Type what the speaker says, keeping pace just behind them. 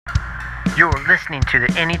You're listening to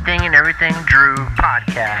the Anything and Everything Drew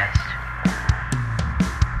podcast.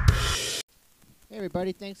 Hey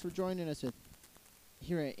everybody, thanks for joining us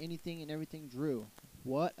here at Anything and Everything Drew.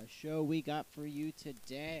 What a show we got for you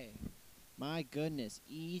today. My goodness,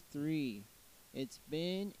 E3. It's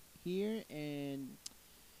been here and,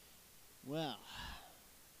 well,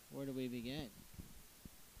 where do we begin?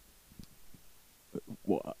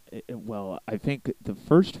 Well, I think the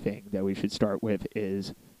first thing that we should start with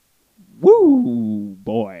is, woo,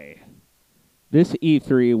 boy. This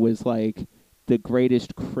E3 was like the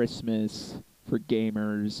greatest Christmas for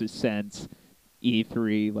gamers since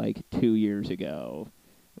E3 like 2 years ago.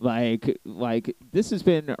 Like this has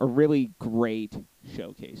been a really great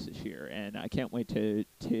showcase this year, and I can't wait to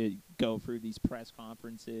go through these press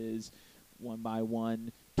conferences one by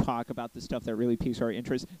one, talk about the stuff that really piques our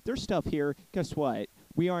interest. There's stuff here, guess what?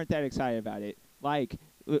 We aren't that excited about it. Like,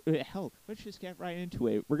 hell, let's just get right into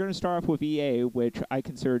it. We're going to start off with EA, which I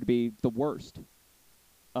consider to be the worst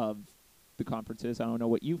of the conferences. I don't know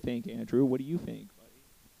what you think, Andrew. What do you think, buddy?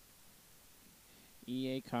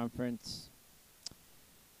 EA conference.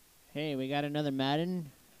 Hey, we got another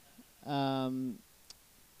Madden. Another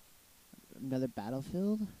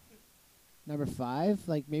Battlefield. Number 5.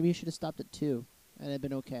 Like, maybe you should have stopped at 2, and it'd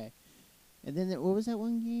been okay. And then, what was that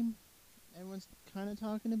one game everyone's kind of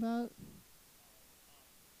talking about?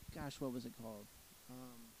 Gosh, what was it called? No.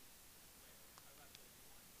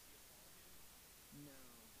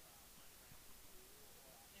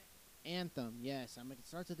 Anthem, yes. It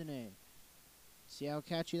starts with an A. See how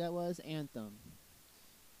catchy that was? Anthem.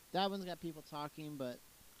 That one's got people talking, but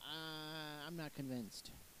I'm not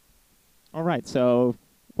convinced. All right, so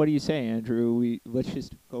what do you say, Andrew? Let's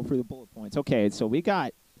just go through the bullet points. Okay, so we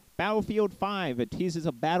got Battlefield 5. It teases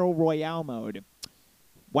a Battle Royale mode.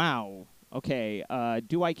 Wow. Okay,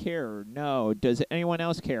 do I care? No. Does anyone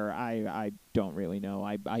else care? I don't really know.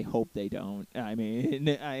 I hope they don't. I mean,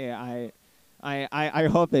 I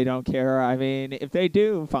hope they don't care. I mean, if they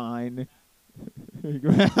do, fine.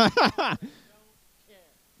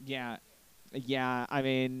 Yeah. Yeah, I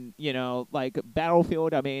mean, like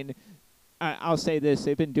Battlefield, I mean, I'll say this,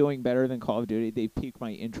 they've been doing better than Call of Duty. They've piqued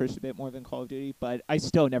my interest a bit more than Call of Duty, but I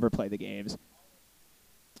still never play the games.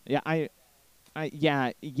 Yeah,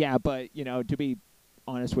 yeah, but, to be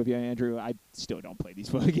honest with you, Andrew, I still don't play these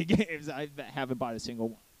fucking games. I haven't bought a single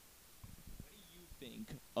one. What do you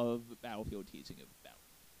think of Battlefield teasing of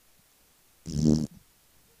Battlefield?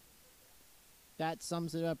 That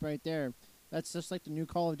sums it up right there. That's just like the new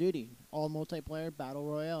Call of Duty. All multiplayer, Battle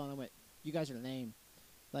Royale. And I went, you guys are lame.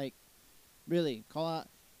 Like, really, call out.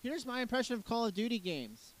 Here's my impression of Call of Duty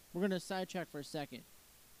games. We're going to sidetrack for a second.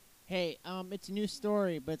 Hey, it's a new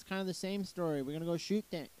story, but it's kind of the same story. We're going to go shoot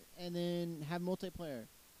that and then have multiplayer.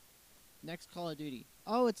 Next Call of Duty.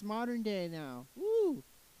 Oh, it's modern day now. Woo!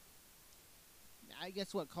 I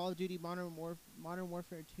guess what? Call of Duty Modern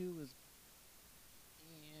Warfare 2 was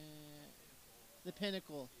the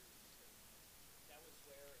pinnacle. That was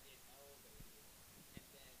where it elevated and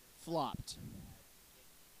then Flopped.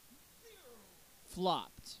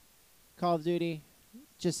 Flopped. Call of Duty,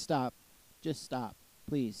 just stop. Just stop,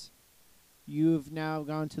 please. You've now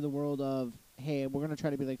gone to the world of, hey, we're going to try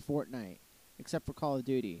to be like Fortnite, except for Call of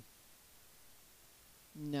Duty.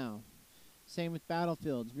 No. Same with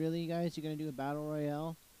Battlefield. Really, guys? You're going to do a Battle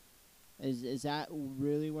Royale? Is that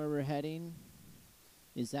really where we're heading?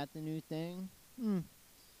 Is that the new thing? I'm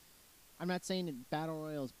not saying that Battle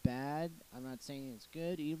Royale is bad. I'm not saying it's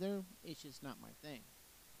good either. It's just not my thing.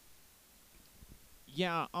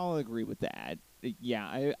 Yeah, I'll agree with that.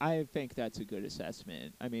 Yeah, I think that's a good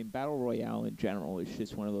assessment. I mean, Battle Royale in general is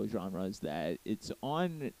just one of those genres that it's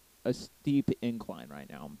on a steep incline right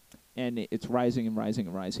now. And it's rising and rising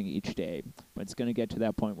and rising each day. But it's going to get to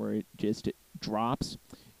that point where it just drops.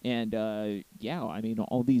 And, yeah, I mean,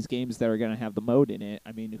 all these games that are going to have the mode in it,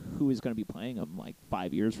 I mean, who is going to be playing them like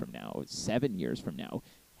 5 years from now, 7 years from now,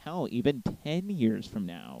 hell, even 10 years from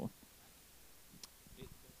now?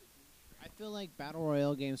 I feel like Battle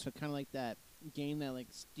Royale games are kind of like that game that like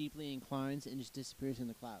steeply inclines and just disappears in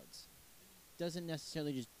the clouds. Doesn't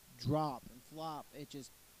necessarily just drop and flop. It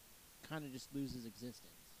just kind of just loses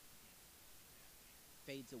existence.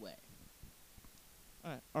 Fades away.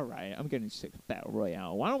 All right, I'm getting sick of Battle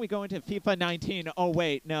Royale. Why don't we go into FIFA 19? Oh,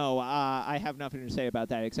 wait, no, I have nothing to say about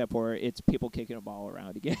that except for it's people kicking a ball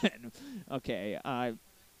around again. Okay. Hand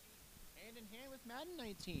in hand with Madden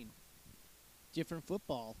 19. Different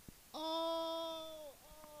football. Oh,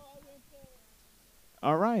 I went there.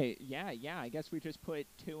 All right. Yeah, yeah. I guess we just put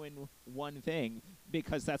two in one thing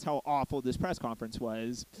because that's how awful this press conference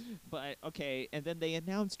was. But okay, and then they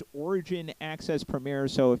announced Origin Access Premier.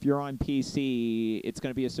 So if you're on PC, it's going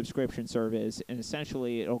to be a subscription service, and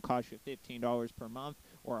essentially it'll cost you $15 per month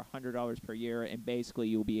or $100 per year, and basically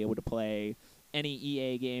you'll be able to play any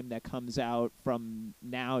EA game that comes out from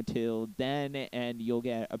now till then, and you'll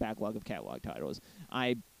get a backlog of catalog titles.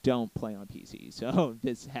 I don't play on PC, so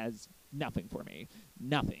this has nothing for me.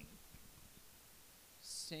 Nothing.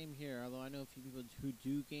 Same here. Although I know a few people who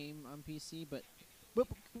do game on PC, but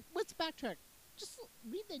let's backtrack. Just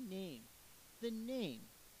read the name. The name.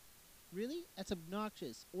 Really? That's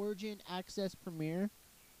obnoxious. Origin Access Premier.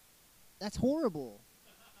 That's horrible.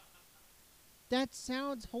 That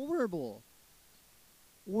sounds horrible.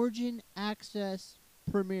 Origin Access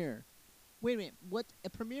Premiere. Wait a minute. What? A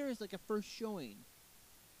premiere is like a first showing.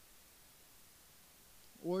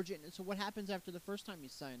 Origin. So what happens after the first time you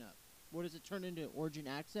sign up? What does it turn into? Origin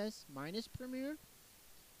Access minus Premiere?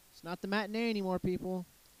 It's not the matinee anymore, people.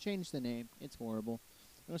 Change the name. It's horrible.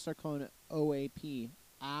 I'm going to start calling it OAP.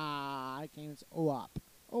 I can't even say OOP.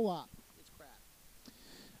 OOP. It's crap.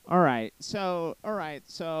 All right, so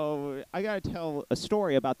I gotta tell a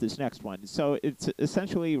story about this next one. So it's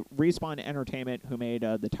essentially Respawn Entertainment, who made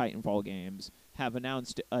the Titanfall games, have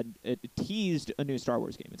announced teased a new Star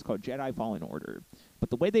Wars game. It's called Jedi Fallen Order. But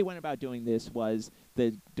the way they went about doing this was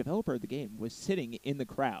the developer of the game was sitting in the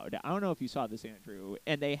crowd. I don't know if you saw this, Andrew,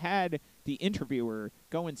 and they had the interviewer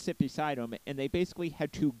go and sit beside him, and they basically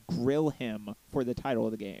had to grill him for the title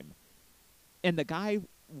of the game. And the guy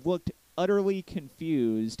looked utterly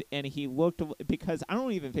confused, and he looked, because I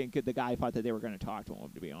don't even think the guy thought that they were going to talk to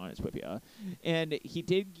him, to be honest with you. And he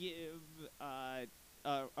did give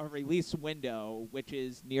a release window, which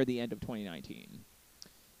is near the end of 2019.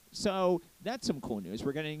 So that's some cool news.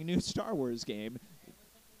 We're getting a new Star Wars game.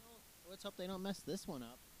 Let's hope they don't mess this one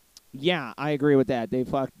up. Yeah, I agree with that. They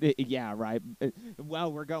fucked. Yeah, right.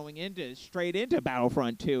 Well, we're going straight into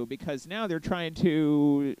Battlefront 2 because now they're trying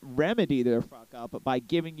to remedy their fuck up by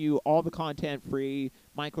giving you all the content free.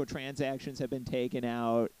 Microtransactions have been taken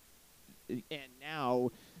out, and now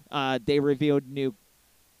they revealed new.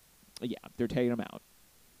 Yeah, they're taking them out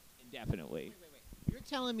indefinitely. Wait. You're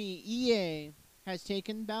telling me EA has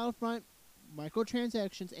taken Battlefront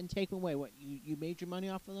microtransactions and taken away what you made your money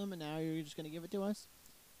off of them, and now you're just going to give it to us?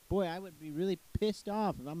 Boy, I would be really pissed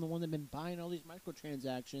off if I'm the one that's been buying all these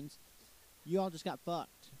microtransactions. You all just got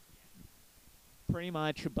fucked. Pretty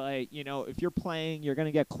much, but you know, if you're playing, you're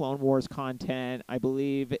gonna get Clone Wars content. I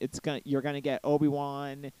believe you're gonna get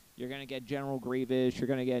Obi-Wan, you're gonna get General Grievous, you're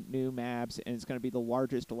gonna get new maps, and it's gonna be the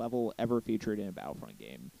largest level ever featured in a Battlefront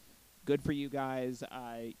game. Good for you guys.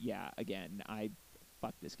 Yeah, again, I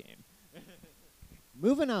fuck this game.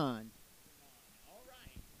 Moving on.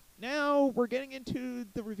 Now we're getting into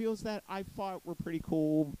the reveals that I thought were pretty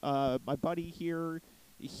cool. My buddy here,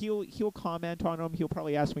 he'll comment on them. He'll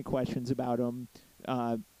probably ask me questions about them,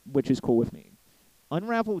 which is cool with me.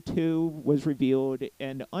 Unravel 2 was revealed,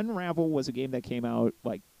 and Unravel was a game that came out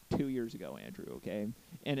like 2 years ago, Andrew, okay?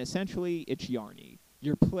 And essentially, it's yarny.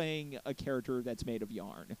 You're playing a character that's made of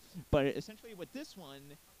yarn. But essentially with this one,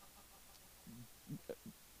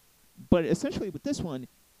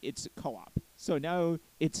 it's co-op. So now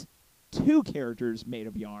it's 2 characters made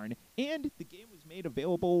of yarn, and the game was made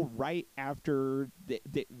available right after,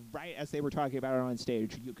 right as they were talking about it on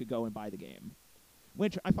stage. You could go and buy the game,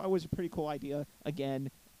 which I thought was a pretty cool idea. Again,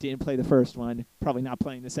 didn't play the first one, probably not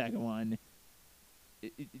playing the second one.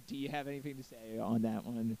 Do you have anything to say on that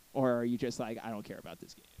one, or are you just like, I don't care about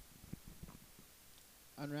this game?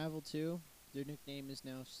 Unravel 2, their nickname is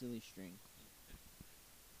now Silly String.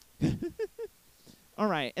 All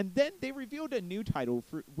right, and then they revealed a new title,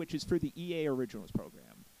 which is for the EA Originals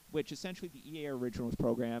program, which essentially the EA Originals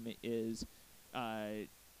program is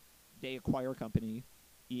they acquire a company,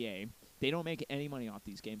 EA. They don't make any money off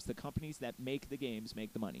these games. The companies that make the games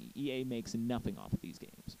make the money. EA makes nothing off of these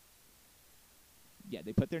games. Yeah,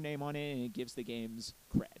 they put their name on it, and it gives the games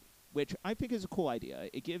cred, which I think is a cool idea.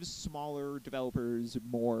 It gives smaller developers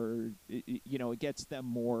more, it gets them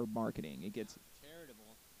more marketing. It gets...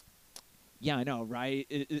 Yeah, I know,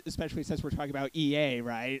 right? Especially since we're talking about EA,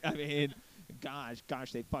 right? I mean, gosh,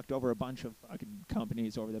 they fucked over a bunch of fucking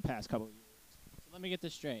companies over the past couple of years. So let me get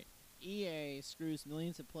this straight. EA screws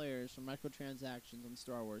millions of players from microtransactions on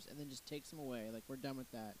Star Wars and then just takes them away. Like, we're done with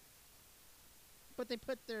that. But they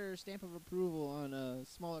put their stamp of approval on a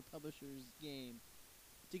smaller publisher's game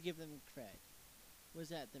to give them cred. Was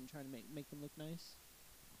that them trying to make them look nice?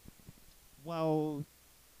 Well,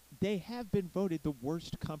 they have been voted the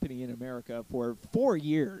worst company in America for 4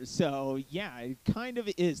 years. So, yeah, it kind of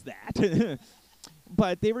is that.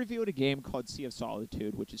 But they revealed a game called Sea of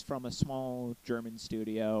Solitude, which is from a small German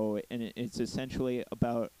studio, and it's essentially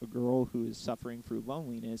about a girl who is suffering through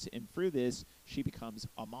loneliness, and through this, she becomes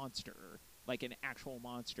a monster, like an actual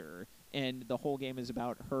monster. And the whole game is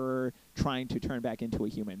about her trying to turn back into a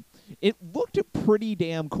human. It looked pretty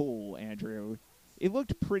damn cool, Andrew. It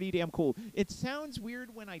looked pretty damn cool. It sounds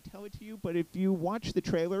weird when I tell it to you, but if you watch the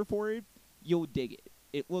trailer for it, you'll dig it.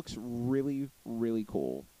 It looks really, really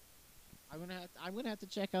cool. I'm gonna have to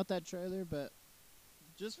check out that trailer, but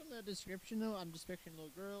just from the description though, I'm just picturing a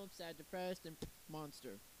little girl, sad, depressed, and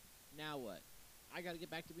monster. Now what? I gotta get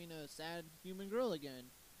back to being a sad human girl again.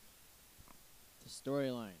 The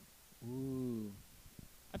storyline. Ooh.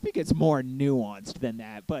 I think it's more nuanced than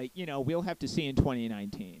that, but, we'll have to see in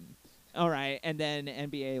 2019. All right, and then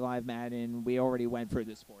NBA Live Madden, we already went for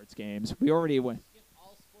the sports games. We already went. Skip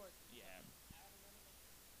all sports. Yeah.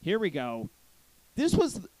 Here we go. This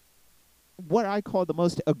was what I call the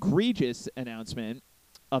most egregious announcement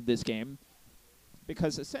of this game,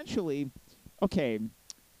 because essentially, okay,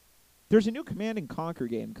 there's a new Command & Conquer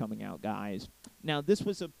game coming out, guys. Now, this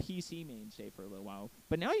was a PC mainstay for a little while,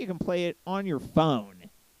 but now you can play it on your phone.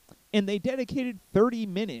 And they dedicated 30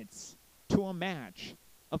 minutes to a match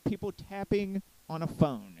of people tapping on a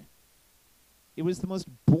phone. It was the most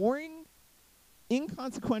boring,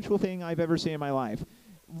 inconsequential thing I've ever seen in my life.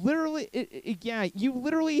 Literally, you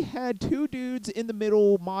literally had two dudes in the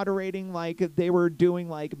middle moderating like they were doing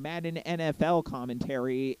like Madden NFL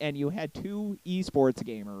commentary, and you had two esports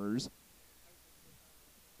gamers.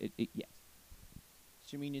 Yes.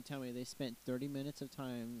 So you mean you tell me they spent 30 minutes of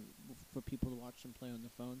time for people to watch them play on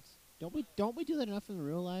their phones? Don't we do that enough in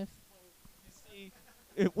real life?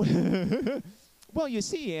 Well, you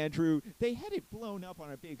see, Andrew, they had it blown up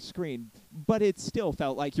on a big screen, but it still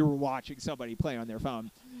felt like you were watching somebody play on their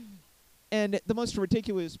phone. And the most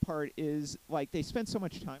ridiculous part is, like, they spent so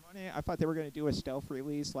much time on it. I thought they were going to do a stealth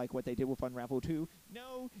release like what they did with Unravel 2.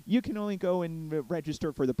 No, you can only go and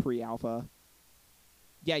register for the pre-alpha.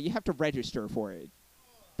 Yeah, you have to register for it.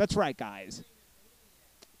 That's right, guys.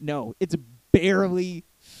 No, it's barely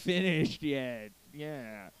finished yet.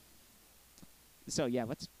 Yeah. So, yeah,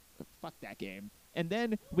 let's fuck that game. And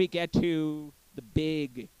then we get to the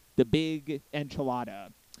big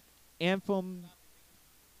enchilada. Anthem.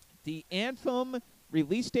 The Anthem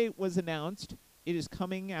release date was announced. It is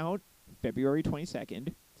coming out February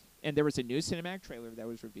 22nd. And there was a new cinematic trailer that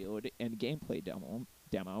was revealed and gameplay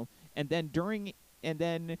demo. And then during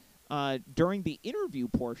the interview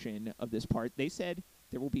portion of this part, they said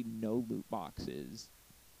there will be no loot boxes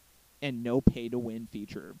and no pay-to-win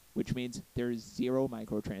feature, which means there's 0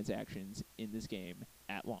 microtransactions in this game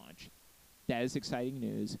at launch. That is exciting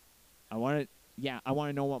news. I want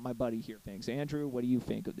to know what my buddy here thinks. Andrew, what do you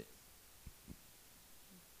think of this?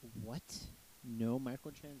 What? No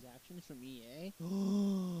microtransactions from EA?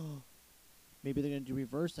 Maybe they're going to do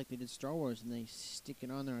reverse like they did Star Wars and they stick it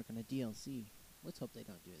on there like on a DLC. Let's hope they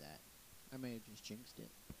don't do that. I may have just jinxed it.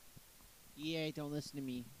 EA, don't listen to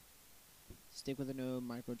me. Stick with the no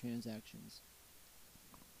microtransactions.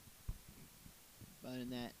 Other than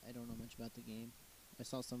that, I don't know much about the game. I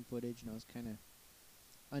saw some footage and I was kind of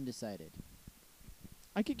undecided.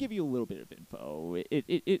 I could give you a little bit of info. It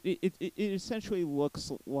essentially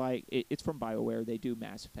looks like it's from BioWare. They do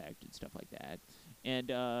Mass Effect and stuff like that. And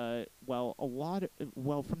from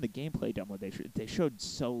the gameplay demo, they showed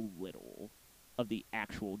so little of the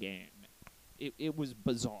actual game. It was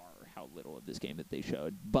bizarre how little of this game that they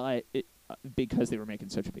showed, but because they were making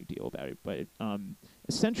such a big deal about it. But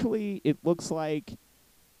essentially, it looks like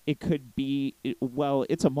it could be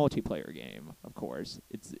it's a multiplayer game, of course.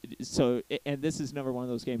 And this is another one of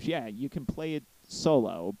those games. Yeah, you can play it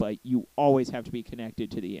solo, but you always have to be connected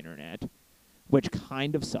to the internet, which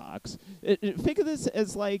kind of sucks. Think of this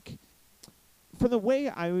as like, from the way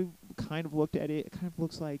I kind of looked at it, it kind of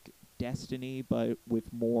looks like Destiny, but with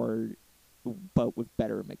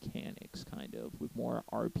better mechanics, kind of, with more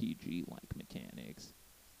RPG-like mechanics.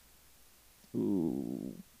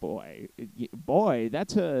 Ooh, boy,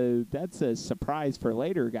 that's a surprise for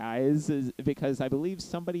later, guys, because I believe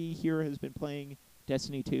somebody here has been playing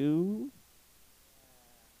Destiny 2.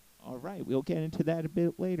 All right, we'll get into that a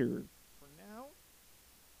bit later. For now,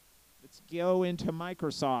 let's go into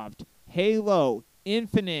Microsoft. Halo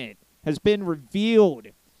Infinite has been revealed,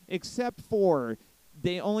 except for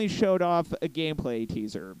they only showed off a gameplay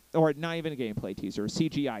teaser, or not even a gameplay teaser, a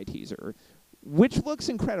CGI teaser, which looks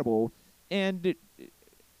incredible. And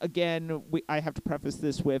I have to preface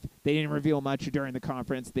this with, they didn't reveal much during the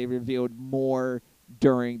conference. They revealed more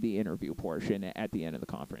during the interview portion at the end of the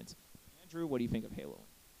conference. Andrew, what do you think of Halo?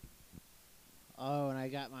 Oh, and I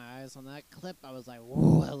got my eyes on that clip. I was like,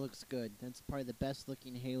 whoa, that looks good. That's probably the best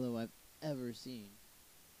looking Halo I've ever seen.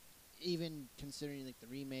 Even considering like the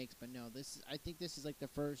remakes, but no, I think this is like the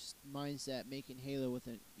first mindset making Halo with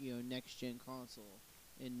a next gen console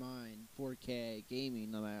in mind, 4K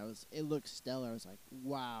gaming. It looks stellar. I was like,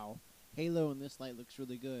 wow, Halo in this light looks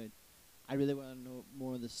really good. I really want to know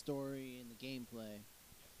more of the story and the gameplay.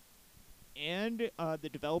 And the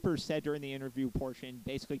developers said during the interview portion,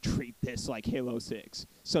 basically treat this like Halo 6.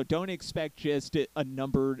 So don't expect just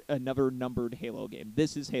another numbered Halo game.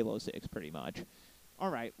 This is Halo 6, pretty much. All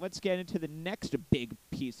right, let's get into the next big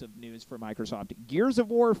piece of news for Microsoft. Gears of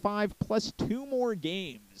War 5 plus 2 more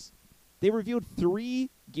games. They revealed 3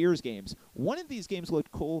 Gears games. One of these games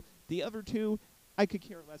looked cool. The other 2, I could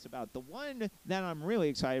care less about. The one that I'm really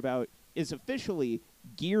excited about is officially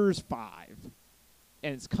Gears 5.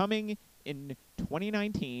 And it's coming in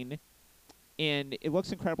 2019, and it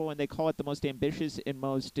looks incredible, and they call it the most ambitious and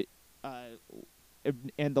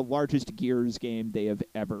and the largest Gears game they have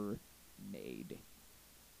ever made.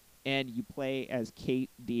 And you play as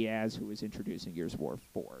Kate Diaz, who is introducing Gears of War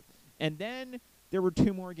 4. And then there were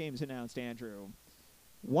 2 more games announced, Andrew.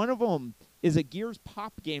 One of them is a Gears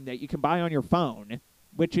Pop game that you can buy on your phone,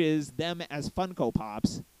 which is them as Funko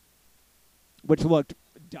Pops, which looked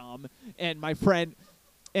dumb. And my friend...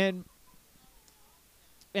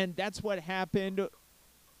 And that's what happened.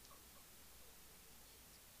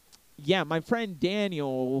 Yeah, my friend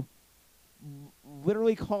Daniel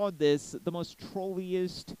literally called this the most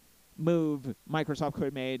trolliest move Microsoft could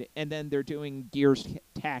have made, and then they're doing Gears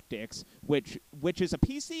Tactics, which is a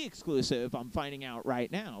PC exclusive, I'm finding out right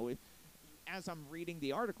now. As I'm reading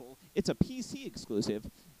the article, it's a PC exclusive,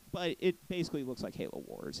 but it basically looks like Halo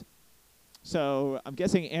Wars. So I'm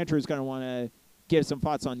guessing Andrew's going to want to give some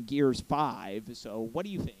thoughts on Gears 5. So what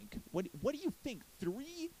do you think? What do you think?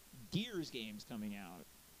 3 Gears games coming out.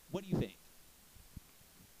 What do you think?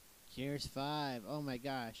 Gears 5. Oh my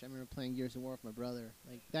gosh, I remember playing Gears of War with my brother.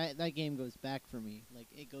 Like that game goes back for me. Like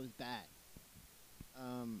it goes back.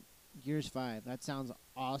 Gears 5. That sounds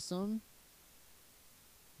awesome.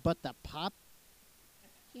 But the Pop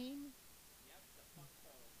game? Yep, the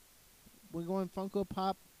Funko. We're going Funko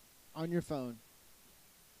Pop on your phone.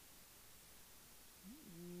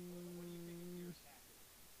 What do you think of Gears Tactics?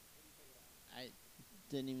 What do you think of that?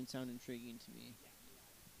 Didn't even sound intriguing to me.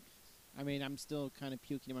 I mean, I'm still kind of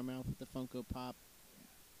puking in my mouth with the Funko Pop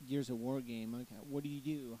Gears of War game. Like, what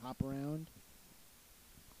do? Hop around?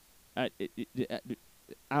 I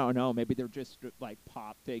don't know. Maybe they're just like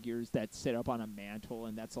pop figures that sit up on a mantle,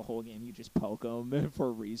 and that's the whole game. You just poke them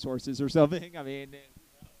for resources or something. I mean, who knows?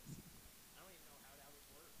 I don't even know how that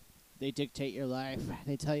would work. They dictate your life.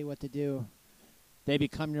 They tell you what to do. They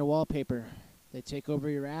become your wallpaper. They take over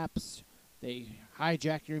your apps. They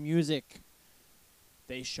hijack your music.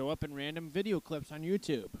 They show up in random video clips on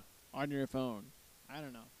YouTube on your phone. I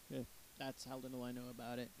don't know. Yeah, that's how little I know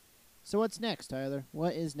about it. So what's next, Tyler?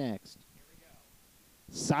 What is next? Here we go.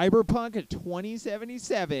 Cyberpunk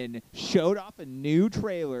 2077 showed off a new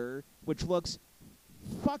trailer, which looks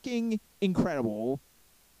fucking incredible.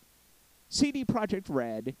 CD Projekt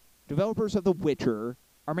Red, developers of The Witcher,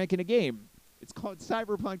 are making a game. It's called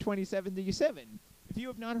Cyberpunk 2077. If you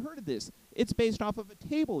have not heard of this, it's based off of a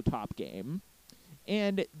tabletop game.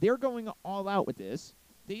 And they're going all out with this.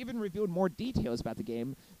 They even revealed more details about the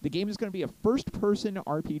game. The game is going to be a first-person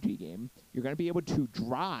RPG game. You're going to be able to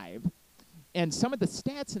drive. And some of the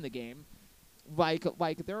stats in the game, like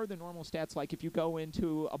there are the normal stats, like if you go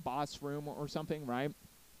into a boss room or something, right?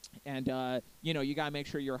 And, you got to make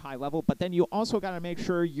sure you're high level. But then you also got to make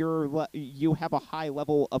sure you have a high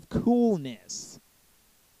level of coolness.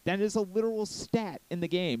 That is a literal stat in the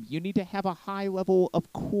game. You need to have a high level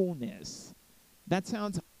of coolness. That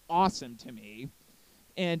sounds awesome to me.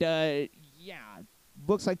 And,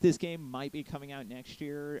 looks like this game might be coming out next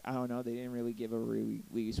year. I don't know. They didn't really give a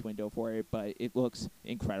release window for it, but it looks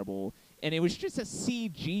incredible. And it was just a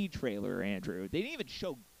CG trailer, Andrew. They didn't even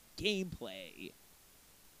show gameplay.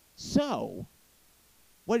 So,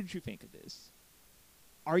 what did you think of this?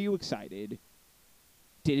 Are you excited?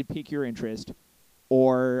 Did it pique your interest?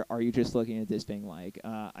 Or are you just looking at this thing like,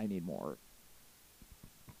 I need more?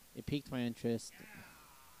 It piqued my interest.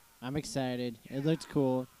 I'm excited. It looked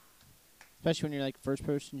cool. Especially when you're like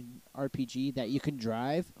first-person RPG that you can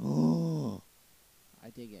drive. Oh, I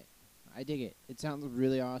dig it. I dig it. It sounds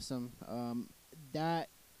really awesome. That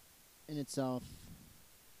in itself,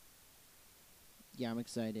 yeah, I'm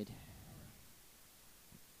excited.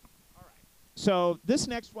 All right. So this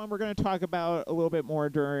next one we're going to talk about a little bit more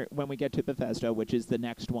during when we get to Bethesda, which is the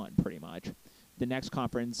next one, pretty much, the next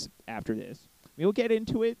conference after this. We'll get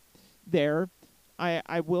into it there.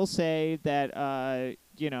 I will say that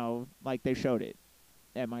like they showed it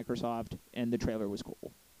at Microsoft, and the trailer was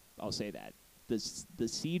cool. I'll say that the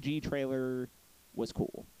CG trailer was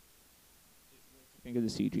cool. Think of the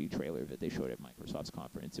CG trailer that they showed at Microsoft's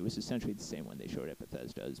conference. It was essentially the same one they showed at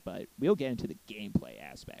Bethesda's, but we'll get into the gameplay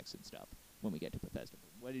aspects and stuff when we get to Bethesda.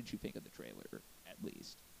 What did you think of the trailer, at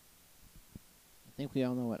least? I think we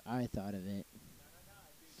all know what I thought of it.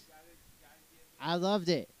 I loved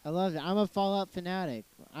it. I'm a Fallout fanatic.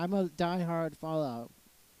 I'm a diehard Fallout.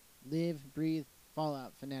 Live, breathe,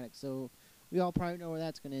 Fallout fanatic. So we all probably know where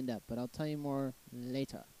that's going to end up, but I'll tell you more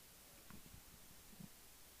later.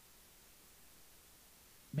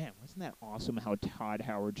 Man, wasn't that awesome how Todd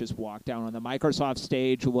Howard just walked down on the Microsoft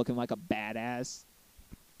stage looking like a badass?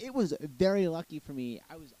 It was very lucky for me.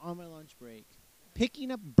 I was on my lunch break, picking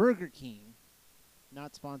up Burger King.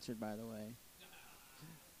 Not sponsored, by the way.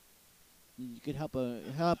 You could help a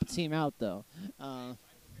team out, though. I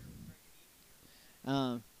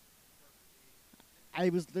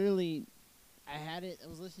was literally, I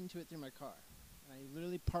was listening to it through my car. And I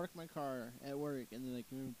literally parked my car at work, and they're like,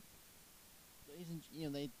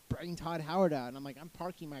 they bring Todd Howard out, and I'm like, I'm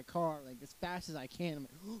parking my car like as fast as I can. I'm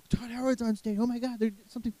like, oh, Todd Howard's on stage. Oh my God, there's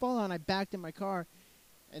something falling. And I backed in my car,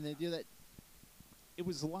 and they do that. It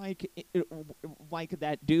was like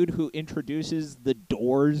that dude who introduces the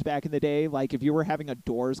Doors back in the day. Like if you were having a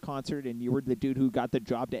Doors concert and you were the dude who got the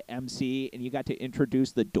job to MC and you got to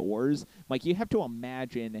introduce the Doors. Like you have to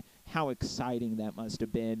imagine how exciting that must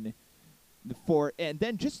have been. And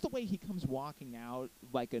then just the way he comes walking out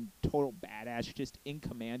like a total badass, just in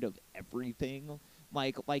command of everything.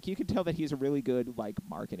 Like you can tell that he's a really good like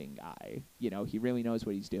marketing guy. He really knows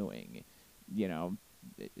what he's doing.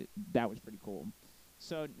 That was pretty cool.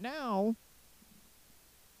 So now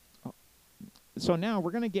we're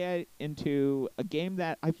going to get into a game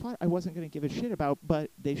that I thought I wasn't going to give a shit about, but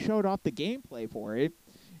they showed off the gameplay for it,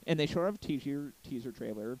 and they showed off a teaser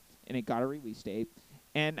trailer, and it got a release date.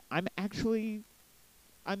 And I'm actually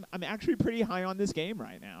pretty high on this game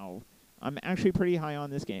right now.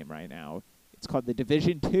 It's called The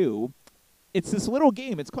Division 2. It's this little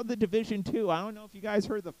game. It's called The Division 2. I don't know if you guys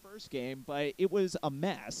heard the first game, but it was a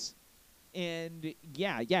mess. And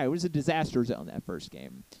yeah, it was a disaster zone, that first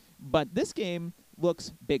game. But this game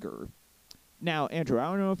looks bigger. Now, Andrew, I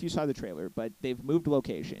don't know if you saw the trailer, but they've moved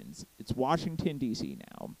locations. It's Washington, D.C.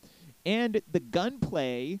 now. And the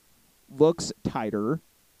gunplay looks tighter.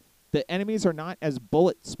 The enemies are not as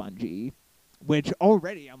bullet spongy, which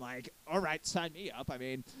already I'm like, all right, sign me up. I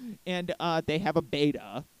mean, and they have a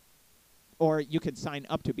beta, or you can sign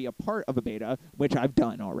up to be a part of a beta, which I've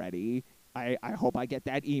done already. I hope I get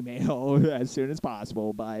that email as soon as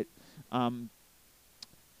possible. But,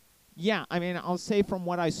 yeah, I mean, I'll say from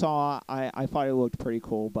what I saw, I thought it looked pretty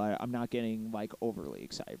cool, but I'm not getting, like, overly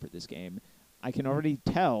excited for this game. I can already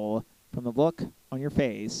tell from the look on your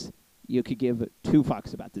face you could give 2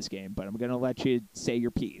 fucks about this game, but I'm going to let you say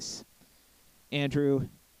your piece. Andrew,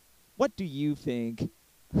 what do you think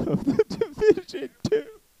of The Division 2? What do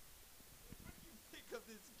you think of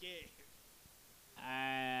this game?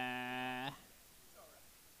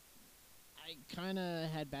 I kind of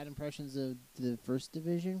had bad impressions of the first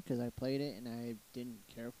Division because I played it and I didn't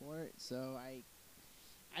care for it. So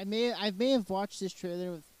I may have watched this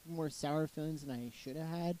trailer with more sour feelings than I should have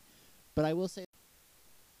had, but I will say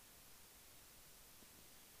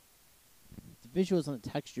the visuals and the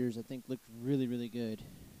textures I think looked really, really good,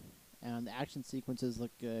 and the action sequences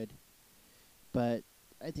look good. But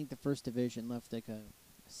I think the first Division left like a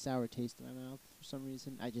sour taste in my mouth for some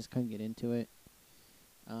reason. I just couldn't get into it.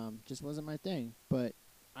 Just wasn't my thing. But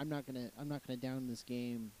I'm not gonna down this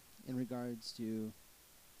game in regards to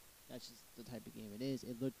that's just the type of game it is.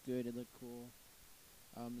 It looked good. It looked cool.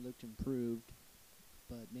 It looked improved.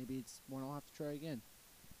 But maybe it's one I'll have to try again.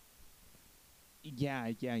 Yeah,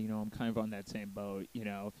 I'm kind of on that same boat,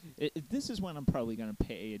 This is when I'm probably going to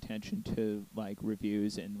pay attention to, like,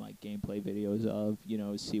 reviews and, like, gameplay videos of,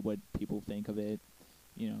 see what people think of it,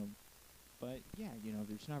 But, yeah,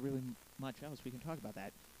 there's not really much else we can talk about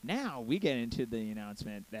that. Now we get into the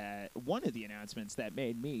one of the announcements that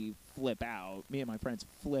made me flip out. Me and my friends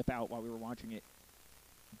flip out while we were watching it.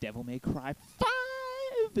 Devil May Cry 5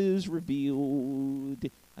 is revealed.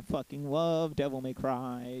 I fucking love Devil May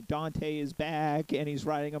Cry. Dante is back, and he's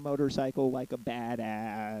riding a motorcycle like a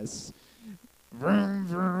badass. Vroom,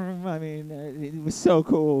 vroom. I mean, it was so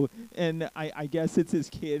cool. and I guess it's his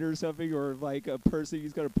kid or something, or like a person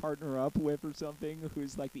he's gonna partner up with or something,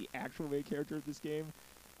 who's like the actual main character of this game.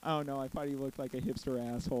 I don't know. I thought he looked like a hipster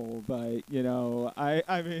asshole, but you know,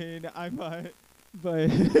 I mean, I thought, but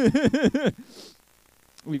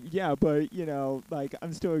yeah, but you know, like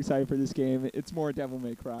I'm still excited for this game. It's more Devil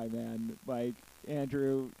May Cry, man. Like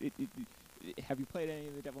Andrew, have you played any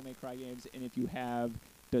of the Devil May Cry games? And if you have,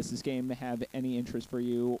 does this game have any interest for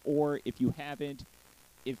you? Or if you haven't,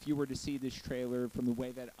 if you were to see this trailer from the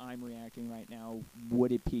way that I'm reacting right now,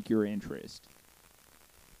 would it pique your interest?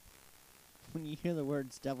 When you hear the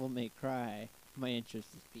words Devil May Cry, my interest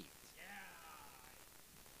is piqued.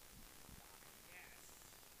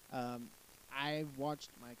 I watched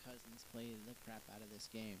my cousins play the crap out of this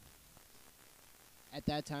game. At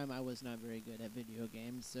that time, I was not very good at video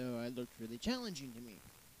games, so it looked really challenging to me.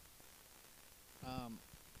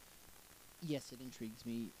 Yes, it intrigues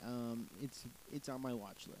me. It's on my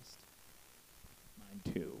watch list. Mine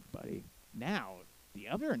too, buddy. Now, the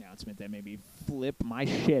other announcement that made me flip my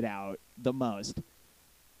shit out the most.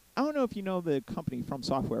 I don't know if you know the company From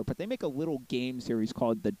Software, but they make a little game series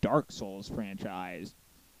called the Dark Souls franchise.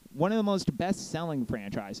 One of the most best-selling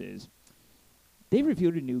franchises. They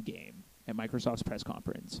reviewed a new game at Microsoft's press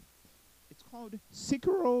conference. It's called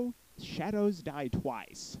Sekiro Shadows Die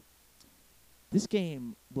Twice. This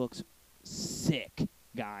game looks sick,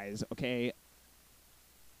 guys, okay?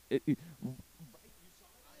 It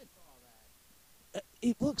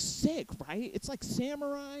looks sick, right? It's like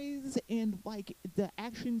samurais, and like the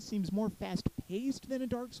action seems more fast-paced than a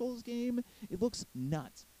Dark Souls game. It looks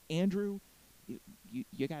nuts. Andrew,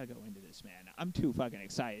 you gotta go into this, man. I'm too fucking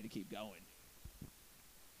excited to keep going.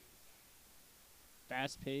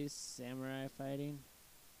 Fast-paced samurai fighting?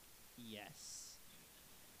 Yes.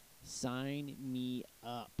 Sign me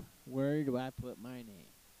up. Where do I put my name?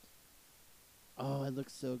 Oh, it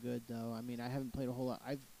looks so good, though. I mean, I haven't played a whole lot.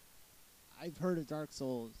 I've heard of Dark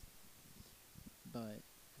Souls, but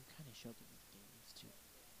I'm kind of sheltered with games, too.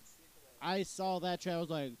 I saw that trailer. I was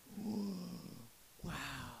like, wow,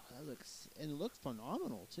 that looks... And it looks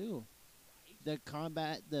phenomenal, too. The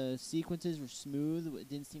combat, the sequences were smooth. It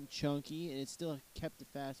didn't seem chunky, and it still kept the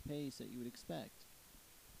fast pace that you would expect.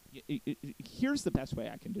 Here's the best way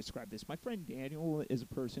I can describe this. My friend Daniel is a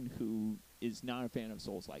person who is not a fan of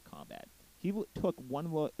Souls-like combat. He took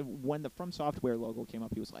when the From Software logo came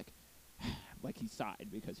up, he was like he sighed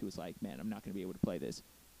because he was like, man, I'm not going to be able to play this.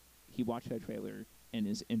 He watched that trailer, and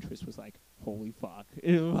his interest was like, holy fuck.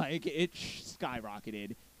 It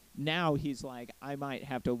skyrocketed. Now he's like, I might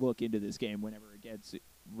have to look into this game whenever it gets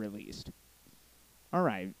released. All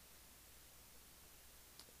right.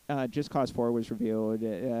 Just Cause 4 was revealed.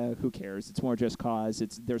 Who cares? It's more Just Cause.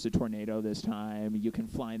 There's a tornado this time. You can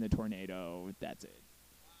fly in the tornado. That's it.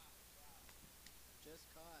 Wow.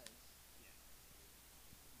 Just Cause. Yeah.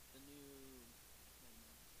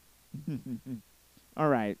 The new... All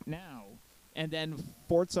right. Now. And then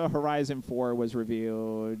Forza Horizon 4 was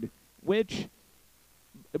revealed, which...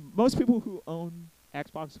 Most people who own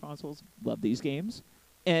Xbox consoles love these games.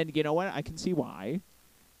 And you know what? I can see why.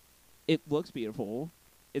 It looks beautiful.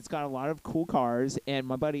 It's got a lot of cool cars. And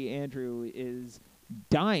my buddy Andrew is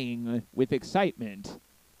dying with excitement.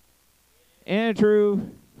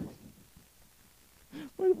 Andrew,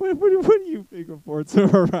 what do you think of Forza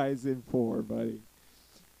Horizon 4, buddy?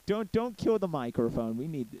 Don't kill the microphone. We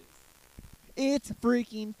need this. It's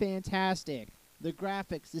freaking fantastic. The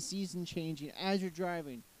graphics, the season changing as you're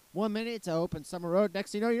driving. 1 minute it's an open summer road.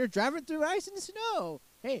 Next thing you know, you're driving through ice and snow.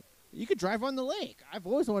 Hey, you could drive on the lake. I've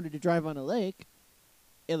always wanted to drive on a lake.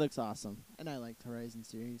 It looks awesome. And I like the Horizon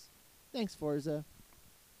series. Thanks, Forza.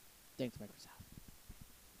 Thanks, Microsoft.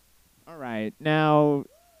 All right. Now,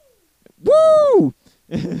 woo!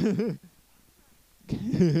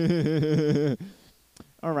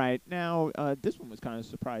 All right, now, this one was kind of a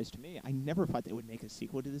surprise to me. I never thought they would make a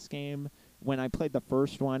sequel to this game. When I played the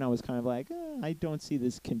first one, I was kind of like, I don't see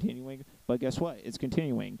this continuing. But guess what? It's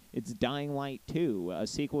continuing. It's Dying Light 2, a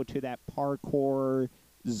sequel to that parkour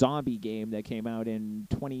zombie game that came out in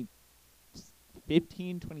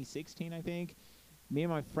 2015, 2016, I think. Me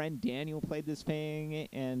and my friend Daniel played this thing,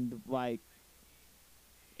 and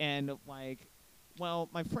well,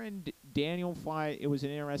 my friend Daniel thought it was an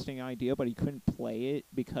interesting idea, but he couldn't play it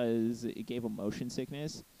because it gave him motion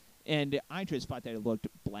sickness. And I just thought that it looked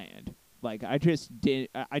bland. Like, I just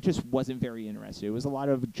wasn't very interested. It was a lot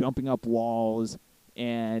of jumping up walls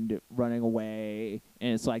and running away,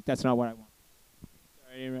 and it's like, that's not what I want.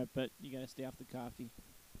 Sorry to interrupt, but you gotta stay off the coffee.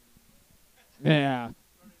 Yeah.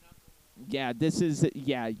 Yeah, this is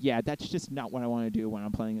yeah. That's just not what I want to do when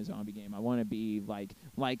I'm playing a zombie game. I want to be like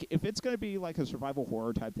if it's gonna be like a survival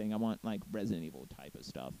horror type thing, I want like Resident Evil type of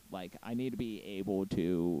stuff. Like I need to be able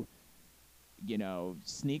to,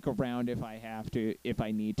 sneak around if I have to, if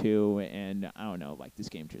I need to, and I don't know. Like this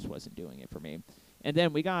game just wasn't doing it for me. And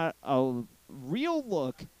then we got a real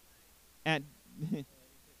look at.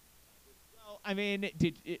 Well, I mean,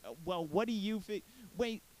 what do you think?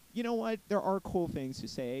 Wait, you know what? There are cool things to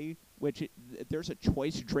say. There's a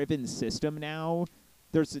choice-driven system now.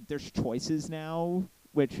 There's choices now,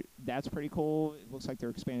 which that's pretty cool. It looks like they're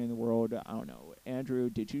expanding the world. I don't know, Andrew.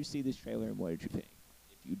 Did you see this trailer and what did you think?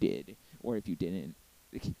 If you did, or if you didn't,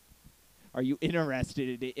 are you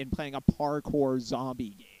interested in playing a parkour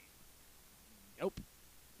zombie game? Nope.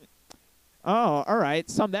 Oh, all right.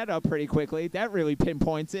 Sum that up pretty quickly. That really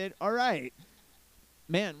pinpoints it. All right.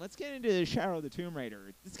 Man, let's get into Shadow of the Tomb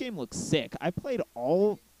Raider. This game looks sick. I played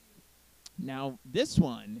all... Now, this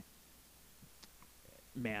one...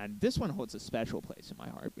 Man, this one holds a special place in my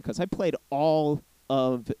heart because I played all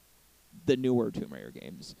of the newer Tomb Raider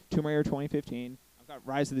games. Tomb Raider 2015. I've got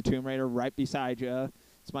Rise of the Tomb Raider right beside you.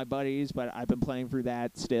 It's my buddies, but I've been playing through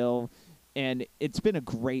that still. And it's been a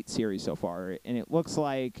great series so far. And it looks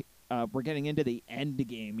like we're getting into the end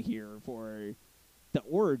game here for the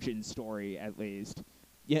origin story, at least.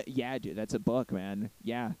 Yeah, dude, that's a book, man.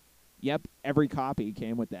 Yeah. Yep, every copy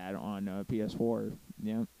came with that on PS4.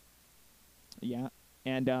 Yeah.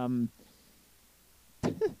 And, I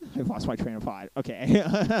lost my train of thought. Okay.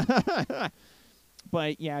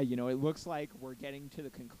 But, yeah, it looks like we're getting to the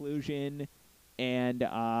conclusion. And,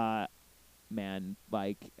 man,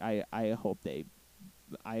 like, I hope they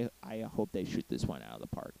shoot this one out of the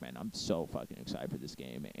park, man. I'm so fucking excited for this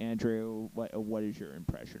game. Andrew, what is your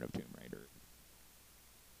impression of Tomb Raider?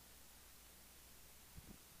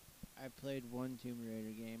 I played one Tomb Raider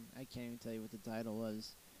game. I can't even tell you what the title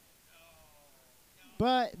was.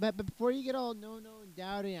 But before you get all no and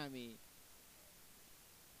doubting on me,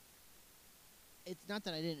 it's not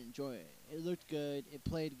that I didn't enjoy it. It looked good. It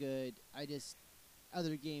played good.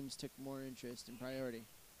 Other games took more interest and priority.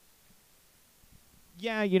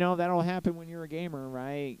 Yeah, that'll happen when you're a gamer,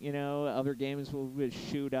 right? Other games will just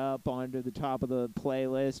shoot up onto the top of the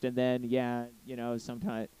playlist, and then,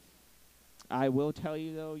 sometimes... I will tell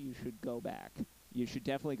you, though, you should go back. You should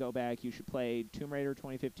definitely go back. You should play Tomb Raider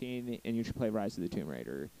 2015, and you should play Rise of the Tomb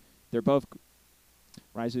Raider. They're both...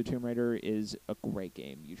 Rise of the Tomb Raider is a great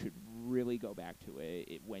game. You should really go back to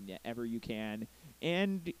it whenever you can.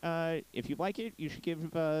 And if you like it, you should give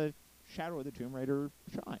Shadow of the Tomb Raider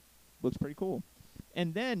a shot. Looks pretty cool.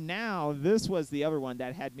 And then now, this was the other one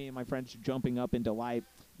that had me and my friends jumping up into life.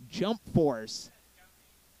 Jump Force.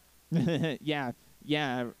 Yeah,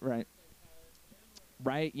 right.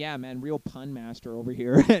 Right? Yeah, man, real pun master over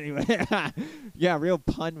here. Anyway, yeah, real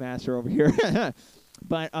pun master over here.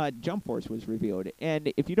 But Jump Force was revealed.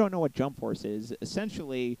 And if you don't know what Jump Force is,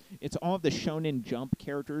 essentially, it's all of the Shonen Jump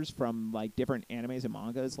characters from, like, different animes and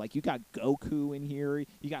mangas. Like, you got Goku in here.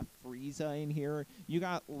 You got Frieza in here. You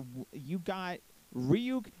got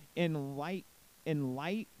Ryuk in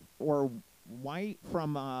light or white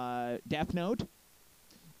from Death Note.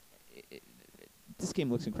 This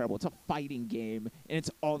game looks incredible. It's a fighting game, and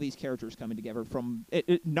it's all these characters coming together from...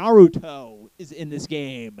 Naruto is in this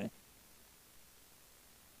game.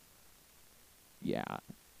 Yeah,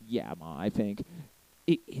 Ma, I think.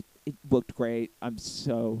 It looked great. I'm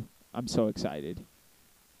so excited.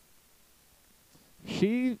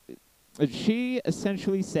 She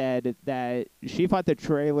essentially said that she thought the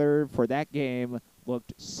trailer for that game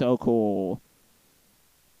looked so cool.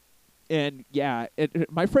 And yeah,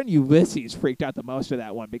 my friend Ulysses freaked out the most of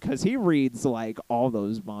that one because he reads like all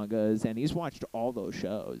those mangas and he's watched all those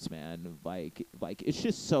shows, man. Like it's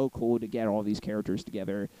just so cool to get all these characters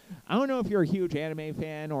together. I don't know if you're a huge anime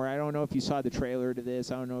fan, or I don't know if you saw the trailer to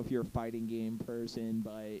this. I don't know if you're a fighting game person,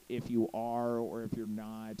 but if you are or if you're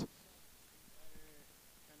not,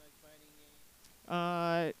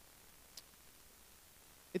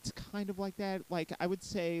 it's kind of like that. Like, I would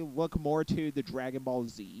say look more to the Dragon Ball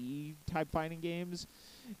Z type fighting games.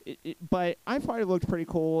 But I thought it looked pretty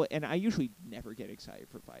cool, and I usually never get excited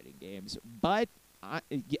for fighting games. But,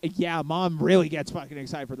 yeah, Mom really gets fucking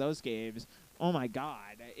excited for those games. Oh, my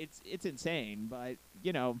God. It's insane. But,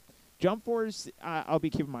 Jump Force, I'll be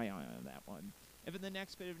keeping my eye on that one. And then the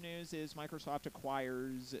next bit of news is Microsoft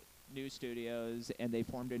acquires new studios, and they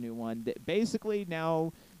formed a new one. Basically,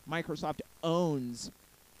 now Microsoft owns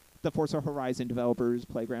the Forza Horizon developers,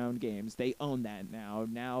 Playground Games. They own that now.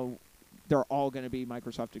 Now they're all going to be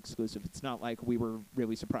Microsoft exclusive. It's not like we were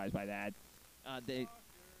really surprised by that.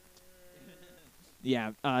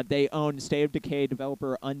 Yeah, they own State of Decay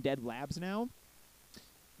developer Undead Labs now.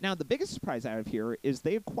 Now, the biggest surprise out of here is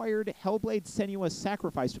they acquired Hellblade Senua's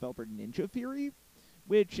Sacrifice developer Ninja Fury,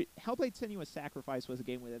 which Hellblade Senua's Sacrifice was a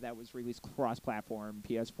game that was released cross-platform,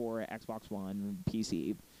 PS4, Xbox One,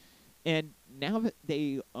 PC. And now that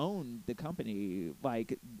they own the company,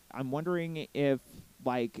 like, I'm wondering if,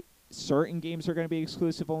 like, certain games are going to be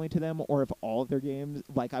exclusive only to them, or if all of their games,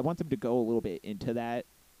 like, I want them to go a little bit into that.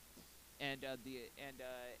 And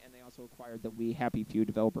they also acquired the We Happy Few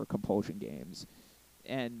developer Compulsion Games.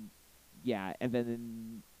 And yeah, and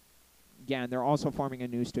then and they're also forming a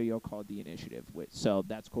new studio called The Initiative, so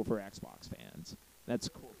that's cool for Xbox fans. That's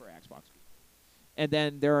cool for Xbox people. And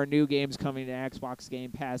then there are new games coming to Xbox Game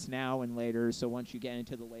Pass now and later, so once you get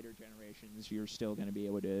into the later generations, you're still going to be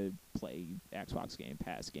able to play Xbox Game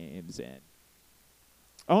Pass games. And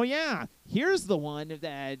oh yeah, here's the one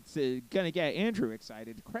that's going to get Andrew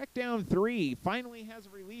excited. Crackdown 3 finally has a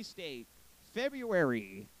release date,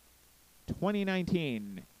 February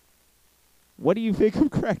 2019. What do you think of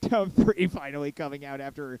Crackdown 3 finally coming out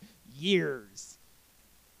after years?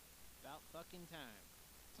 About fucking time.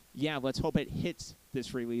 Yeah, let's hope it hits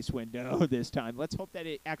this release window this time. Let's hope that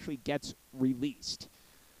it actually gets released.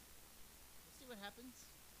 Let's see what happens.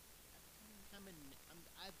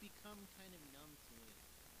 I've become kind of numb to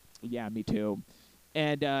it. Yeah, me too.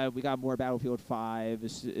 And we got more Battlefield 5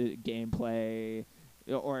 gameplay.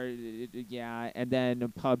 And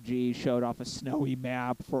then PUBG showed off a snowy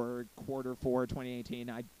map for Q4 2018.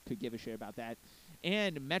 I could give a shit about that.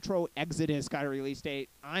 And Metro Exodus got a release date.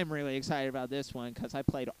 I'm really excited about this one because I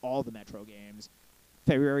played all the Metro games.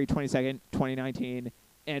 February 22nd, 2019.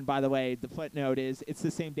 And by the way, the footnote is it's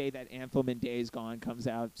the same day that Anthem and Days Gone comes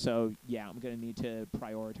out. So, yeah, I'm going to need to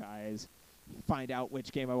prioritize, find out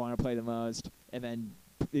which game I want to play the most, and then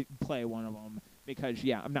play one of them. Because,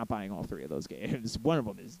 yeah, I'm not buying all three of those games. One of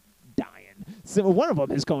them is dying. So one of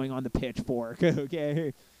them is going on the pitchfork,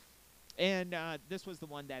 okay? And this was the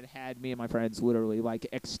one that had me and my friends literally, like,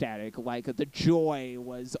 ecstatic. Like, the joy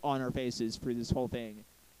was on our faces for this whole thing.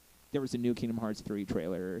 There was a new Kingdom Hearts 3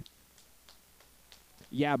 trailer.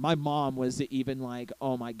 Yeah, my mom was even like,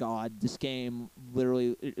 oh, my God, this game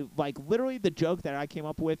literally... literally the joke that I came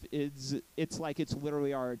up with is it's like it's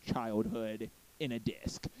literally our childhood in a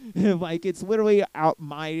disc. Like, it's literally out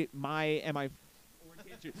my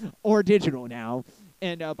or digital now.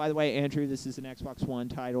 And by the way, Andrew, this is an Xbox One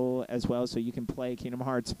title as well, so you can play Kingdom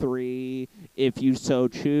Hearts 3 if you so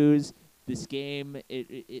choose. This game,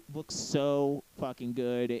 it looks so fucking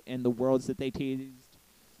good, and the worlds that they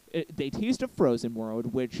teased a Frozen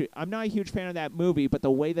world, which I'm not a huge fan of that movie, but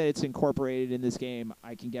the way that it's incorporated in this game,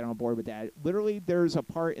 I can get on board with that. Literally, there's a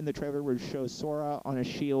part in the trailer where it shows Sora on a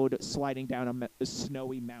shield sliding down a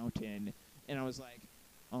snowy mountain, and I was like,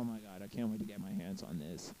 oh my God, I can't wait to get my hands on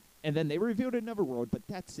this. And then they revealed another world, but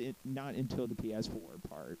that's it, not until the PS4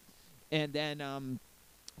 part. And then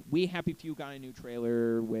We Happy Few got a new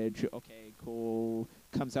trailer, which, okay, cool,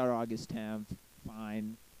 comes out August 10th,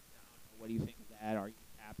 fine. What do you think of that? Are you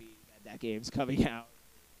happy that game's coming out?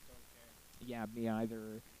 Yeah, me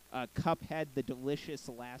either. Cuphead, the delicious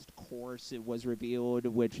last course, it was revealed,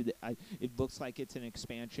 which it looks like it's an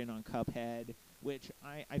expansion on Cuphead, which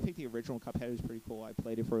I think the original Cuphead was pretty cool. I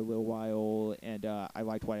played it for a little while, and I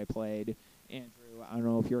liked what I played. Andrew, I don't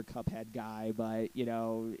know if you're a Cuphead guy, but, you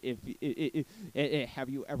know, have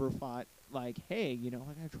you ever thought, like, hey, you know,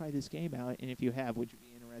 I gotta try this game out, and if you have, would you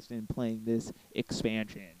be interested in playing this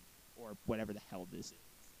expansion, or whatever the hell this is?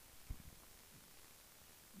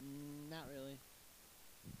 Not really.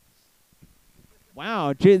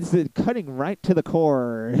 Wow, just cutting right to the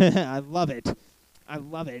core. I love it. I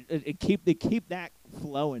love it. Keep that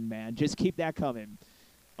flowing, man. Just keep that coming.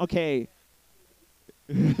 Okay.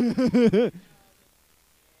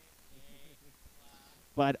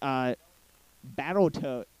 But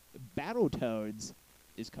Battletoads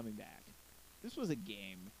is coming back. This was a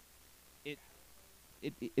game.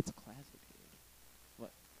 It's a classic, dude.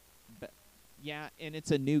 What? Yeah, and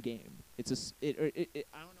it's a new game. I don't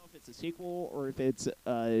know if it's a sequel or if it's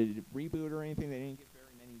a reboot or anything. They didn't give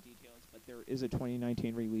very many details, but there is a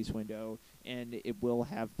 2019 release window, and it will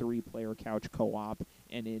have 3-player couch co-op,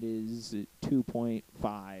 and it is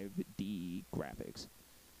 2.5D graphics.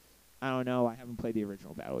 I don't know. I haven't played the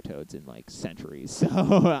original Battletoads in, like, centuries, so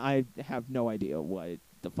I have no idea what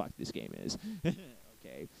the fuck this game is.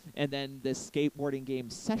 Okay. And then the skateboarding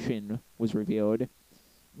game Session was revealed,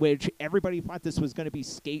 which everybody thought this was going to be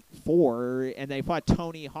Skate 4, and they thought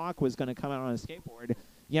Tony Hawk was going to come out on a skateboard.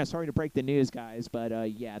 Yeah, sorry to break the news, guys, but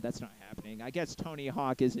yeah, that's not happening. I guess Tony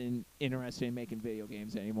Hawk isn't interested in making video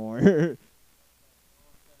games anymore.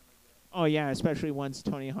 Oh yeah, especially once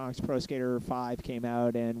Tony Hawk's Pro Skater 5 came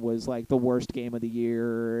out and was like the worst game of the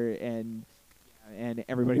year, and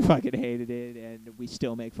everybody fucking hated it, and we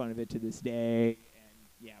still make fun of it to this day. And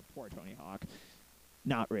yeah, poor Tony Hawk.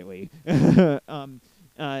 Not really. A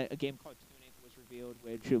game called Tunic was revealed,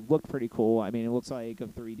 which looked pretty cool. I mean, it looks like a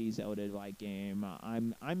 3D Zelda-like game.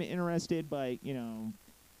 I'm interested, but you know,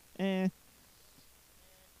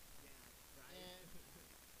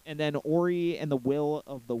 And then Ori and the Will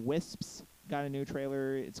of the Wisps got a new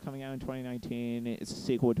trailer. It's coming out in 2019. It's a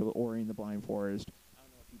sequel to Ori and the Blind Forest. I don't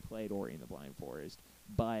know if you played Ori and the Blind Forest,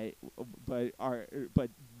 but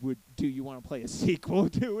do you want to play a sequel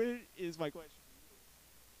to it? Is my question.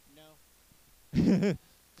 No.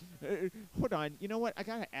 Hold on. You know what? I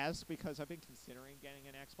gotta ask because I've been considering getting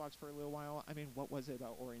an Xbox for a little while. I mean, what was it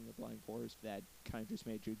about Ori and the Blind Forest that kind of just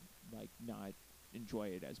made you like not enjoy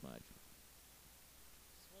it as much?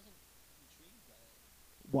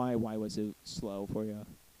 Why was it slow for you? A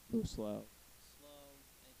little slow.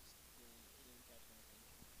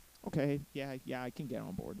 Okay, yeah, I can get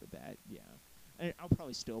on board with that. Yeah, I'll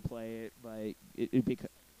probably still play it, but it because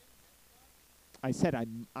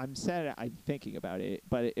I'm thinking about it,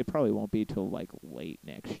 but it probably won't be till like late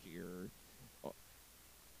next year,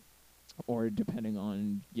 or depending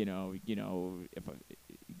on if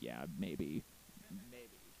maybe,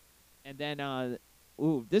 and then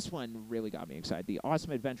ooh, this one really got me excited. The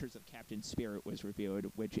Awesome Adventures of Captain Spirit was revealed,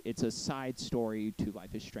 which it's a side story to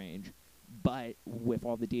Life is Strange, but with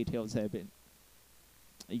all the details that have been...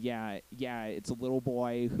 Yeah, it's a little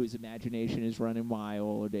boy whose imagination is running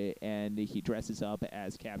wild, and he dresses up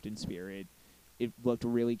as Captain Spirit. It looked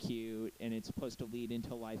really cute, and it's supposed to lead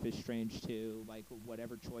into Life is Strange 2. Like,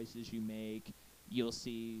 whatever choices you make, you'll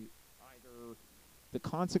see either the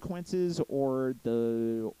consequences or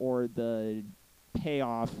the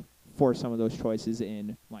payoff for some of those choices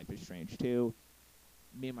in Life is Strange 2.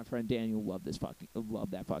 Me and my friend Daniel love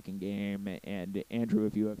that fucking game, and Andrew,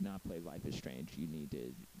 if you have not played Life is Strange, you need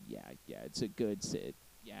to. Yeah, it's a good sit.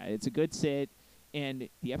 Yeah, it's a good sit, and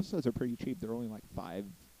the episodes are pretty cheap. They're only like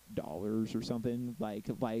 $5 or something. Like,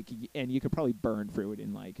 and you could probably burn through it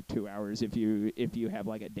in like 2 hours if you have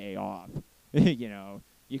like a day off. You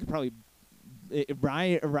could probably.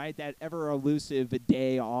 Right, that ever elusive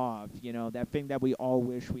day off, that thing that we all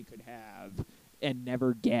wish we could have and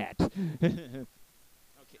never get.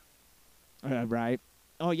 Okay. Right.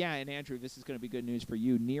 Oh yeah, and Andrew, this is going to be good news for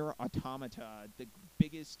you. Nier Automata, the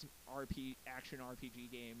biggest action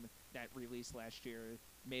RPG game that released last year,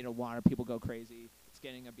 made a lot of people go crazy. It's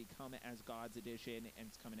getting a Become as Gods edition, and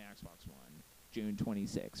it's coming to Xbox One, June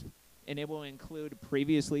 26th. And it will include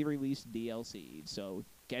previously released DLC, so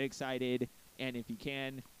get excited. And if you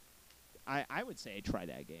can, I would say try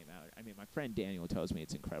that game out. I mean, my friend Daniel tells me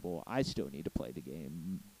it's incredible. I still need to play the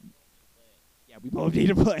game. Yeah, we both need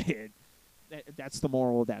to play it. That's the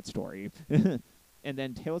moral of that story. And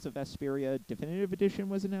then Tales of Vesperia Definitive Edition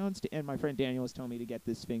was announced, and my friend Daniel was telling me to get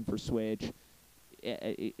this thing for Switch.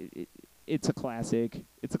 It's a classic.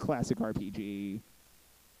 It's a classic RPG.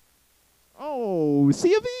 Oh,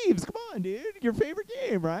 Sea of Thieves! Come on, dude. Your favorite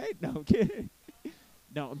game, right? No, I'm kidding.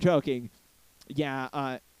 No, I'm joking. Yeah,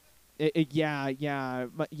 my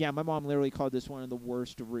mom literally called this one of the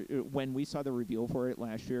worst. When we saw the reveal for it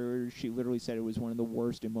last year, she literally said it was one of the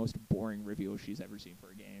worst and most boring reveals she's ever seen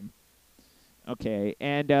for a game. Okay,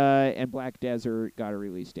 and Black Desert got a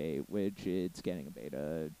release date, which it's getting a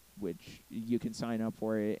beta, which you can sign up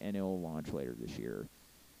for it, and it will launch later this year.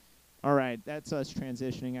 All right, that's us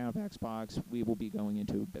transitioning out of Xbox. We will be going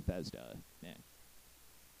into Bethesda next.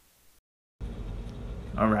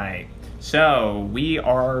 All right, so we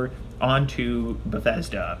are on to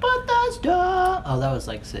Bethesda. Bethesda! Oh, that was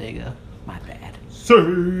like Sega. My bad.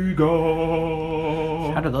 Sega!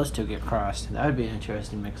 How do those two get crossed? That would be an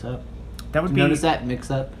interesting mix-up. That would be... Notice that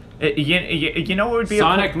mix-up? You know what would be...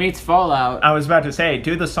 Sonic meets Fallout. I was about to say,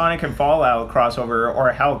 do the Sonic and Fallout crossover,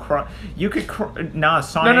 or how... you could...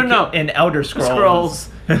 Sonic No. and Elder Scrolls.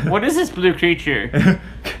 What is this blue creature?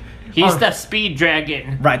 He's the speed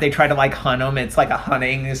dragon. Right, they try to like hunt him. It's like a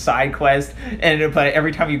hunting side quest, but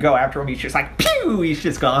every time you go after him, he's just like pew. He's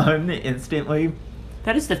just gone instantly.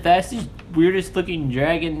 That is the fastest, weirdest looking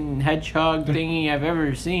dragon hedgehog thingy I've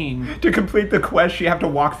ever seen. To complete the quest, you have to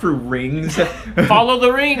walk through rings. Follow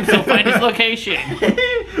the rings. You'll find his location.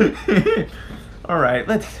 All right,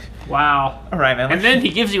 let's. Wow. All right, man. And then he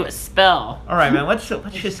gives you a spell. All right, man. Let's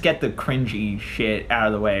just get the cringy shit out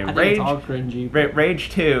of the way. I think it's all cringy. Rage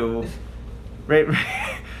 2.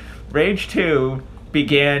 Rage 2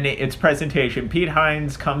 began its presentation. Pete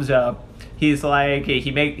Hines comes up. He's like,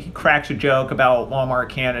 he cracks a joke about Walmart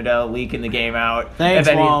Canada leaking the game out. Thanks,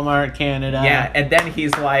 and then Walmart Canada. Yeah, and then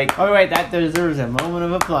he's like, Oh wait, that deserves a moment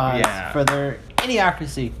of applause Yeah. for their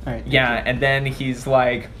idiocracy. All right. yeah, and then he's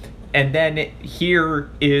like, and then here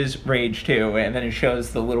is Rage 2, and then it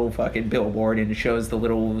shows the little fucking billboard, and it shows the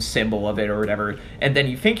little symbol of it or whatever, and then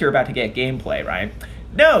you think you're about to get gameplay, right?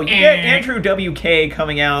 No, you get Andrew WK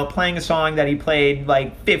coming out, playing a song that he played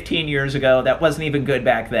like 15 years ago that wasn't even good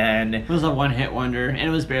back then. It was a one-hit wonder, and it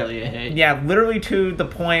was barely a hit. Yeah, literally to the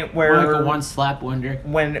point where... Or like a one-slap wonder.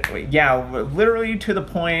 Literally to the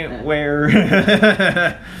point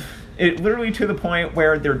where... literally to the point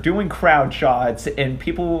where they're doing crowd shots and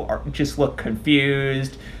people just look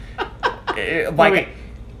confused. Wait,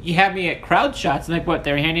 you had me at crowd shots, and like what?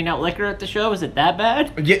 They were handing out liquor at the show. Was it that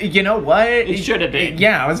bad? You know what? It should have been.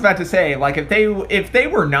 Yeah, I was about to say, like, if they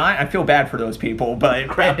were not, I feel bad for those people, but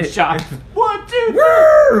Crowd shots. 1,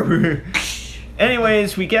 2, 3.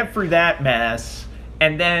 Anyways, we get through that mess,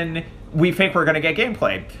 and then we think we're gonna get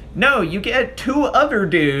gameplay. No, you get two other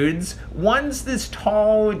dudes. One's this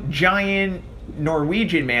tall, giant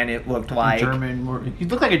Norwegian man, it looked like. German. You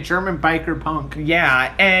look like a German biker punk.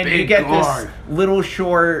 Yeah, and you Big get guard. this little,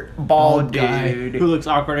 short, bald guy dude. who looks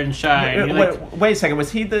awkward and shy. And you're like, Wait a second,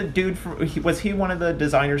 was he the dude was he one of the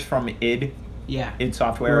designers from id yeah.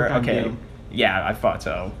 Software? Worked on Okay. Doom. Yeah, I thought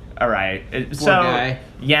so. All right. So guy.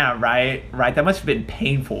 yeah, right. That must have been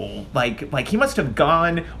painful. Like he must have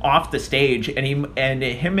gone off the stage, and him and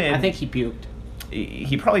I think he puked.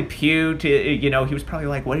 he probably puked. You know, he was probably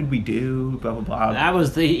like, "What did we do?" Blah blah blah. That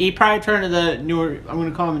was he probably turned to the newer, I'm going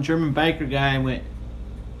to call him a German biker guy, and went,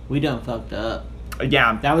 "We done fucked up."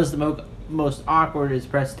 Yeah. That was the most awkward his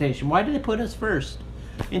presentation. Why did they put us first?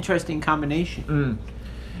 Interesting combination.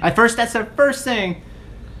 At first, that's the first thing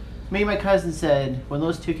me and my cousin said when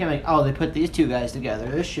those two came. Like, oh, they put these two guys together.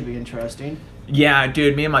 This should be interesting. Yeah,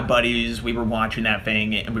 dude, me and my buddies, we were watching that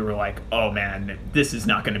thing, and we were like, oh, man, this is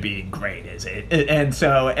not going to be great, is it? And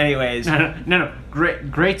so, anyways... No.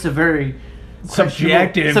 Great's a very...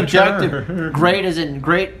 Subjective. Great as in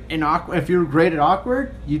great in awkward. If you're great at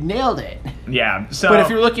awkward, you nailed it. Yeah, so... But if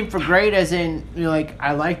you're looking for great as in, you're like,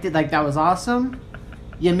 I liked it, like that was awesome,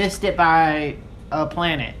 you missed it by a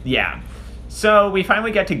planet. Yeah. So, we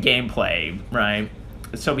finally get to gameplay, right?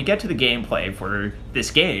 So, we get to the gameplay for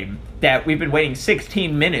this game that we've been waiting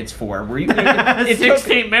 16 minutes for.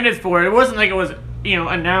 16 minutes for it. It wasn't like it was,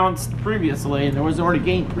 announced previously and there was already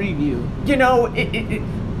game preview. You know,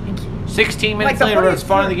 16 minutes like later, it's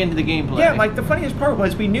finally getting to the gameplay. Yeah, like the funniest part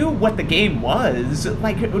was we knew what the game was.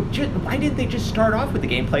 Like, why didn't they just start off with the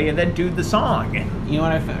gameplay and then do the song? You know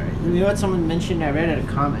what I found? You know what someone mentioned? I read it a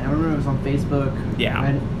comment. I remember it was on Facebook.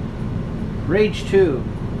 Yeah. Rage 2.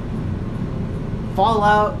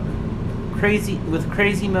 Fallout, crazy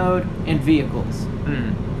mode, and vehicles.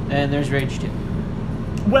 And there's Rage 2.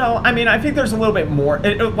 Well, I mean, I think there's a little bit more.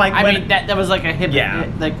 That was like a hip.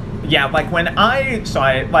 Yeah. Yeah, like when I saw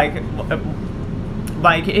it,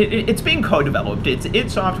 it's being co-developed. It's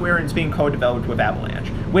id Software, and it's being co-developed with Avalanche,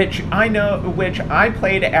 which I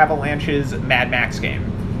played Avalanche's Mad Max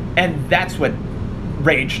game, and that's what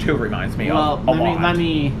Rage 2 reminds me of a lot. Let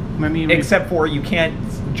me except for you can't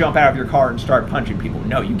jump out of your car and start punching people.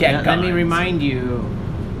 No, you get guns. Let me remind you.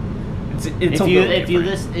 If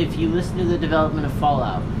you listen to the development of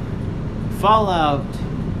Fallout,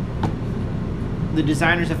 the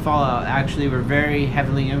designers of Fallout actually were very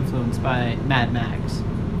heavily influenced by Mad Max.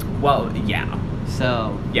 Well, yeah.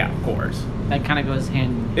 So yeah, of course. That kind of goes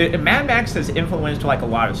hand. Mad Max has influenced like a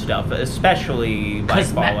lot of stuff, especially like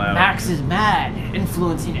Fallout. Max is mad,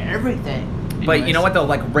 influencing everything. But anyways, you know what though?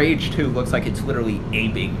 Like Rage 2 looks like it's literally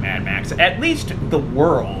aping Mad Max. At least the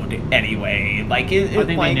world, anyway. Like I think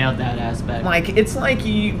they nailed that aspect. Like it's like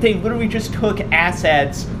they literally just took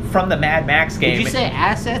assets from the Mad Max game. Did you say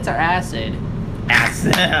assets or acid?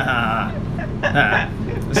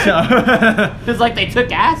 So it's like they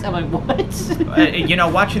took acid. I'm like,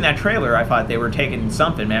 what? Watching that trailer, I thought they were taking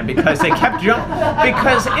something, man, because they kept jumping.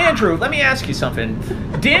 Because Andrew, let me ask you something.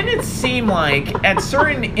 Didn't it seem like at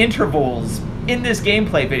certain intervals in this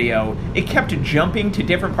gameplay video, it kept jumping to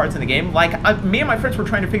different parts of the game? Like me and my friends were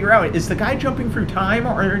trying to figure out: is the guy jumping through time,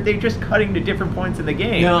 or are they just cutting to different points in the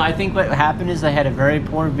game? No, I think what happened is they had a very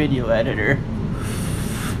poor video editor.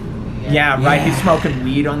 Yeah, right. He's smoking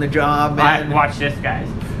weed on the job, man. Watch this, guys.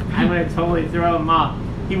 I'm gonna totally throw him off.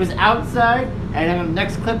 He was outside, and in the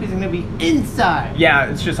next clip, he's gonna be inside. Yeah,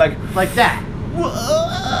 it's just like that.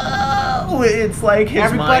 Whoa! It's like his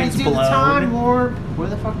Everybody mind's do blown. the time warp. Where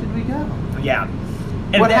the fuck did we go? Yeah.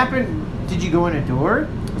 And what happened? Did you go in a door?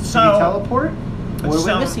 Did you teleport? What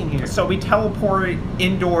are we missing here? So we teleport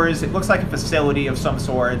indoors. It looks like a facility of some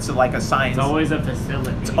sort. It's like a science. It's always a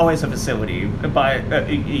facility. It's always a facility. But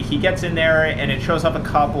he gets in there, and it shows up a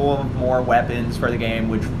couple of more weapons for the game,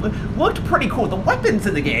 which looked pretty cool. The weapons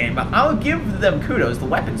in the game, I'll give them kudos. The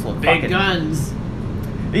weapons look Big fucking... guns.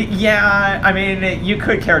 Yeah, I mean, you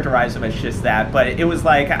could characterize them as just that, but it was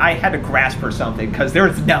like I had to grasp for something because there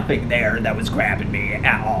was nothing there that was grabbing me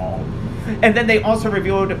at all. And then they also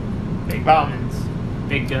revealed... Big guns.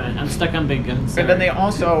 Big gun. I'm stuck on big guns. And then they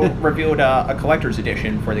also revealed a collector's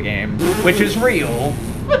edition for the game, which is real,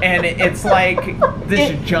 and it's like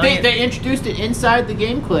this giant... They introduced it inside the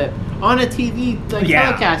game clip on a TV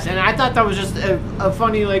telecast, and I thought that was just a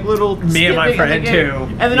funny little... Me and my friend too.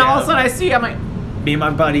 And then all of a sudden I see, I'm like... Me and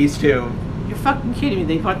my buddies too. You're fucking kidding me.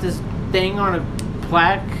 They put this thing on a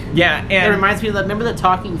plaque. Yeah, and... It reminds me of remember the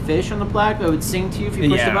talking fish on the plaque that would sing to you if you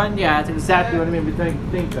pushed the button? Yeah, that's exactly what I made me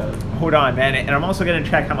think of. Hold on, man. And I'm also going to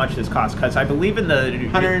check how much this costs, because I believe in the...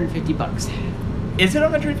 $150. Is it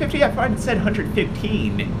 150? I thought it said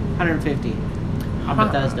 115. 150. On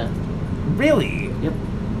Bethesda. Really? Yep.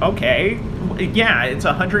 Okay. Yeah, it's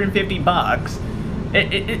 150 bucks.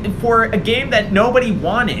 For a game that nobody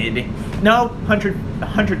wanted. No,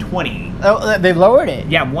 120. Oh, they lowered it.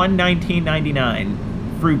 Yeah,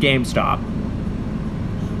 $119.99 through GameStop.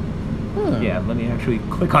 Yeah, let me actually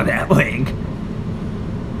click on that link.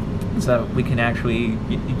 So we can actually,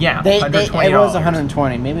 yeah, $120. It was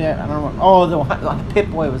 120. Maybe I don't know. Oh, the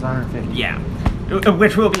Pip-Boy was 150. Yeah,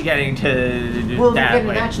 which we'll be getting to. We'll be that getting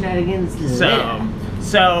way. that shenanigans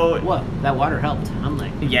So what? That water helped. I'm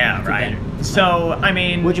like, yeah, right. So I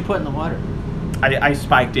mean, what'd you put in the water? I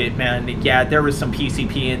spiked it, man. Yeah, there was some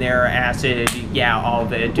PCP in there, acid. Yeah, all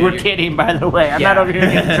of it. Dude. We're kidding, by the way. I'm not over here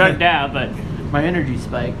getting drugged out, but my energy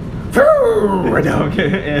spiked. No, I'm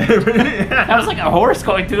kidding. That was like a horse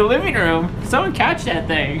going through the living room. Someone catch that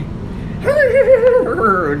thing.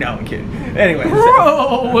 No, I'm kidding. Anyway.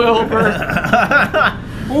 Whoa, Wilbur.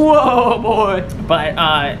 Whoa, boy.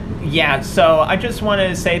 But, yeah, so I just want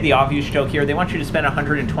to say the obvious joke here. They want you to spend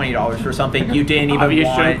 $120 for something you didn't even obvious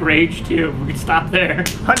want. joke rage too. We can stop there.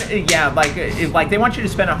 Yeah, like they want you to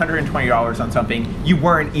spend $120 on something you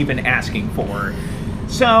weren't even asking for.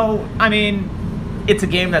 So, I mean... It's a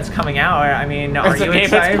game that's coming out. I mean, are you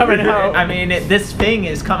excited? That's coming out. I mean, this thing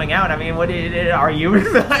is coming out. I mean, are you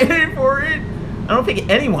excited for it? I don't think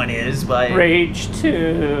anyone is, but... Rage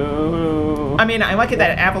 2. I mean, I like it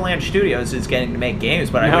that Avalanche Studios is getting to make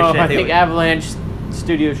games, but I No, wish that I they think would... Avalanche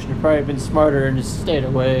Studios should have probably been smarter and just stayed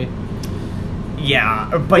away.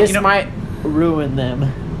 Yeah, but This might ruin them.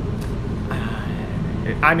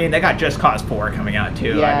 I mean, they got Just Cause 4 coming out,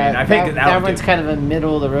 too. Yeah, I mean, I think that one's kind of a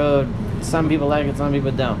middle of the road. Some people like it, some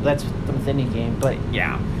people don't. That's with any game, but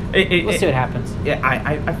yeah. we'll see what happens. Yeah,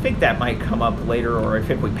 I think that might come up later, or I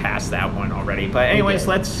think we passed that one already. But anyways,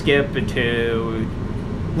 let's skip to...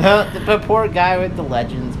 The poor guy with the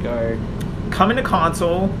Legends card. Coming to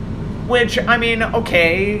console, which, I mean,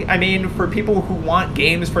 okay. I mean, for people who want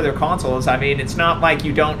games for their consoles, I mean, it's not like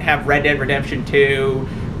you don't have Red Dead Redemption 2,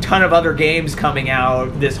 ton of other games coming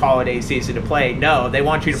out this holiday season to play. No, they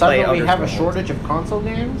want you to play other we have a Scrolls. shortage of console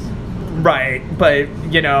games? Right, but,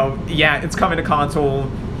 you know, yeah, it's coming to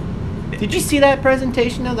console. Did you see that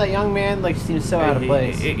presentation of that young man? Like, seems so out of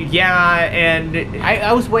place. Yeah, and...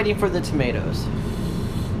 I was waiting for the tomatoes.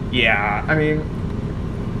 Yeah, I mean...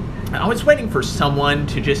 I was waiting for someone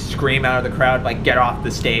to just scream out of the crowd, like, get off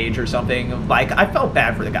the stage or something. Like, I felt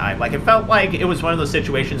bad for the guy. Like, it felt like it was one of those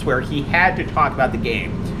situations where he had to talk about the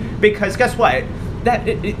game. Because guess what?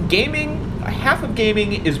 Gaming, half of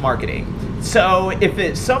gaming is marketing. So if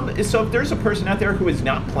there's a person out there who is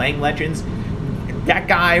not playing Legends, that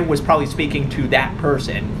guy was probably speaking to that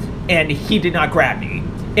person, and he did not grab me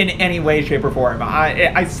in any way, shape, or form.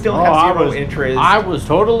 I still have zero interest. I was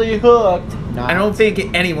totally hooked. I don't think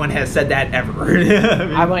anyone has said that ever.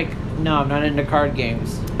 I'm like, no, I'm not into card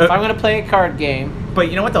games. If I'm gonna play a card game, but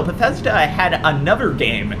you know what though, Bethesda had another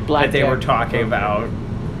game that they were talking about.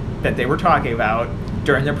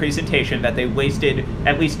 During their presentation that they wasted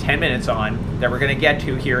at least 10 minutes on, that we're going to get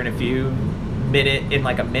to here in a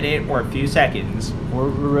minute or a few seconds. We're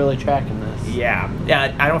really tracking this. Yeah,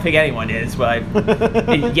 I don't think anyone is, but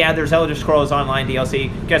yeah, there's Elder Scrolls Online DLC.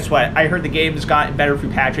 Guess what? I heard the game's gotten better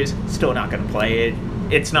through patches. Still not going to play it.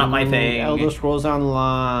 It's not my thing. Elder Scrolls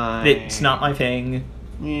Online. It's not my thing.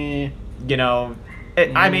 Yeah. You know...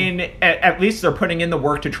 I mean, at least they're putting in the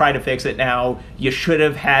work to try to fix it now. You should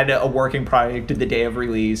have had a working product the day of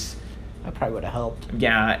release. That probably would have helped.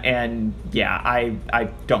 Yeah, and yeah, I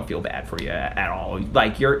don't feel bad for you at all.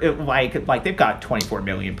 Like you're like they've got 24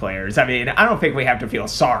 million players. I mean, I don't think we have to feel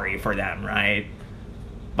sorry for them, right?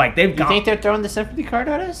 Like they've You got. think they're throwing the Symphony card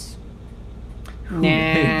at us? Nah.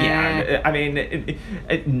 Yeah, I mean,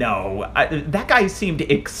 no. That guy seemed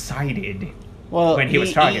excited. Well, when he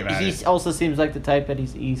was talking about he it. also seems like the type that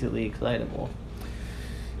he's easily excitable.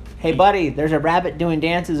 Hey, buddy, there's a rabbit doing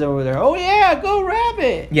dances over there. Oh, yeah, go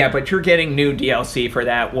rabbit. Yeah, but you're getting new DLC for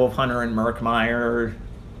that, Wolf Hunter and Murkmire.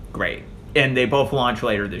 Great. And they both launch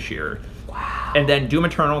later this year. Wow. And then Doom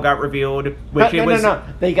Eternal got revealed, which No.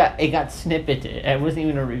 It got snippeted. It wasn't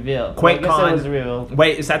even a reveal. Well, I guess QuakeCon. it was real.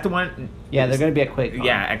 Wait, is that the one? Yeah, they're going to be at QuakeCon.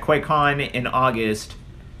 Yeah, at QuakeCon in August.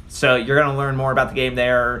 So you're going to learn more about the game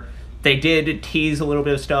there. They did tease a little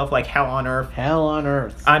bit of stuff like Hell on Earth. Hell on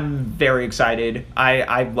Earth. I'm very excited.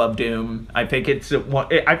 I love Doom. I think it's one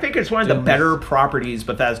of the better properties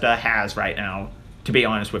Bethesda has right now, to be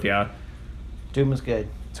honest with you. Doom is good.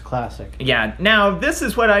 It's a classic. Yeah, now this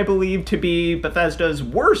is what I believe to be Bethesda's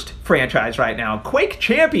worst franchise right now. Quake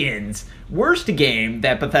Champions, worst game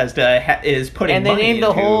that Bethesda is putting And they money named the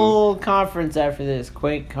into. whole conference after this,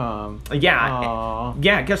 QuakeCon. Yeah, Aw.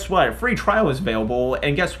 yeah. Guess what? A free trial is available,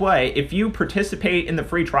 and guess what? If you participate in the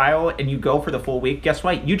free trial and you go for the full week, guess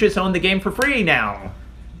what? You just own the game for free now.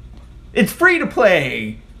 It's free to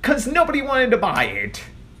play because nobody wanted to buy it.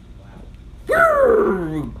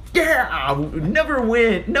 Woo! Yeah, never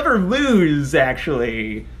win, never lose.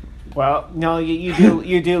 Actually, Well, no,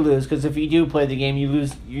 you do lose because if you do play the game, you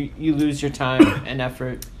lose your time and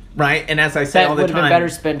effort. right? And as I say That all the would have time, been better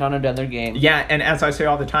spent on another game. yeah. And as I say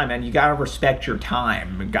all the time, man, you gotta respect your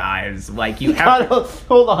time, guys. Like you have.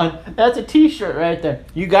 Hold on, that's a T-shirt right there.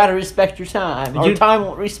 You gotta respect your time, or You- time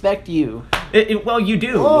won't respect you. Well, you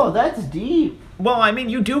do. Oh, that's deep. Well, I mean,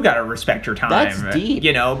 you do gotta respect your time. That's deep.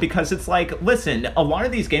 You know, because it's like, listen, a lot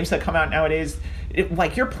of these games that come out nowadays,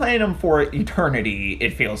 like you're playing them for eternity.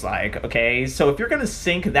 It feels like, okay. So if you're gonna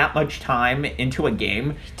sink that much time into a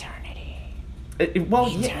game, Eternity. well,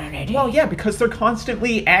 yeah, because they're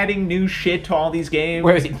constantly adding new shit to all these games.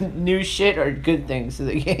 Whereas new shit or good things to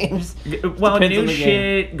the games. Well, Depends new on the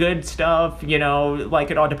shit, good stuff, you know, like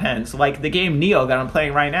it all depends. Like the game Neo that I'm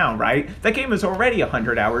playing right now, right? That game is already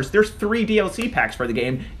 100 hours. There's 3 DLC packs for the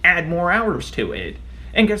game. Add more hours to it.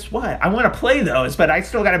 And guess what? I want to play those, but I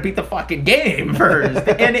still got to beat the fucking game first.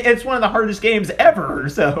 And it's one of the hardest games ever,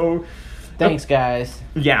 so... Thanks, guys.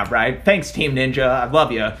 Yeah, right. Thanks, Team Ninja. I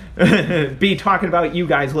love you. Be talking about you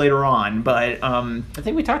guys later on, but... I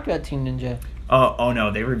think we talked about Team Ninja. Oh no,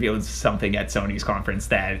 they revealed something at Sony's conference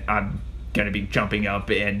that I'm going to be jumping up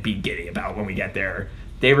and be giddy about when we get there.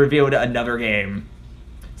 They revealed another game.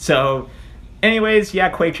 So, anyways, yeah,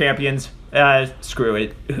 Quake Champions. Screw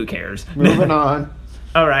it. Who cares? Moving on.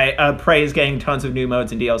 All right, Prey is getting tons of new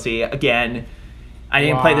modes and DLC. Again, I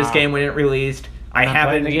didn't play this Wow. game when it released. I Not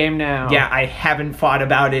haven't playing the game now. Yeah, I haven't thought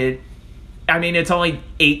about it. I mean, it's only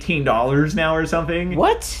 $18 now or something.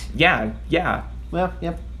 What? Yeah. Well,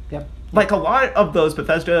 yep. Like a lot of those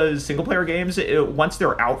Bethesda single-player games, once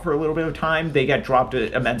they're out for a little bit of time, they get dropped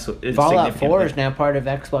immensely. Fallout 4 is significantly. now part of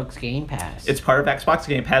Xbox Game Pass. It's part of Xbox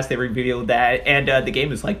Game Pass. They revealed that, and the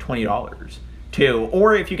game is like $20 too.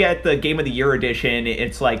 Or if you get the Game of the Year edition,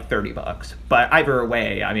 it's like $30. But either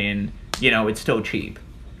way, I mean, you know, it's still cheap.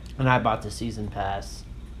 And I bought the season pass.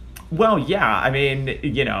 Well, yeah, I mean,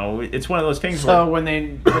 you know, it's one of those things So where... when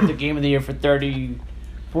they put the Game of the Year for $30,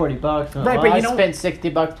 $40, Right, well, but you I know- spent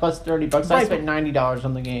 $60 plus $30. I Right, spent $90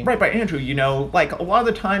 on the game. Right, but Andrew, you know, like a lot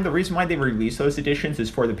of the time, the reason why they release those editions is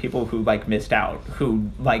for the people who like missed out, who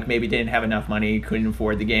like maybe didn't have enough money, couldn't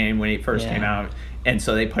afford the game when it first Yeah. came out, and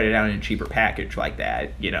so they put it out in a cheaper package like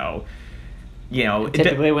that. You know,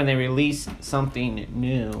 Typically, when they release something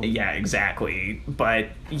new. yeah, exactly. But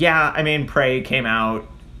yeah, I mean, Prey came out.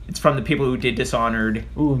 It's from the people who did Dishonored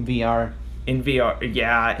Ooh, in VR. in VR.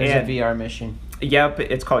 Yeah, There's and a VR mission. yep,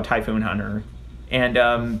 it's called Typhoon Hunter, and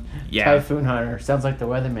yeah. Typhoon Hunter. Sounds like the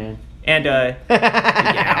weatherman. And yeah,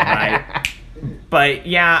 right. But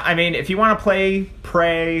yeah, I mean, if you want to play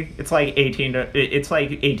Prey, it's like $18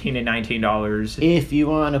 to $19. If you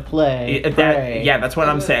want to play Prey, Yeah, that's what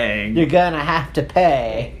I'm saying. you're gonna have to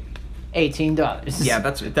pay $18. Yeah,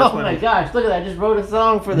 that's Oh what my gosh! Look at that! I just wrote a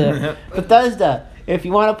song for the Bethesda. If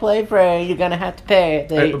you want to play Prey, you're gonna have to pay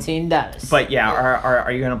the $18. But yeah,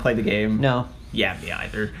 are you gonna play the game? no. Yeah,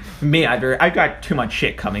 me either. I've got too much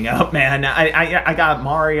shit coming up, man. I got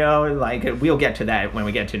Mario. Like we'll get to that when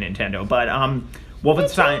we get to Nintendo. But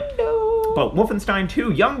Wolfenstein. No. But Wolfenstein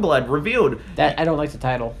 2 Youngblood revealed. That I don't like the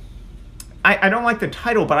title. I don't like the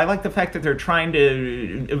title, but I like the fact that they're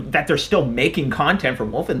that they're still making content for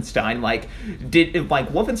Wolfenstein. Like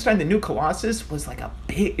Wolfenstein: The New Colossus was like a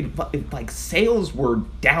big, like sales were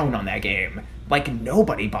down on that game. Like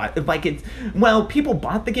nobody bought. Like it's well, people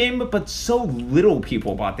bought the game, but so little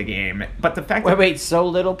people bought the game. But the fact Wait, so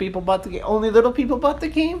little people bought the game? Only little people bought the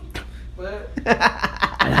game?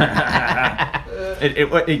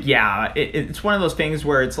 it's one of those things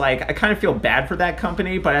where it's like I kind of feel bad for that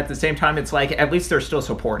company, but at the same time, it's like at least they're still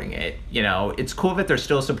supporting it. You know, it's cool that they're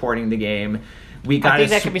still supporting the game. We got. I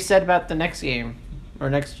think that could be said about the next game or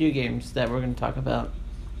next few games that we're going to talk about.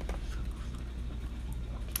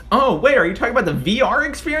 Oh, wait, are you talking about the VR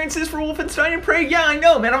experiences for Wolfenstein and Prey? Yeah, I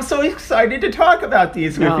know, man. I'm so excited to talk about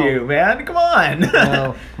these with you, man. Come on.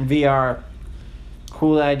 No, VR.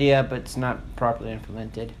 Cool idea, but it's not properly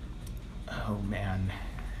implemented. Oh, man.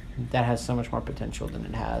 That has so much more potential than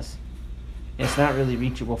it has. It's not really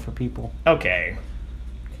reachable for people. Okay.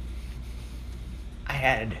 I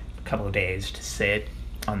had a couple of days to sit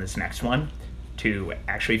on this next one to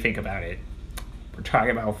actually think about it. We're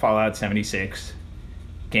talking about Fallout 76.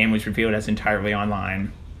 Game was revealed as entirely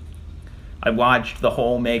online. I watched the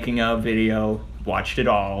whole making of video, watched it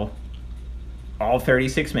all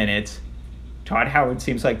 36 minutes. Todd Howard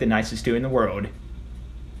seems like the nicest dude in the world.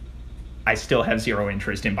 I still have zero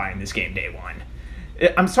interest in buying this game day one.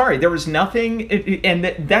 I'm sorry, there was nothing, and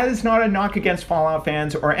that is not a knock against Fallout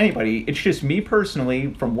fans or anybody. It's just me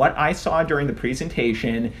personally, from what I saw during the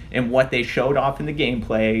presentation and what they showed off in the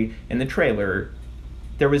gameplay in the trailer,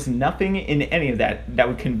 there was nothing in any of that that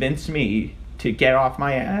would convince me to get off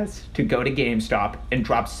my ass, to go to GameStop and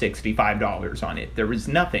drop $65 on it. There was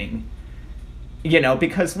nothing. You know,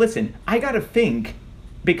 because listen, I gotta think,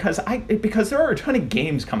 because there are a ton of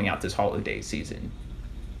games coming out this holiday season.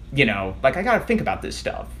 You know, like I gotta think about this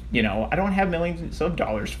stuff. You know, I don't have millions of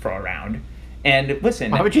dollars to throw around. And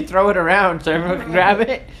listen, why would you throw it around so everyone can grab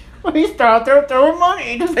it? Well, he's out there throwing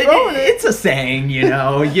money, just throwing it. It's a saying, you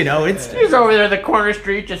know. It's he's over there in the corner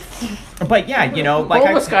street, just. But yeah, you know, like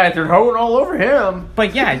homeless guys are hoeing all over him.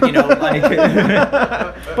 But yeah, you know, like.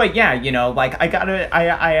 But yeah, you know, like I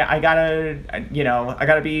gotta, you know, I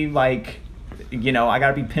gotta be like, you know, I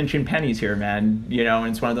gotta be pinching pennies here, man. You know,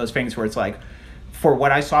 and it's one of those things where it's like, for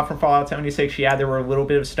what I saw from Fallout 76, yeah, there were a little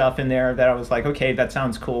bit of stuff in there that I was like, okay, that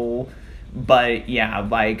sounds cool. But yeah,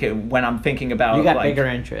 like when I'm thinking about, you got like, bigger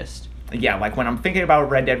interest. Yeah, like when I'm thinking about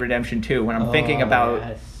Red Dead Redemption 2, when I'm thinking about,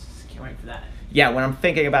 yes. Can't wait for that. Yeah, when I'm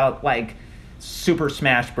thinking about like Super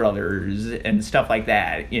Smash Brothers and stuff like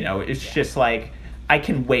that, you know, it's just like I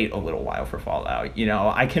can wait a little while for Fallout. You know,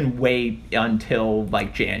 I can wait until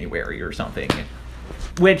like January or something.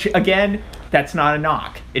 Which again, that's not a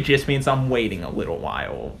knock. It just means I'm waiting a little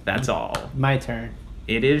while. That's all. My turn.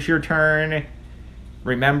 It is your turn.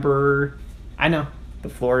 Remember, I know. The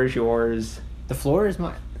floor is yours. The floor is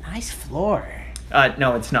my nice floor.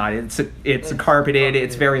 No, it's not. It's carpeted.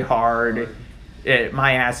 It's very hard.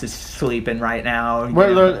 My ass is sleeping right now.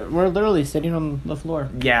 We're literally sitting on the floor.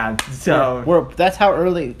 Yeah. So we're that's how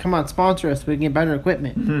early. Come on, sponsor us so we can get better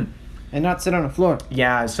equipment. Mm-hmm. And not sit on the floor.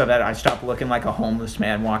 Yeah, so that I stop looking like a homeless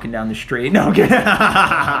man walking down the street. No,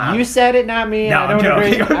 you said it, not me. No,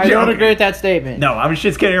 I don't agree with that statement. No, I was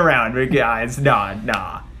just kidding around, guys.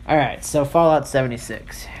 Nah. All right, so Fallout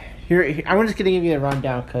 76. Here I'm just gonna give you a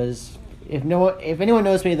rundown because if anyone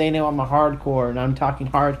knows me, they know I'm a hardcore, and I'm talking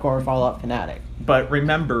hardcore Fallout fanatic. But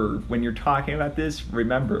remember, when you're talking about this,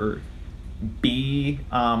 remember, be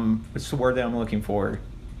what's the word that I'm looking for?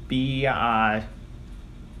 Be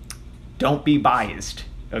don't be biased,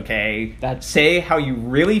 okay? Say how you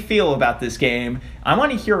really feel about this game. I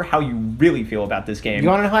want to hear how you really feel about this game. You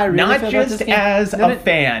want to know how I really Not feel about just this game? as a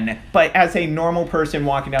fan, but as a normal person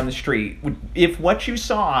walking down the street. If what you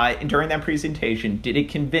saw during that presentation, did it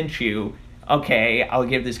convince you, okay, I'll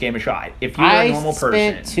give this game a shot? If you're a normal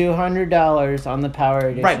person. I spent $200 on the Power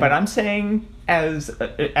Edition. Right, but I'm saying as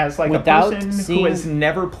like Without a person who has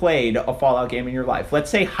never played a Fallout game in your life.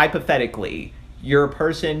 Let's say hypothetically, you're a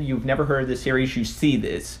person, you've never heard of the series, you see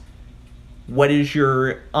this. What is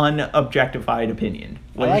your unobjectified opinion?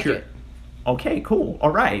 I like it. Okay, cool. All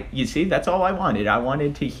right. You see, that's all I wanted. I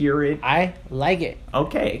wanted to hear it. I like it.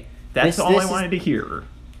 Okay. That's all I wanted to hear.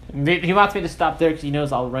 He wants me to stop there because he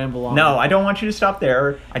knows I'll ramble on. No, I don't want you to stop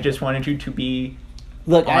there. I just wanted you to be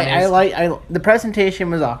Look, honest. the presentation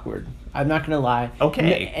was awkward. I'm not going to lie.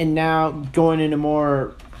 Okay. And now going into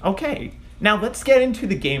more... Okay. Now let's get into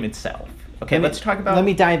the game itself. Okay, let's talk about... Let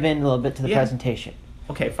me dive in a little bit to the presentation.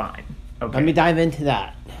 Okay, fine. Okay. Let me dive into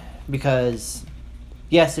that. Because,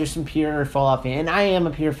 yes, there's some pure Fallout fan. And I am a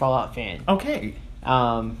pure Fallout fan. Okay.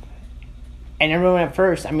 And everyone at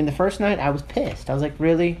first... I mean, the first night, I was pissed. I was like,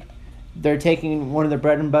 really? They're taking one of the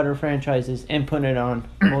bread and butter franchises and putting it on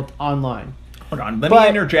online. Hold on. Let me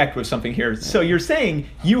interject with something here. So you're saying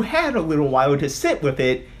you had a little while to sit with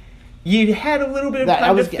it, You had a little bit of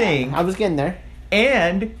time to think, I was getting there.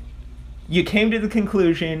 and you came to the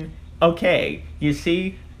conclusion, okay, you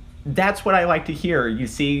see, that's what I like to hear. You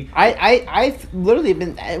see, I've literally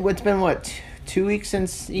been. It's been what 2 weeks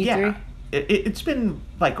since E3. yeah, it's been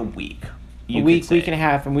like a week. A week and a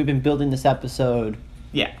half, and we've been building this episode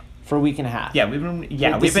Yeah, for a week and a half. yeah, we've been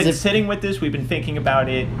This is sitting with this. We've been thinking about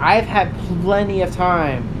it. I've had plenty of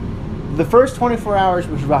time. The first 24 hours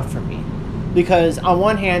was rough for me. Because on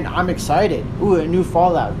one hand, I'm excited. Ooh, a new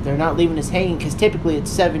Fallout. They're not leaving us hanging because typically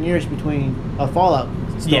it's 7 years between a Fallout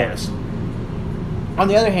story. Yes. On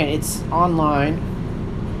the other hand, it's online.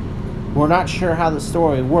 We're not sure how the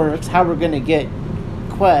story works, how we're going to get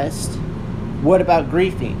Quest. What about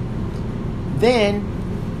griefing? Then,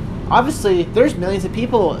 obviously, there's millions of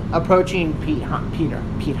people approaching Pete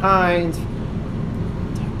Hines,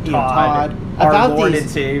 Todd our about Lord these. and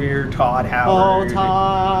Savior, Todd Oh, Howard.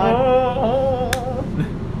 Todd. Oh.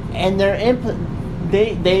 And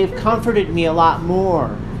they've comforted me a lot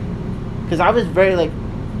more. Because I was very like,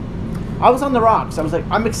 I was on the rocks. I was like,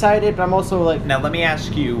 I'm excited, but I'm also like, Now let me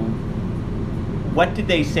ask you, what did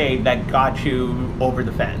they say that got you over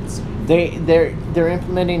the fence? they're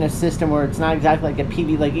implementing a system where it's not exactly like a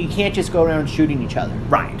PV. Like you can't just go around shooting each other.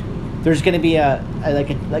 Right. There's going to be a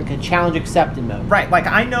challenge accepted mode. Right. Like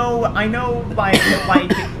I know like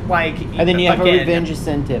And then you have again, a revenge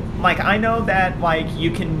incentive. Like I know that like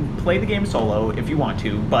you can play the game solo if you want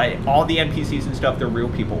to, but all the NPCs and stuff, they're real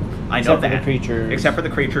people. I know Except for that. the creatures. Except for the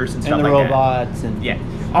creatures and stuff And the like robots. that. And Yeah.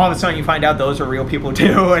 All of a sudden you find out those are real people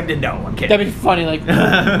too, and no, I'm kidding. that'd be funny. Like,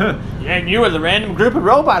 and you were the random group of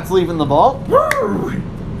robots leaving the vault.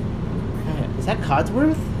 Is that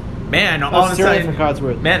Codsworth? Man, all of a Australia sudden, for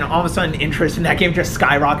Codsworth. man, all of a sudden, interest in that game just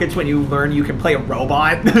skyrockets when you learn you can play a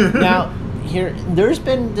robot. Now, there's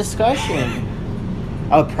been discussion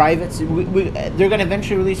of private. They're going to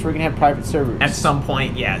eventually release. We're going to have private servers. at some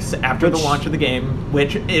point, yes, after the Which- launch of the game,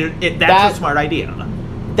 which that's That- a smart idea.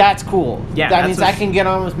 That's cool. Yeah, that that's means a- I can get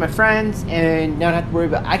on with my friends and not have to worry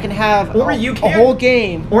about. I can have Or a, you a can- whole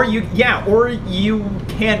game. Or you can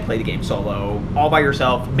play the game solo, all by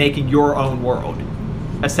yourself, making your own world,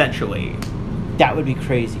 essentially. That would be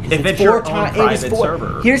crazy. Because If it's your own private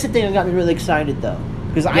server. Here's the thing that got me really excited though,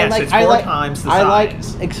 because Yes, it's 4 times the I like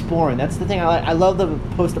size. exploring. That's the thing I like. I love the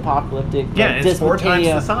post-apocalyptic. Yeah, like, it's 4 times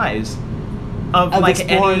dystopia. the size of Of like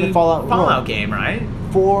exploring any the Fallout world. game, right?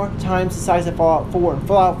 4 times the size of Fallout 4, and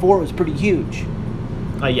Fallout 4 was pretty huge.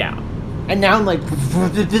 Yeah. And now I'm like,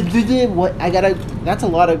 what? That's a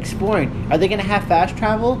lot of exploring. Are they gonna have fast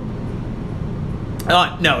travel?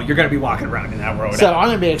 No, you're gonna be walking around in that world. So I'm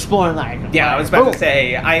gonna be exploring like. Yeah, I was about boom. to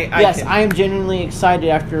say. Yes, I am genuinely excited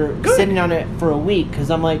after Good. sitting on it for a week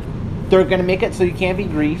because I'm like, they're gonna make it so you can't be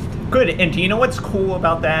griefed. Good. And do you know what's cool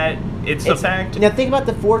about that? It's the fact. Now think about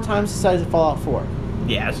the 4 times the size of Fallout 4.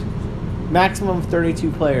 Yes. Maximum of 32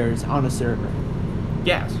 players on a server.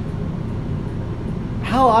 Yes.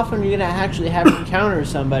 How often are you gonna actually have to encounter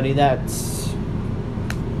somebody that's?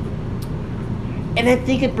 And I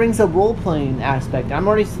think it brings a role-playing aspect. I'm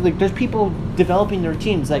already like, there's people developing their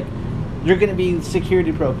teams. Like, you're gonna be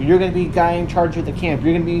security broker. You're gonna be the guy in charge of the camp.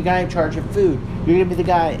 You're gonna be the guy in charge of food. You're gonna be the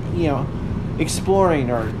guy,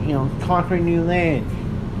 exploring or conquering new land.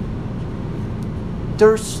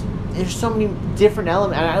 There's so many different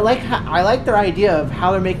elements, and I like their idea of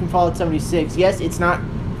how they're making Fallout 76. Yes, it's not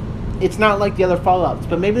like the other Fallouts,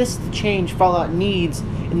 but maybe this is the change Fallout needs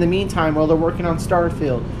in the meantime while they're working on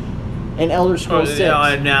Starfield and Elder Scrolls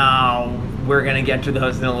 6. No, we're gonna get to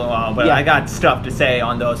those in a little while, but Yeah. I got stuff to say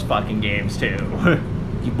on those fucking games too.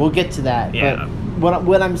 We'll get to that. Yeah. But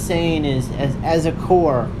what I'm saying is, as a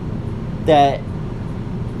core, that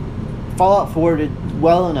Fallout 4 did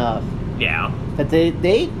well enough Yeah. that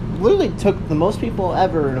they literally took the most people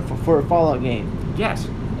ever for a Fallout game Yes.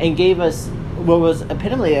 and gave us what was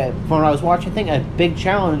epitomately, when I was watching the thing, a big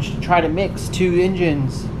challenge to try to mix 2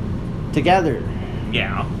 engines together.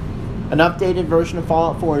 Yeah. An updated version of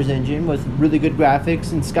Fallout 4's engine with really good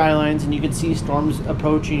graphics and skylines, and you could see storms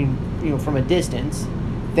approaching, from a distance,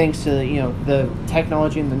 thanks to the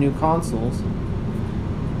technology in the new consoles.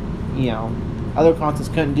 Other consoles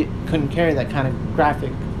couldn't carry that kind of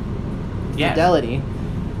graphic Yes. fidelity.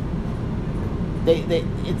 They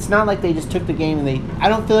it's not like they just took the game and I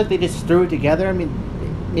don't feel like they just threw it together. I mean,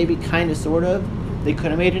 maybe kind of, sort of. They could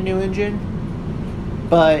have made a new engine,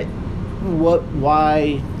 but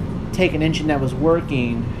why take an engine that was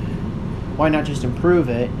working? Why not just improve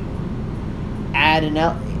it? Add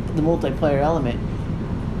the multiplayer element.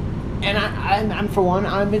 And I'm for one,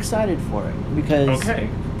 I'm excited for it because Okay.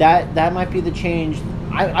 that might be the change.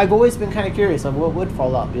 I've always been kind of curious of what would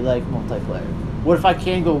Fallout be like multiplayer. What if I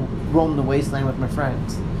can go roam the wasteland with my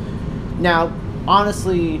friends. Now,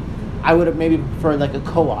 honestly, I would have maybe preferred like a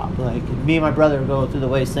co-op. Like me and my brother would go through the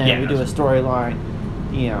wasteland. Yeah. We do a storyline,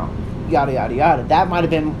 you know, yada yada yada. That might have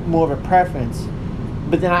been more of a preference.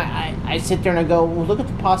 But then I sit there and I go, well, look at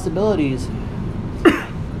the possibilities.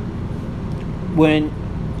 When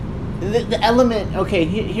the element, okay,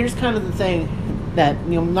 here's kind of the thing that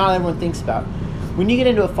not everyone thinks about. When you get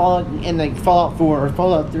into a Fallout and like Fallout 4 or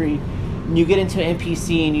Fallout 3, and you get into an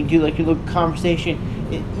NPC and you do like your little conversation,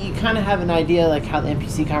 you kind of have an idea like how the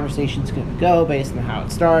NPC conversation's going to go based on how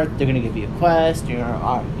it starts. They're going to give you a quest. You're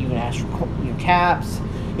going to ask for caps,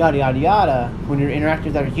 yada yada yada. When you're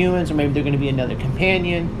interacting with other humans, or maybe they're going to be another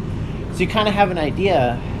companion. So you kind of have an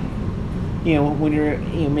idea. When you're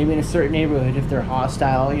maybe in a certain neighborhood, if they're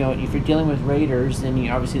hostile, if you're dealing with raiders, then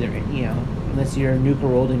obviously they're unless you're a nuke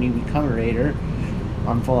world and you become a raider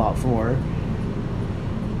on Fallout 4,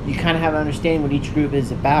 you kind of have an understanding what each group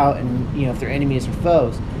is about, and if they're enemies or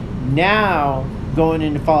foes. Now going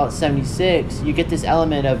into Fallout 76, you get this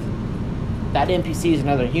element of that NPC is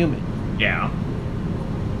another human. Yeah.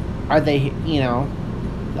 Are they here to?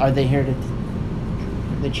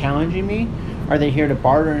 Are they challenging me? Are they here to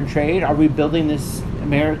barter and trade? Are we building this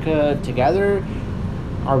America together?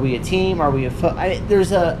 Are we a team? Are we a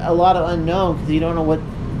there's a lot of unknown because you don't know what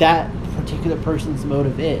that particular person's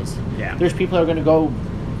motive is. Yeah. There's people who are going to go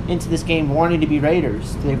into this game wanting to be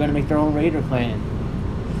raiders. They're going to make their own raider clan,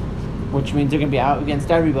 which means they're going to be out against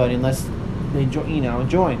everybody unless they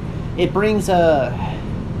join. It brings an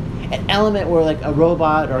element where like a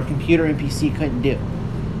robot or a computer NPC couldn't do.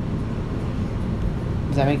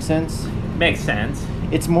 Does that make sense? Makes sense.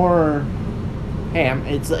 It's more, hey,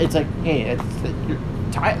 it's like, hey,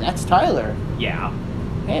 that's Tyler. Yeah.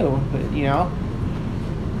 Hey,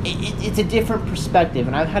 it's a different perspective,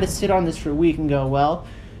 and I've had to sit on this for a week and go, well,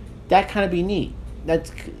 that kind of be neat.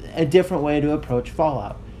 That's a different way to approach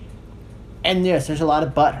Fallout. And yes, there's a lot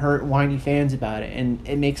of butthurt, whiny fans about it, and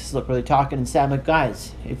it makes us look really talking and sad. I'm like,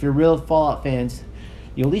 guys, if you're real Fallout fans,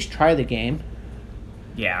 you'll at least try the game.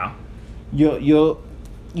 Yeah. You'll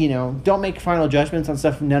don't make final judgments on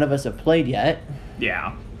stuff none of us have played yet.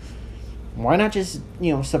 Yeah. Why not just,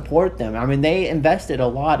 support them? I mean, they invested a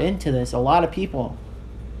lot into this, a lot of people.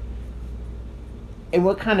 And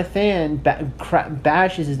what kind of fan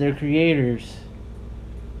bashes their creators?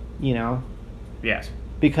 Yes.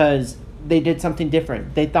 Because they did something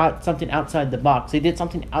different. They thought something outside the box. They did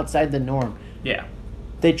something outside the norm. Yeah.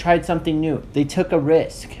 They tried something new. They took a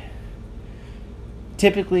risk.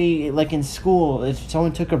 Typically, like in school, if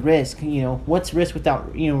someone took a risk, what's risk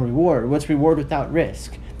without, reward? What's reward without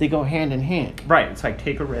risk? They go hand in hand. Right. It's like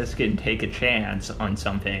take a risk and take a chance on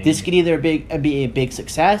something. This could either be a big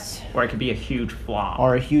success, or it could be a huge flop.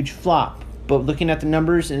 or a huge flop. But looking at the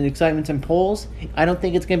numbers and excitements and polls, I don't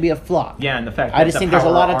think it's going to be a flop. Yeah, and the fact that I just think there's a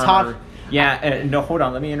lot of talk. Yeah, no, hold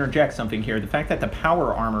on. Let me interject something here. The fact that the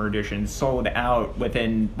Power Armor Edition sold out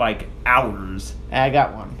within, like, hours. I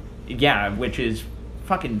got one. Yeah, which is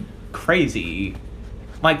fucking crazy.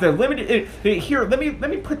 Like, the limited... here, let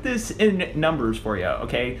me put this in numbers for you,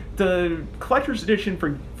 okay? The Collector's Edition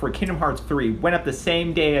for Kingdom Hearts 3 went up the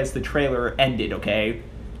same day as the trailer ended, okay?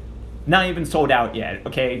 Not even sold out yet,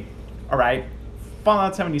 okay? Alright?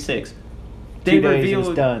 Fallout 76. They 2 days revealed, it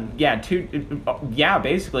was done. Yeah,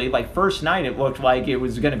 basically, like first night it looked like it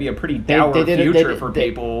was going to be a pretty dour future for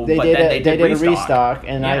people, but then they did a restock. restock,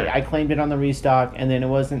 and Yeah. I claimed it on the restock, and then it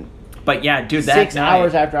wasn't But yeah, dude, that 6 night,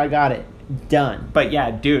 hours after I got it, done. But yeah,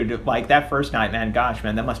 dude, like that first night, man, gosh,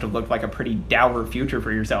 man, that must have looked like a pretty dour future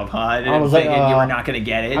for yourself, huh? I was like, Thinking you were not going to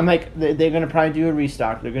get it. I'm like, they're going to probably do a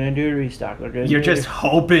restock. They're going to do a restock. You're just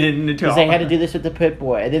hoping to. Because they had to do this with the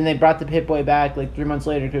Pip-Boy. And then they brought the Pip-Boy back like 3 months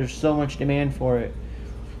later because there's so much demand for it.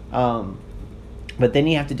 But then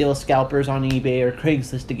you have to deal with scalpers on eBay or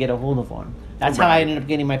Craigslist to get a hold of one. That's how I ended up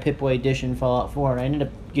getting my Pip-Boy edition Fallout 4. I ended up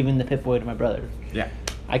giving the Pip-Boy to my brother. Yeah.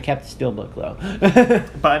 I kept the steelbook though.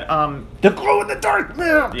 But the glow in the dark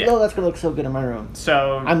man. Yeah. Oh, that's gonna look so good in my room.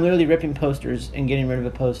 So I'm literally ripping posters and getting rid of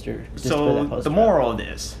a poster. Just to put so that poster the moral up. of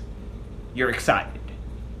this, you're excited.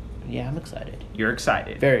 Yeah, I'm excited. You're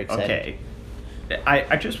excited. Very excited. Okay.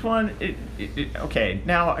 I just want okay,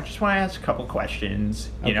 now I just want to ask a couple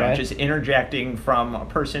questions, Okay. just interjecting from a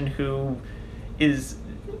person who is,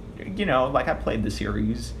 like I played the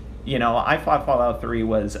series, I thought Fallout 3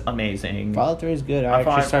 was amazing. Fallout 3 is good. I I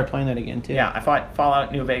thought- actually started playing that again too. Yeah, I thought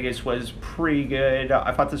Fallout New Vegas was pretty good.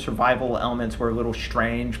 I thought the survival elements were a little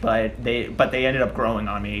strange, but they ended up growing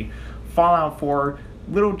on me. Fallout 4,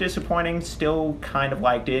 little disappointing, still kind of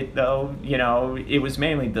liked it though. It was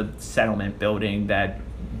mainly the settlement building that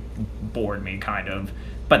bored me kind of.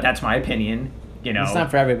 But that's my opinion. You know, It's not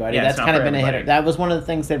for everybody. Yeah, That's it's not kind of for been a hitter. everybody. That was one of the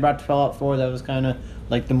things they brought to Fallout 4 that was kind of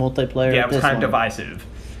like the multiplayer. Yeah, of it was this kind of one. divisive.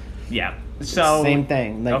 Yeah. So Same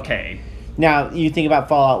thing. Like, okay. Now, you think about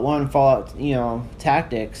Fallout 1, Fallout,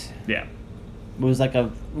 Tactics Yeah. was like a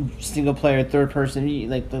single-player, third-person,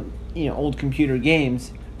 like the, old computer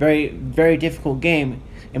games. Very, very difficult game.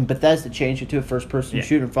 And Bethesda changed it to a first-person Yeah.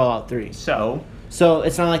 shooter in Fallout 3. So So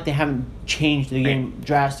it's not like they haven't changed the game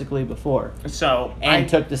drastically before. And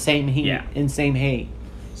took the same heat Yeah. and same hate.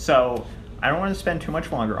 So I don't want to spend too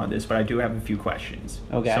much longer on this, but I do have a few questions.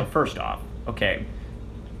 Okay. So first off, okay.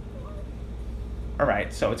 All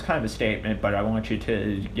right, so it's kind of a statement, but I want you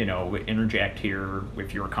to, interject here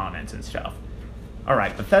with your comments and stuff. All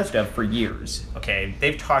right, Bethesda for years, okay,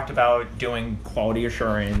 they've talked about doing quality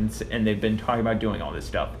assurance and they've been talking about doing all this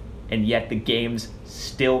stuff, and yet the games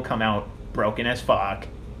still come out broken as fuck,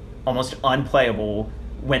 almost unplayable.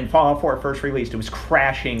 When Fallout 4 first released, it was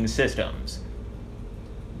crashing systems.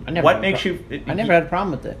 I never What had a makes pro- you? I never had a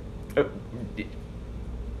problem with it.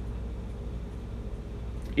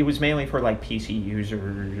 It was mainly for like PC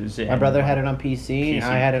users. My brother had it on PC, and PC,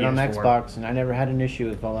 I had it on PS4. Xbox, and I never had an issue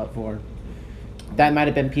with Fallout 4. That might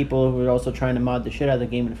have been people who were also trying to mod the shit out of the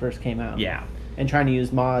game when it first came out. Yeah. And trying to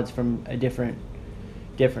use mods from a different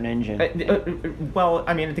engine. Well,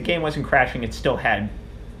 I mean, the game wasn't crashing. It still had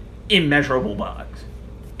immeasurable bugs.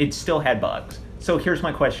 It still had bugs. So here's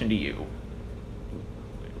my question to you: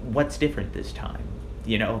 what's different this time?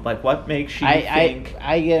 What makes you think?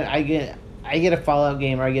 I get a Fallout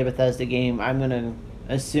game or I get a Bethesda game. I'm gonna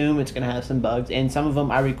assume it's gonna have some bugs, and some of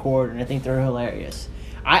them I record and I think they're hilarious.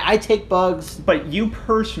 I take bugs. But you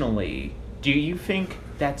personally, do you think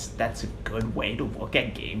that's a good way to look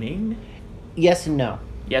at gaming? Yes and no.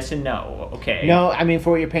 Yes and no. Okay. No, I mean,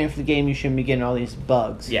 for what you're paying for the game, you shouldn't be getting all these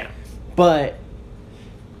bugs. Yeah. But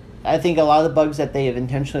I think a lot of the bugs that they have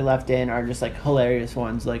intentionally left in are just like hilarious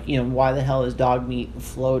ones. Like, why the hell is dog meat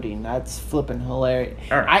floating? That's flipping hilarious.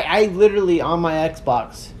 All right. I literally, on my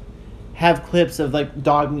Xbox, have clips of like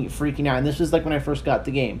dog meat freaking out. And this was like when I first got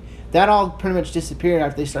the game. That all pretty much disappeared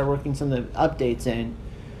after they started working some of the updates in.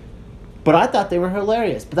 But I thought they were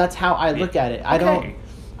hilarious. But that's how I look at it. Okay.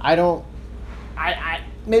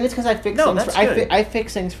 Maybe it's because I fix No, things. that's I good. I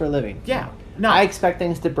fix things for a living. Yeah. No. I expect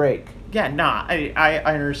things to break. Yeah, nah, I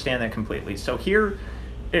understand that completely. So here,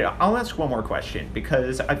 I'll ask one more question,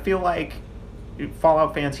 because I feel like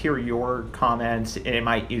Fallout fans hear your comments and it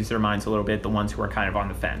might ease their minds a little bit, the ones who are kind of on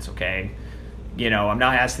the fence, okay? I'm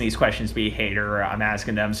not asking these questions to be a hater. I'm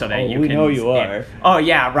asking them so that Oh, you we can... know you are. Oh,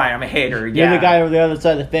 yeah, right, I'm a hater, You're yeah. the guy over the other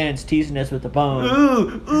side of the fence teasing us with the bone.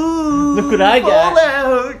 Ooh, Look what I got.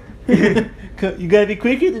 Fallout! You gotta be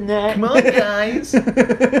quicker than that. Come on, guys.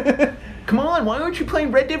 Come on, why aren't you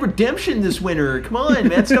playing Red Dead Redemption this winter? Come on,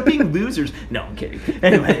 man, stop being losers. No, I'm kidding.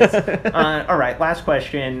 Anyways, all right, last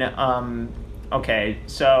question. Okay,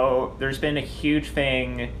 so there's been a huge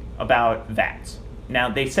thing about VATS. Now,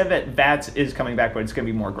 they said that VATS is coming back, but it's going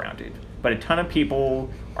to be more grounded. But a ton of people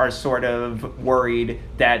are sort of worried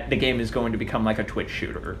that the game is going to become like a Twitch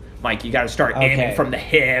shooter. Like, you got to start aiming from the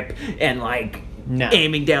hip and, like,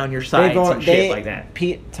 aiming down your sights and shit like that.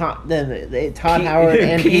 Todd Howard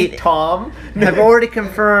and Pete Tom have already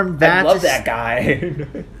confirmed that. I love that guy.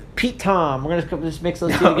 Pete Tom. We're gonna just mix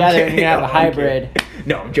those two together and you're gonna have a hybrid.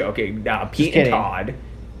 No, I'm joking. Pete and Todd.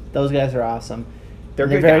 Those guys are awesome. They're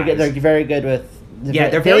good very guys. good. They're very good with.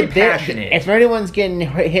 They're very passionate. If anyone's getting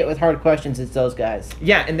hit with hard questions, it's those guys.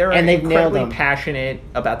 Yeah, and they're they've nailed incredibly them. passionate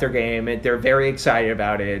about their game. They're very excited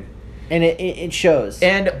about it. And it shows.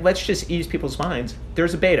 And let's just ease people's minds.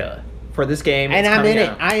 There's a beta for this game. And It's I'm in coming it.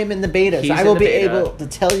 out. I am in the beta, He's so I in will the be beta. able to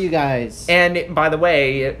tell you guys. And by the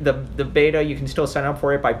way, the beta, you can still sign up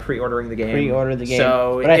for it by pre-ordering the game. Pre-order the game.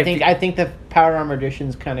 So but I think the Power Armor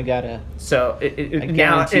Edition's kind of gotta. So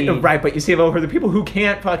now, guarantee. right? But you see, for the people who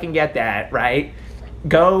can't fucking get that, right?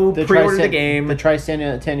 Go pre-order the game. The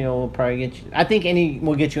Tricentennial will probably get you. I think any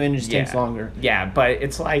will get you in just takes longer. Yeah, but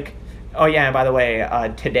it's like, oh yeah, and by the way,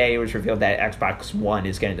 today it was revealed that Xbox One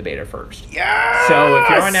is getting the beta first. Yes! So if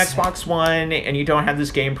you're on Xbox One and you don't have this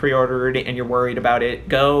game pre-ordered and you're worried about it,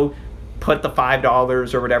 go put the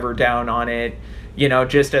 $5 or whatever down on it,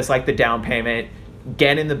 just as like the down payment.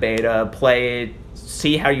 Get in the beta, play it,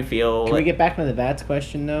 see how you feel. Can we get back to the VATS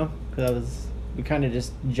question though? Because we kind of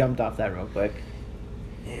just jumped off that real quick.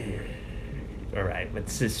 All right,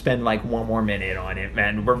 let's just spend like one more minute on it,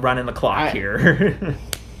 man. We're running the clock here.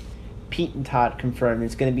 Pete and Todd confirmed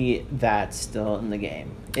it's going to be VATS still in the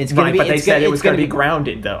game. It's right, be, but they it's said gonna, it was it's going to gonna be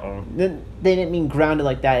grounded, though. They didn't mean grounded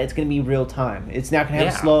like that. It's going to be real time. It's not going to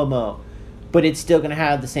have Yeah. slow-mo, but it's still going to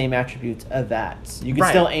have the same attributes of VATS. You can Right.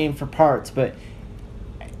 still aim for parts, but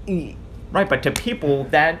Right, but to people,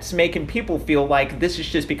 that's making people feel like this is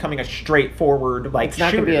just becoming a straightforward, like, It's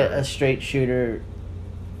not shooter. going to be a straight shooter.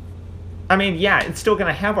 I mean, yeah, it's still going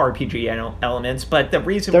to have RPG elements, but the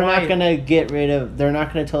reason They're why... not going to get rid of... They're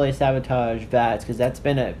not going to totally sabotage VATS, because that's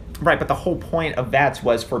been a... Right, but the whole point of VATS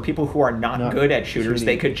was for people who are not good at shooters, shooting.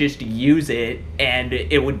 they could just use it, and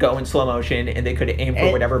it would go in slow motion, and they could aim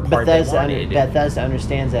for whatever part they wanted. Bethesda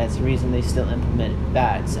understands that's the reason they still implement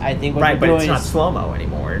VATS. I think what Right, they're but doing it's not is... slow-mo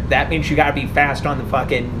anymore. That means you gotta be fast on the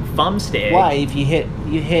fucking thumbstick. Why? If you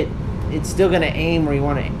hit... It's still going to aim where you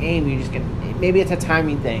want to aim. You just going maybe it's a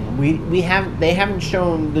timing thing. They haven't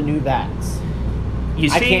shown the new VATS. You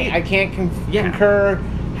see... I can't concur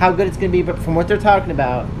how good it's going to be, but from what they're talking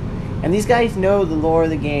about, and these guys know the lore of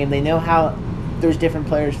the game, they know how there's different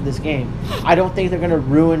players for this game. I don't think they're going to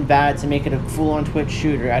ruin VATS and make it a full-on Twitch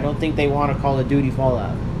shooter. I don't think they want to Call of Duty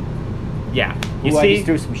Fallout. Yeah. I just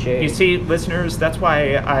threw some shade. You see, listeners, that's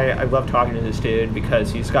why I love talking to this dude,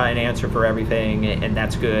 because he's got an answer for everything, and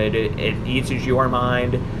that's good. It eases your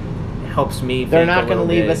mind, helps me They're think not a going to little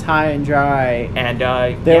leave bit. us high and dry. And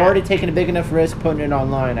They're already taking a big enough risk putting it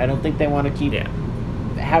online. I don't think they want to keep Yeah.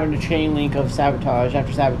 having a chain link of sabotage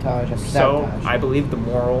after sabotage after So, sabotage. I believe the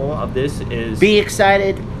moral of this is... Be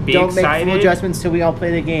excited. Be Don't make excited. full adjustments till we all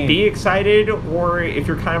play the game. Be excited, or if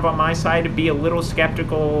you're kind of on my side, be a little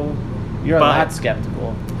skeptical. You're a but lot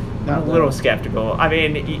skeptical. Not a little skeptical. I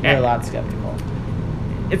mean, You're a lot skeptical.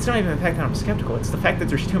 it's not even the fact that I'm skeptical. It's the fact that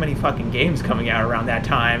there's too many fucking games coming out around that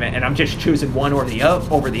time, and I'm just choosing one or the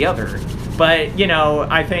over the other. But, you know,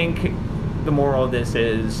 I think the moral of this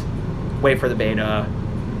is wait for the beta,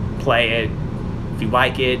 play it. If you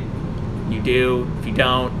like it, you do. If you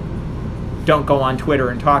don't go on Twitter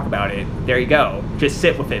and talk about it. There you go. Just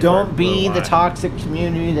sit with it. Don't be for a the while. toxic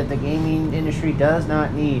community that the gaming industry does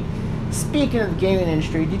not need. Speaking of the gaming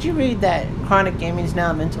industry, did you read that chronic gaming is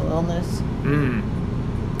now a mental illness?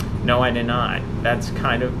 No, I did not. That's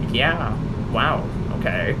kind of, yeah. Wow.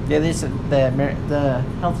 Okay. Yeah, the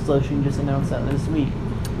Health Association just announced that this week.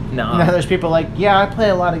 No. Now there's people like, yeah, I play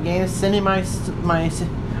a lot of games. Send me my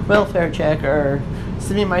welfare check, or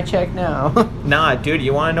send me my check now. Nah, dude,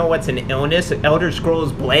 you want to know what's an illness? Elder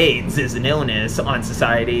Scrolls Blades is an illness on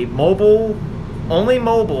society. Only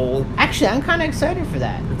mobile. Actually, I'm kind of excited for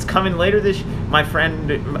that. It's coming later this. My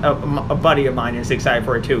friend, a buddy of mine, is excited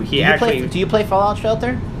for it too. Do you play Fallout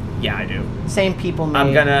Shelter? Yeah, I do. Same people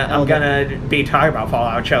made. I'm gonna be talking about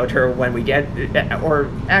Fallout Shelter when we get,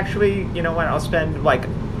 or actually, you know what? I'll spend like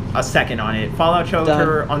a second on it. Fallout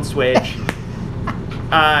Shelter on Switch.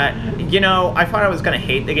 You know, I thought I was gonna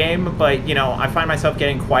hate the game, but you know, I find myself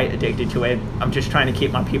getting quite addicted to it. I'm just trying to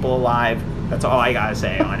keep my people alive. That's all I gotta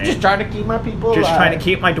say on it. Just trying to keep my people alive. Just trying to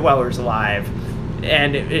keep my dwellers alive.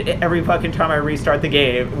 And every fucking time I restart the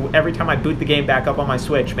game, every time I boot the game back up on my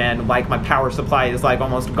Switch, man, like my power supply is like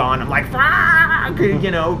almost gone. I'm like, fuck,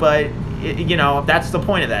 you know, but you know, that's the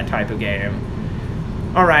point of that type of game.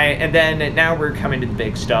 All right, and then now we're coming to the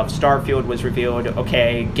big stuff. Starfield was revealed.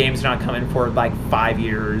 Okay, game's not coming for like 5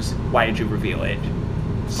 years. Why did you reveal it?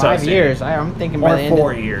 5 years. I'm thinking by Or the end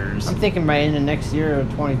 4 of, years. I'm thinking by end of next year or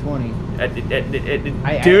 2020.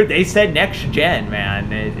 Dude, they said next gen,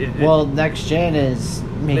 man. Well, next gen is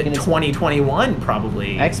making it 2021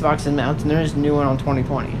 probably. Xbox announced there's a new one on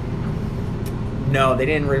 2020. No, they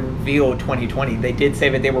didn't reveal 2020. They did say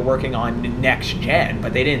that they were working on next gen,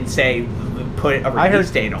 but they didn't say put a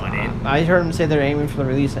release date on it. I heard them say they're aiming for the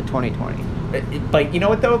release at 2020. But you know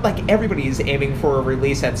what though? Like everybody's aiming for a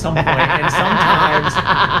release at some point, and sometimes,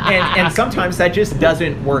 and sometimes that just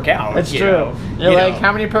doesn't work out. That's you true. know? You're You like, know.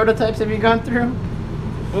 how many prototypes have you gone through?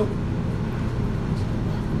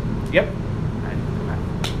 Yep.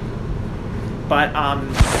 But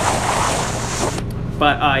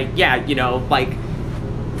yeah, you know, like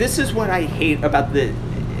this is what I hate about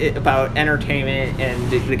about entertainment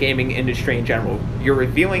and the gaming industry in general. You're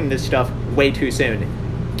revealing this stuff way too soon.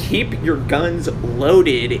 Keep your guns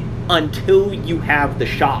loaded until you have the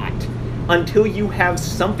shot. Until you have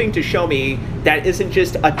something to show me that isn't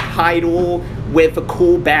just a title with a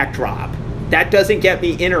cool backdrop. That doesn't get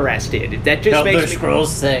me interested. That just makes me...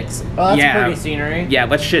 Scrolls 6. Oh, that's pretty scenery. Yeah,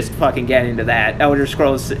 let's just fucking get into that. Elder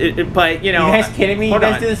Scrolls, but you know... You guys kidding me? You hold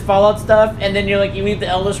guys on. do this Fallout stuff, and then you're like, you leave the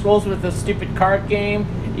Elder Scrolls with the stupid card game,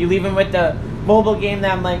 you leave them with the mobile game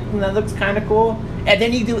that I'm like, that looks kind of cool, and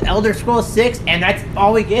then you do Elder Scrolls 6, and that's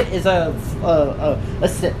all we get is a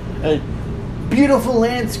beautiful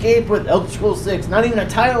landscape with Elder Scrolls 6. Not even a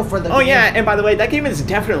title for the game. Oh yeah, and by the way, that game is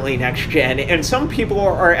definitely next gen, and some people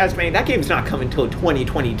are estimating that game's not coming until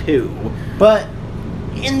 2022. But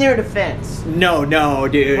in their defense, No,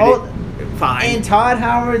 dude. Hold- Fine. in Todd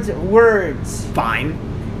Howard's words, Fine.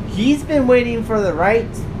 He's been waiting for the right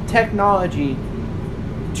technology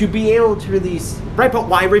to be able to release Right, but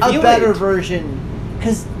why reveal a better it? version.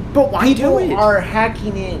 Because But why people do it? are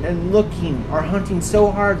hacking in and are hunting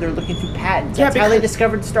so hard, they're looking through patents. Yeah, That's how they because-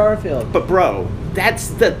 discovered Starfield. But bro, that's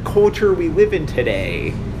the culture we live in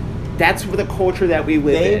today. That's the culture that we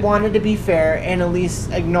live They in. wanted to be fair and at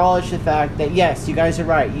least acknowledge the fact that, yes, you guys are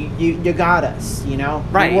right. You got us, you know?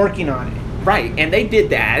 Right. We're working on it. Right, and they did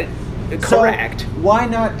that. Correct. So why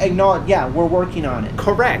not acknowledge, yeah, we're working on it.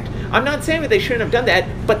 Correct. I'm not saying that they shouldn't have done that,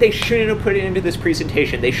 but they shouldn't have put it into this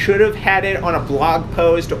presentation. They should have had it on a blog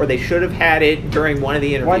post, or they should have had it during one of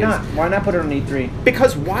the interviews. Why not? Why not put it on E3?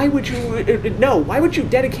 Because why would you why would you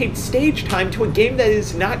dedicate stage time to a game that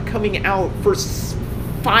is not coming out for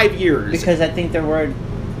 5 years? Because I think they're worried.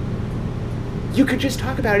 You could just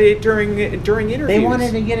talk about it during interviews. They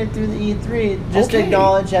wanted to get it through the E3. Just to Okay.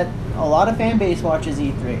 acknowledge that a lot of fan base watches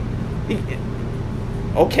E3.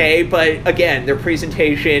 Okay, but again, their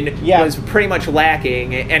presentation Yeah. was pretty much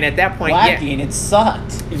lacking, and at that point, Lacking, it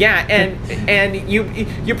sucked. yeah, and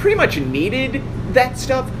you pretty much needed that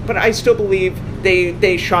stuff, but I still believe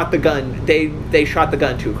they shot the gun. They shot the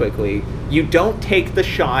gun too quickly. You don't take the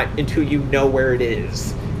shot until you know where it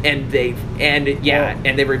is, and they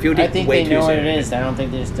reviewed it I think way they too know soon. what it is. I don't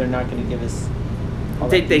think they're not going to give us. all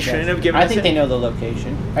They that shouldn't details. have given I us think it? they know the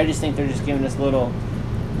location. I just think they're just giving us little.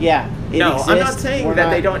 Yeah. It No, exists. I'm not saying We're that not-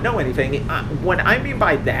 they don't know anything. What I mean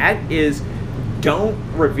by that is don't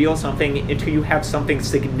reveal something until you have something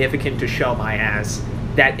significant to show my ass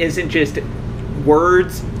that isn't just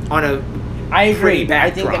words on a I pretty agree. I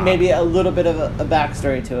think backdrop. that maybe a little bit of a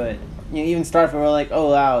backstory to it. You know, even Starfield, we're like, oh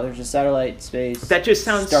wow, there's a satellite space. That just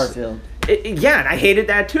sounds Starfield. Yeah, and I hated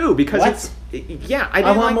that too because What? it's yeah, I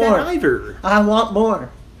didn't want like more. that either. I want more.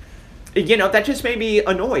 You know, that just made me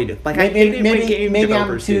annoyed. Like I Maybe hated when game maybe I'm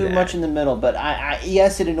developers do too that. much in the middle, but I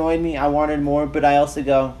yes, it annoyed me. I wanted more, but I also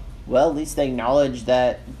go, well, at least they acknowledge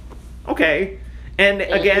that Okay, and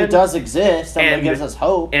it- again, it does exist, and it and- gives us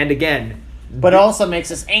hope. and again, But it also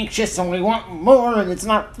makes us anxious, and we want more. And it's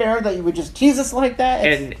not fair that you would just tease us like that.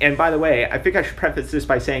 It's- and by the way, I think I should preface this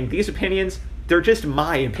by saying these opinions, they're just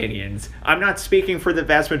my opinions. I'm not speaking for the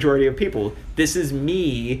vast majority of people. This is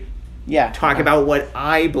me yeah, talking about what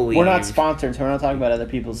I believe. We're not sponsored, so we're not talking about other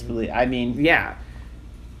people's belief. I mean, Yeah.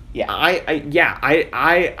 yeah.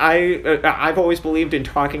 I've always believed in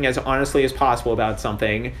talking as honestly as possible about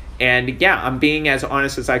something, and yeah, I'm being as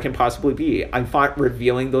honest as I can possibly be. I thought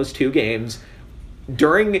revealing those two games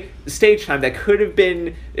during stage time that could have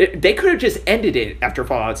been, they could have just ended it after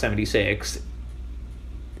Fallout 76,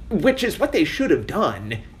 which is what they should have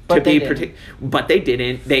done. But they didn't. But they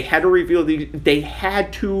didn't. They had to reveal they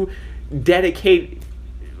had to dedicate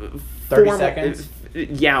 30 seconds?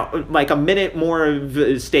 Yeah, like a minute more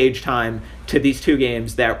of stage time to these two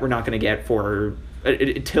games that we're not going to get for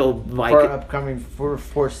till like for upcoming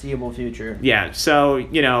foreseeable future. yeah. So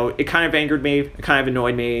you know, it kind of angered me. It kind of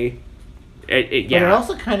annoyed me. But it Yeah.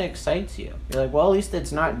 also kind of excites you. You're like, well, at least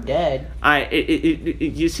it's not dead.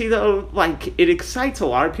 You see though, like it excites a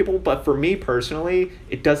lot of people, but for me personally,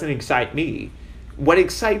 it doesn't excite me. What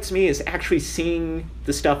excites me is actually seeing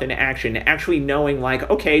the stuff in action, actually knowing like,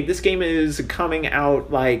 okay, this game is coming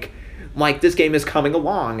out like this game is coming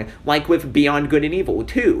along, like with Beyond Good and Evil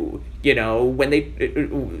 2, you know,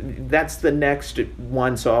 when that's the next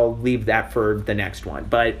one, so I'll leave that for the next one.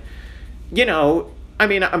 But, you know, I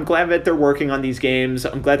mean, I'm glad that they're working on these games.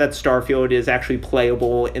 I'm glad that Starfield is actually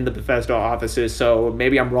playable in the Bethesda offices, so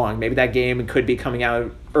maybe I'm wrong. Maybe that game could be coming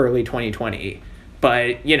out early 2020.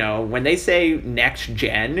 But, you know, when they say next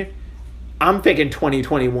gen, I'm thinking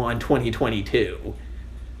 2021, 2022.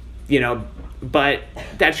 You know, but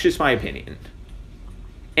that's just my opinion.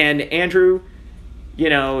 And Andrew, you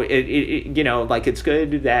know, you know, like it's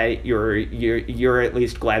good that you're at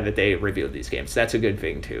least glad that they revealed these games. That's a good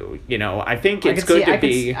thing too. You know, I think it's good to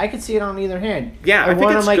be. I could see it on either hand. Yeah, I think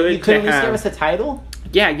one, it's I'm like, good you couldn't to at least have- give us a title.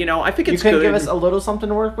 Yeah, you know, I think You it's couldn't good. give us a little something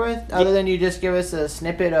to work with, other than you just give us a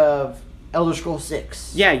snippet of Elder Scrolls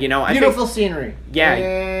 6. Yeah, you know, I Beautiful think. scenery. Yeah.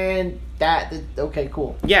 And that okay,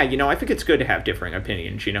 cool. Yeah, you know, I think it's good to have differing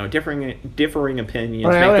opinions. You know, differing opinions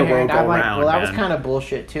But on the make other the world hand, go I'm like, round. well, that was man. kind of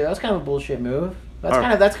bullshit too. That was kind of a bullshit move. That's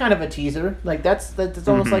Oh. that's kind of a teaser. Like that's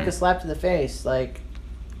almost Mhm. like a slap to the face. Like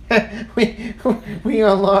we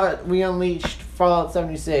unleashed Fallout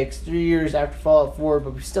 76 3 years after Fallout 4,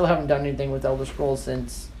 but we still haven't done anything with Elder Scrolls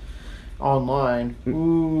since Online.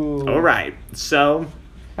 Ooh. All right, so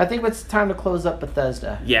I think it's time to close up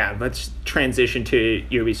Bethesda. Yeah, let's transition to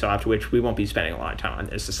Ubisoft, which we won't be spending a lot of time on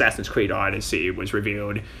this. Assassin's Creed Odyssey was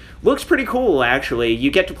revealed. Looks pretty cool, actually. You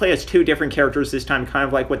get to play as 2 different characters this time, kind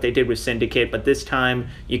of like what they did with Syndicate, but this time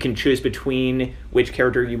you can choose between which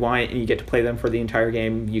character you want, and you get to play them for the entire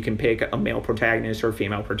game. You can pick a male protagonist or a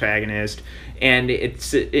female protagonist, and it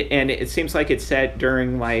seems like it's set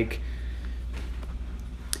during, like,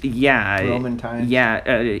 Roman times.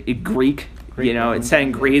 Greek. You know, it's set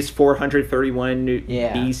in Greece, 431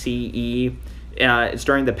 BCE. It's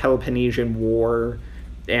during the Peloponnesian War,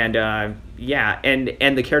 and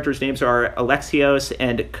and the characters' names are Alexios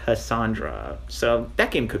and Cassandra. So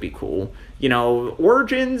that game could be cool. You know,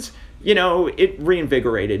 Origins. You know, it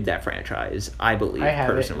reinvigorated that franchise. I believe. I have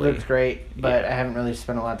personally. It looks great, but I haven't really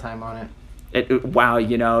spent a lot of time on it. Wow,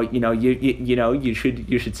 you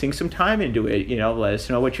should sink some time into it. You know, let us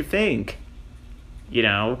know what you think. You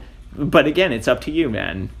know. But again, it's up to you,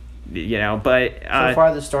 man. You know, but so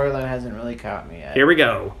far the storyline hasn't really caught me yet. Here we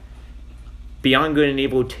go. Beyond Good and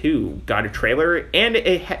Evil 2 got a trailer, and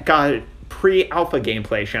it got pre-alpha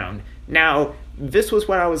gameplay shown. Now, this was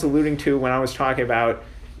what I was alluding to when I was talking about,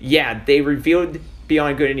 they revealed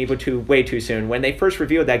Beyond Good and Evil 2 way too soon. When they first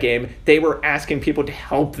revealed that game, they were asking people to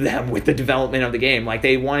help them with the development of the game. Like,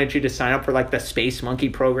 they wanted you to sign up for, like, the Space Monkey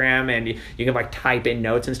program, and you can, like, type in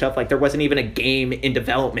notes and stuff. Like, there wasn't even a game in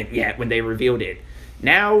development yet when they revealed it.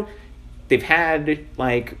 Now, they've had,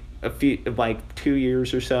 like, 2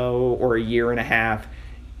 years or so, or a year and a half,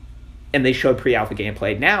 and they showed pre-alpha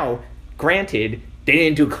gameplay. Now, granted, they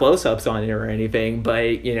didn't do close-ups on it or anything,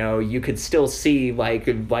 but, you know, you could still see, like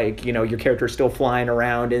you know, your character still flying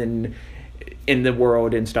around in the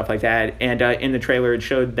world and stuff like that. And in the trailer, it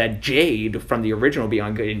showed that Jade from the original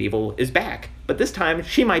Beyond Good and Evil is back. But this time,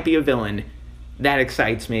 she might be a villain. That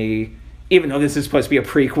excites me, even though this is supposed to be a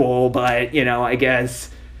prequel, but, you know, I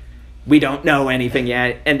guess we don't know anything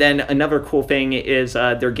yet. And then another cool thing is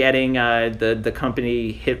they're getting the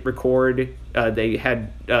company Hit Record. They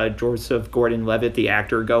had Joseph Gordon-Levitt, the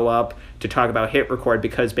actor, go up to talk about Hit Record,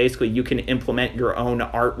 because basically you can implement your own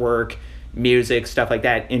artwork, music, stuff like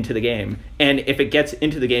that into the game. And if it gets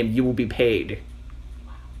into the game, you will be paid.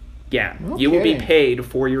 Yeah, okay. You will be paid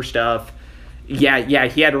for your stuff. He had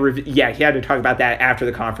to talk about that after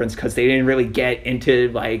the conference, because they didn't really get into,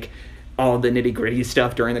 like, all the nitty-gritty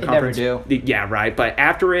stuff during the conference. Never do. Yeah, right. But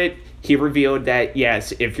after it, he revealed that,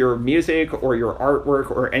 yes, if your music or your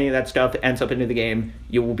artwork or any of that stuff ends up into the game,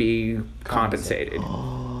 you will be compensated.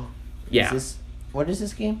 Oh. Yeah. What is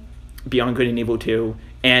this game? Beyond Good and Evil 2.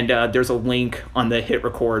 And there's a link on the Hit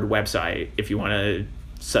Record website if you want to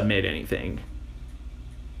submit anything.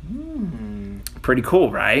 Pretty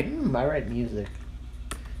cool, right? I write music.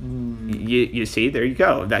 You see, there you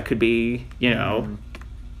go. That could be, you know,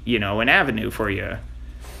 an avenue for you.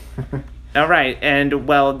 All right, and,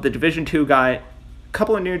 well, The Division 2 got a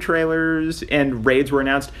couple of new trailers, and raids were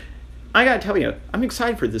announced. I gotta tell you, I'm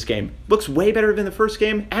excited for this game. Looks way better than the first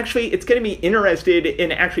game. Actually, it's getting me interested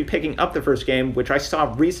in actually picking up the first game, which I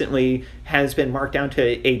saw recently has been marked down to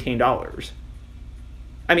 $18.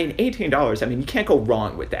 I mean, $18, I mean, you can't go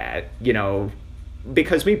wrong with that, you know,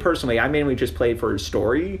 because me personally, I mainly just played for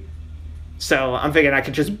story. So I'm thinking I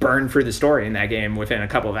could just burn through the story in that game within a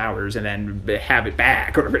couple of hours and then have it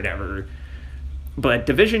back or whatever. But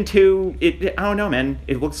Division 2, I don't know, man.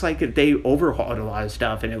 It looks like they overhauled a lot of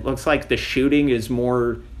stuff, and it looks like the shooting is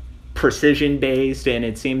more precision-based, and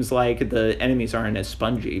it seems like the enemies aren't as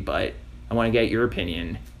spongy, but I want to get your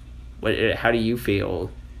opinion. How do you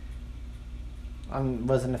feel? I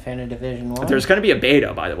wasn't a fan of Division 1. There's going to be a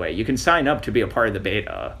beta, by the way. You can sign up to be a part of the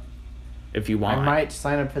beta if you want. I might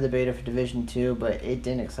sign up for the beta for Division 2, but it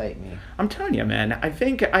didn't excite me. I'm telling you, man. I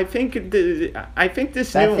think this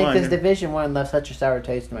I new think one. this Division 1 left such a sour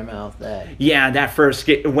taste in my mouth that. Yeah,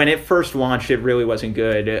 when it first launched, it really wasn't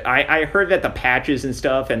good. I heard that the patches and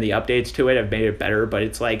stuff and the updates to it have made it better, but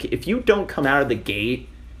it's like, if you don't come out of the gate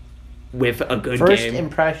with a good game, first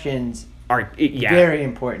impressions are very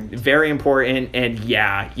important. Very important, and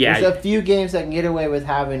yeah. There's a few games that can get away with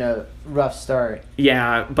having a rough start.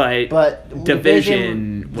 Yeah, but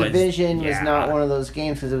Division was not one of those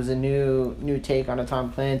games, because it was a new take on a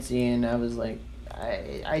Tom Clancy, and I was like,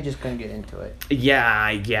 I just couldn't get into it. Yeah,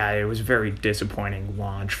 it was a very disappointing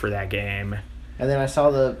launch for that game. And then I saw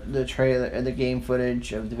the trailer, the game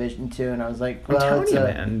footage of Division 2, and I was like, well, I'm it's telling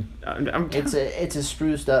you, man. it's a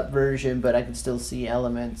spruced up version, but I can still see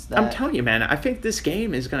elements that... I'm telling you, man, I think this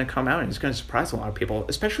game is going to come out and it's going to surprise a lot of people,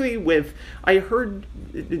 especially with, I heard,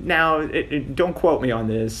 now, don't quote me on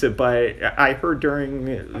this, but I heard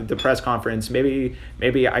during the press conference, maybe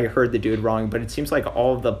I heard the dude wrong, but it seems like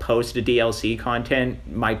all of the post-DLC content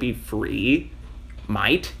might be free.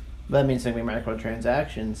 Might. That means there's going to be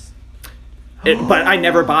microtransactions. But I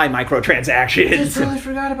never buy microtransactions. I just totally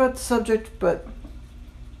forgot about the subject, but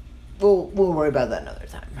we'll worry about that another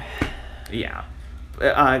time. Yeah.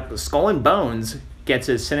 Skull and Bones gets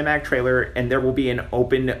a cinematic trailer, and there will be an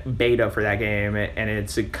open beta for that game, and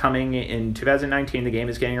it's coming in 2019. The game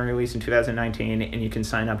is getting released in 2019, and you can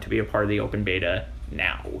sign up to be a part of the open beta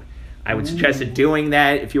now. I would suggest doing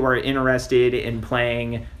that if you are interested in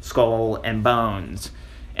playing Skull and Bones.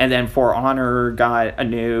 And then For Honor got a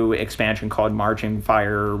new expansion called Marching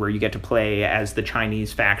Fire, where you get to play as the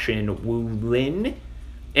Chinese faction Wu Lin,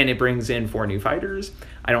 and it brings in 4 new fighters.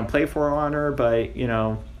 I don't play For Honor, but, you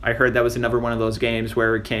know, I heard that was another one of those games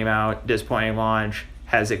where it came out, disappointing launch,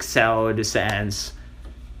 has excelled since.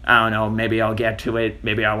 I don't know, maybe I'll get to it,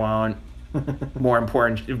 maybe I won't. More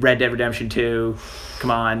important, Red Dead Redemption 2,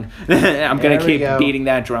 come on. I'm going to keep beating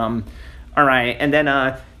that drum. All right, and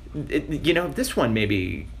then... you know, this one may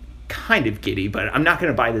be kind of giddy, but I'm not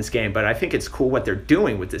going to buy this game, but I think it's cool what they're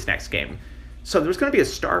doing with this next game. So there's going to be a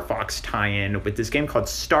Star Fox tie-in with this game called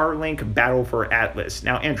Starlink Battle for Atlas.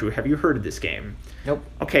 Now, Andrew, have you heard of this game? Nope.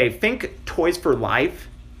 Okay, think Toys for Life,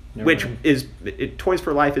 Toys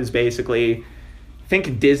for Life is basically,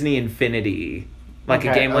 think Disney Infinity, like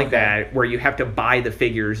a game like that, where you have to buy the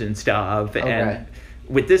figures and stuff. Okay. And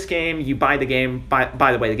with this game, you buy the game,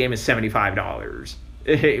 by the way, the game is $75.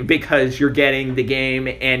 Because you're getting the game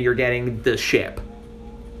and you're getting the ship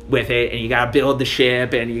with it, and you gotta build the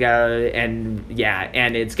ship, and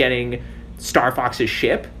and it's getting Star Fox's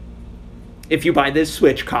ship. If you buy this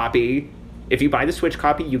Switch copy,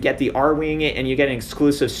 you get the R-Wing, and you get an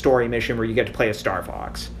exclusive story mission where you get to play a Star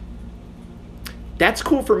Fox. That's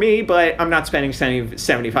cool for me, but I'm not spending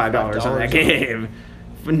 $75 on that game.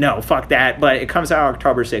 No, fuck that. But it comes out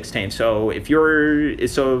October 16th. So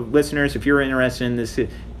listeners, if you're interested in this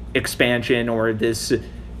expansion or this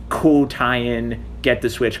cool tie-in, get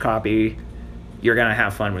the Switch copy. You're gonna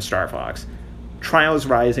have fun with Star Fox. Trials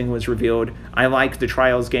Rising was revealed. I like the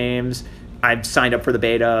Trials games. I've signed up for the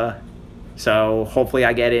beta, so hopefully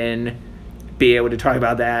I get in, be able to talk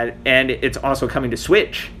about that. And it's also coming to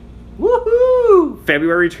Switch. Woohoo!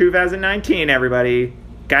 February 2019, everybody.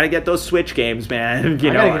 Gotta get those Switch games, man. I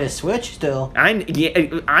gotta get a Switch still. I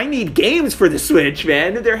need games for the Switch,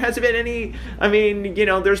 man. There hasn't been any... I mean, you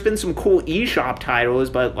know, there's been some cool eShop titles,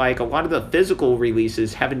 but, like, a lot of the physical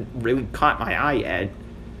releases haven't really caught my eye yet.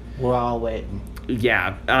 We're all waiting.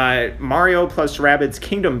 Yeah. Mario plus Rabbids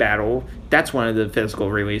Kingdom Battle, that's one of the physical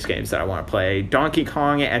release games that I want to play. Donkey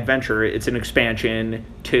Kong Adventure, it's an expansion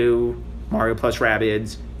to Mario plus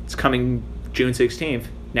Rabbids. It's coming June 16th,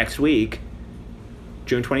 next week.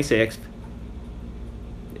 June 26th.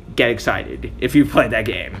 Get excited if you play that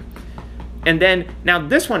game. And then, now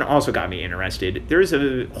this one also got me interested. There's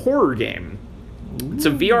a horror game. It's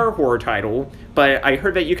a VR horror title, but I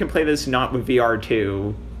heard that you can play this not with VR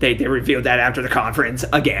too. They revealed that after the conference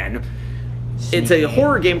again. It's a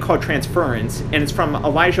horror game called Transference, and it's from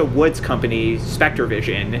Elijah Wood's company,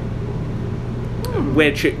 Spectrevision,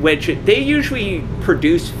 which they usually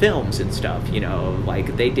produce films and stuff, you know,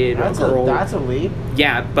 like they did that's a leap.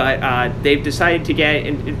 Yeah, but they've decided to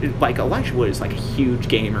get like Elijah Wood is like a huge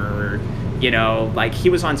gamer, you know, like he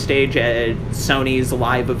was on stage at Sony's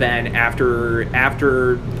live event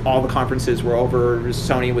after all the conferences were over.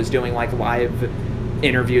 Sony was doing like live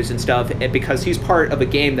interviews and stuff, because he's part of a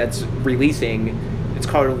game that's releasing. It's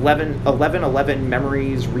called 1111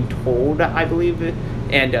 Memories Retold, I believe,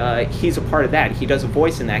 and he's a part of that. He does a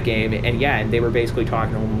voice in that game, and they were basically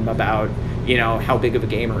talking to him about, you know, how big of a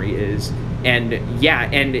gamer he is, and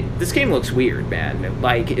this game looks weird, man.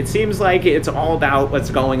 Like, it seems like it's all about what's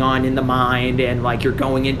going on in the mind, and like you're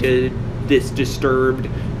going into this disturbed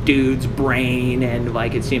dude's brain, and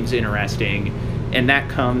like it seems interesting, and that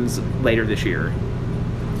comes later this year.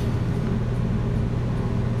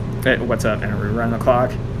 What's up, man? Are we running the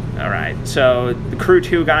clock? All right. So the Crew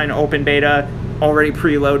 2 got an open beta. Already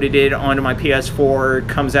preloaded it onto my PS4.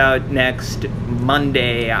 Comes out next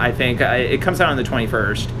Monday, I think. It comes out on the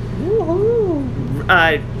 21st. Woohoo!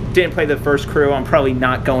 I didn't play the first Crew. I'm probably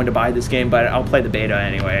not going to buy this game, but I'll play the beta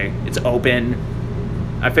anyway. It's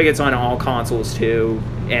open. I think it's on all consoles too.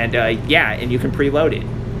 And and you can preload it.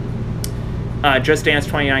 Just Dance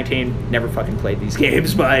 2019. Never fucking played these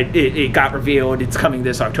games, but it got revealed. It's coming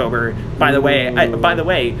this October. By the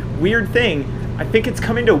way, weird thing. I think it's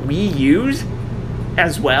coming to Wii U's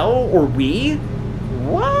as well, or Wii.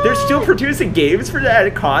 What? They're still producing games for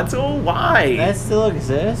that console. Why? That still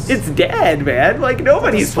exists? It's dead, man. Like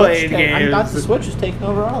nobody's playing games. I thought the Switch was taking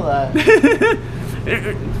over all that.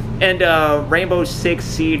 And Rainbow Six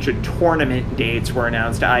Siege tournament dates were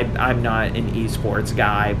announced. I'm not an esports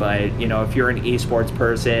guy, but you know, if you're an esports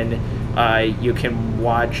person, you can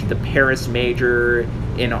watch the Paris Major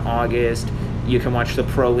in August. You can watch the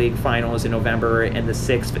Pro League Finals in November and the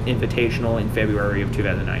 6th Invitational in February of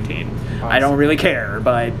 2019. Awesome. I don't really care,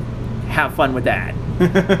 but have fun with that.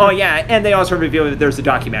 Oh yeah, and they also revealed that there's a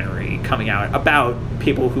documentary coming out about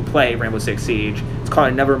people who play Rainbow Six Siege. It's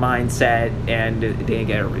called Another Mindset, and it didn't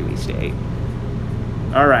get a release date.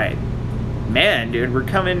 All right, man, dude, we're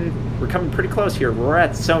coming pretty close here. We're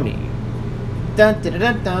at Sony. Dun, dun,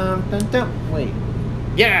 dun, dun, dun, dun. Wait,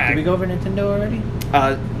 yeah. Did we go over Nintendo already?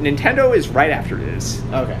 Nintendo is right after this.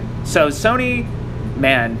 Okay. So Sony,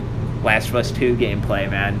 man, Last of Us 2 gameplay,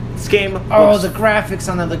 man. This game. Oh, the graphics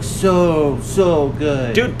on that look so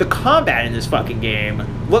good. Dude, the combat in this fucking game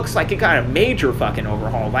looks like it got a major fucking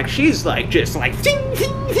overhaul. Like she's like just like. Ding,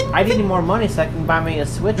 ding, ding, I need more money so I can buy me a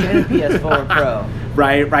Switch and a PS4 Pro.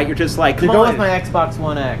 Right. You're just like. To go with my Xbox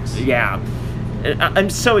One X. Yeah, I'm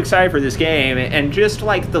so excited for this game, and just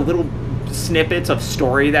like the little snippets of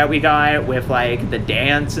story that we got with like the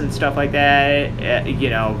dance and stuff like that, you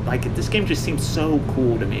know, like this game just seems so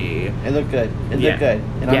cool to me. It looked good. It looked good.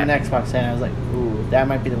 And on the Xbox end, I was like, ooh, that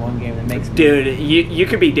might be the one game that makes me. Dude, you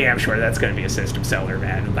could be damn sure that's going to be a system seller,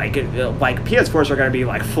 man. Like PS4s are going to be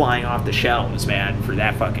like flying off the shelves, man, for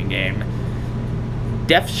that fucking game.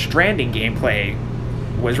 Death Stranding gameplay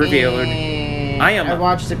was revealed. I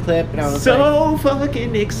watched the clip and I was so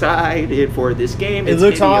fucking excited for this game. It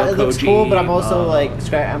looks cool, but I'm also like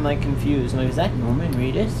confused. I'm like, is that Norman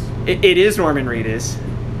Reedus? It is Norman Reedus.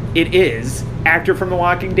 It is. Actor from The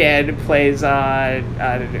Walking Dead plays who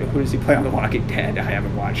does he play on The Walking Dead? I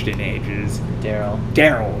haven't watched it in ages.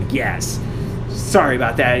 Daryl, yes. Sorry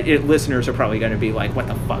about that. Listeners are probably going to be like, what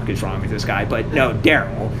the fuck is wrong with this guy? But no,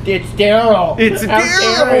 Daryl. It's Daryl. It's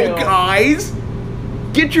Daryl, guys.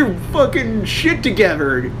 Get your fucking shit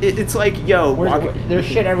together. It's like, yo, there's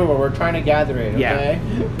shit everywhere. We're trying to gather it, okay?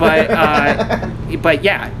 Yeah. But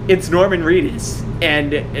yeah, it's Norman Reedus.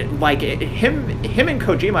 And like him and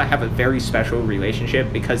Kojima have a very special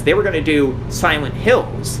relationship because they were going to do Silent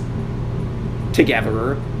Hills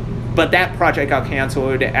together, but that project got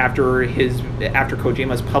canceled after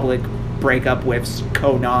Kojima's public breakup with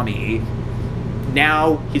Konami.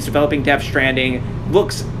 Now he's developing Death Stranding.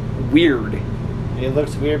 Looks weird. It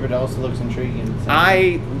looks weird, but it also looks intriguing.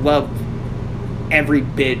 I love every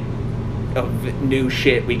bit of new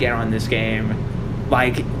shit we get on this game.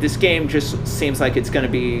 Like, this game just seems like it's going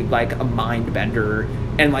to be, like, a mind bender.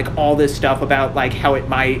 And, like, all this stuff about, like, how it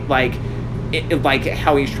might, like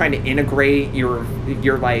how he's trying to integrate your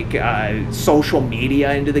social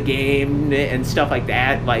media into the game and stuff like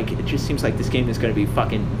that. Like, it just seems like this game is going to be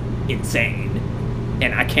fucking insane.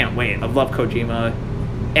 And I can't wait. I love Kojima.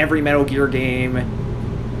 Every Metal Gear game,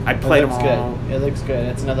 I played them all. It looks good.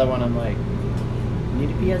 It's another one I'm like, need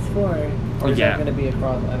a PS4. Or is that going to be a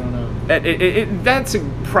cross? I don't know. That's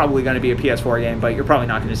probably going to be a PS4 game, but you're probably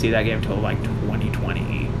not going to see that game until like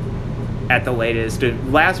 2020 at the latest.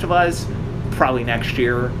 Last of Us, probably next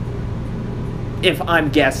year, if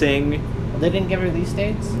I'm guessing. They didn't give release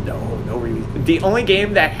dates? No release. The only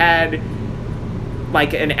game that had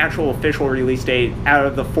like an actual official release date out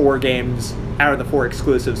of the 4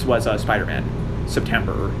 exclusives was Spider-Man.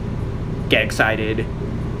 September. Get excited.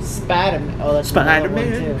 Spider-Man. Oh, that's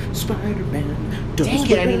Spider-Man. Dang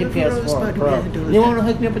it, I need a PS4 Pro. You want to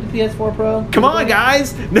hook me up with the PS4 Pro? Come on,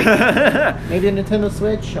 guys. Maybe a Nintendo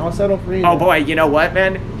Switch. I'll settle for either. Oh boy, you know what,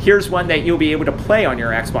 man? Here's one that you'll be able to play on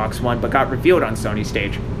your Xbox One, but got revealed on Sony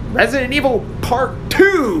stage. Resident Evil Part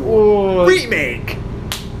 2 Remake.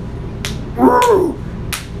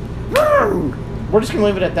 We're just gonna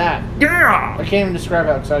leave it at that. Yeah! I can't even describe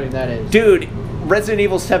how exciting that is. Dude, Resident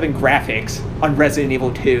Evil 7 graphics on Resident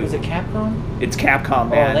Evil 2. Is it Capcom? It's Capcom,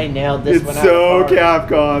 man. Oh, they nailed this one out It's of the park.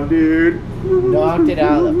 so Capcom, dude. Knocked it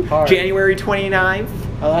out of the park. January 29th.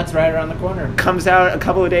 Oh, that's right around the corner. Comes out a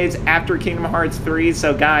couple of days after Kingdom Hearts 3.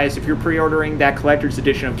 So, guys, if you're pre-ordering that collector's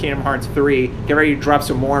edition of Kingdom Hearts 3, get ready to drop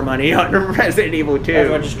some more money on Resident Evil 2.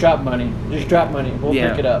 Everyone, just drop money. Just drop money. We'll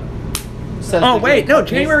pick it up. Oh, wait, no,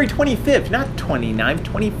 January 25th, not 29th,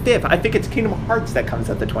 25th. I think it's Kingdom Hearts that comes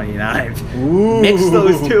out the 29th. Ooh. Mix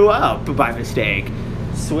those two up by mistake.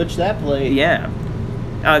 Switch that plate. Yeah.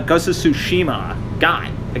 Ghost of Tsushima got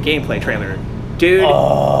a gameplay trailer. Dude, you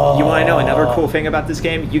want to know another cool thing about this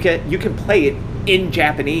game? You can play it in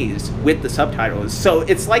Japanese with the subtitles. So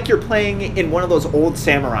it's like you're playing in one of those old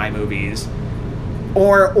samurai movies.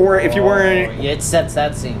 Or if you weren't... Yeah, it sets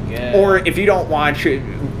that scene good. Or if you don't watch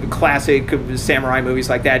classic samurai movies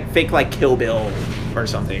like that, think like Kill Bill or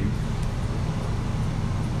something.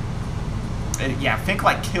 Yeah, think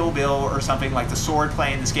like Kill Bill or something. Like the sword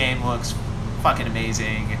play in this game looks fucking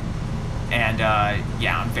amazing. And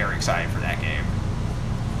yeah, I'm very excited for that game.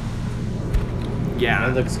 Yeah.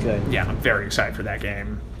 It looks good. Yeah, I'm very excited for that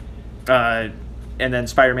game. And then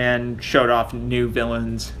Spider-Man showed off new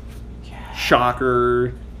villains.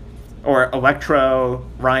 Shocker, or Electro,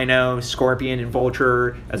 Rhino, Scorpion, and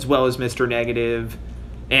Vulture, as well as Mr. Negative.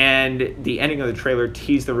 And the ending of the trailer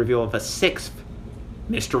teased the reveal of a 6th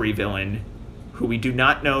mystery villain, who we do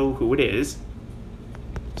not know who it is.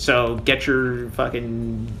 So get your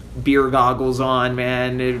fucking beer goggles on,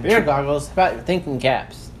 man. Beer goggles? How about thinking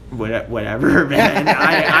caps? Whatever, man.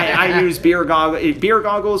 I use beer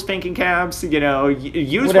goggles, thinking caps. You know,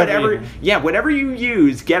 use whatever. Yeah, whatever you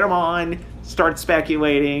use, get them on. Start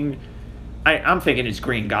speculating. I'm thinking it's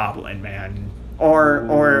Green Goblin, man,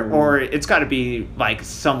 or it's got to be like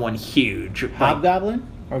someone huge. Hobgoblin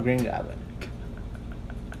or Green Goblin?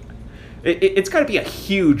 It's got to be a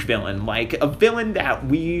huge villain, like a villain that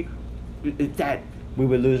we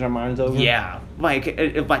would lose our minds over. Yeah, like I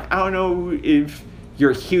don't know if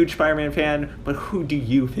you're a huge Spider-Man fan, but who do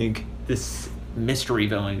you think this mystery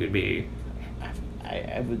villain could be?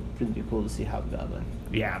 I would really be cool to see Hobgoblin.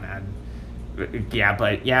 Yeah, man. Yeah,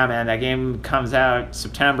 but yeah, man, that game comes out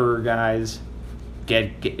September, guys.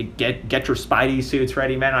 Get your Spidey suits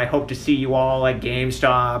ready, man. I hope to see you all at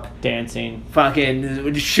GameStop. Dancing.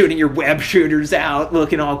 Fucking shooting your web shooters out,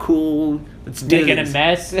 looking all cool. Let's do Making this. a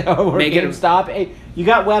mess over GameStop. Hey, you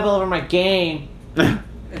got web all over my game.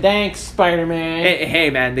 Thanks, Spider-Man. Hey,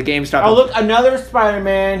 man, the GameStop. Oh, look, another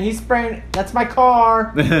Spider-Man. He's spraying. That's my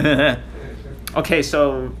car. Okay,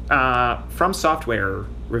 so From Software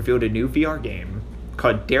revealed a new VR game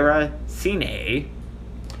called Dara Cine.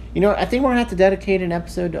 You know, I think we're going to have to dedicate an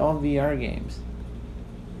episode to all VR games.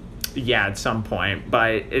 Yeah, at some point.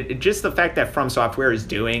 But just the fact that From Software is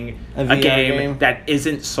doing a game that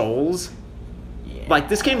isn't Souls. Yeah. Like,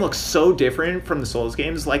 this game looks so different from the Souls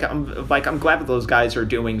games. I'm glad that those guys are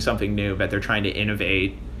doing something new, that they're trying to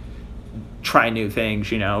innovate, try new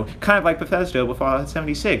things, you know. Kind of like Bethesda with Fallout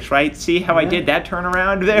 76, right? See how I did that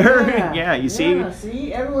turnaround there? Yeah, you see? Yeah,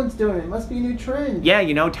 see? Everyone's doing it. It must be a new trend. Yeah,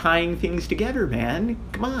 you know, tying things together, man.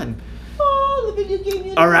 Come on. Oh, the video game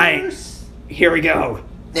universe. All right, here we go.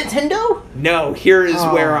 Nintendo? No, here is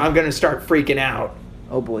where I'm going to start freaking out.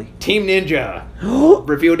 Oh, boy. Team Ninja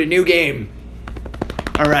revealed a new game.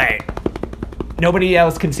 All right. Nobody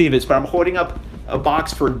else can see this, but I'm holding up a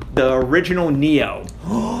box for the original Neo.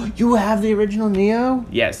 You have the original Neo?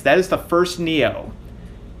 Yes, that is the first Neo.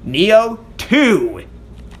 Neo 2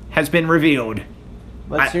 has been revealed.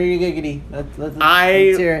 Let's hear you giggity.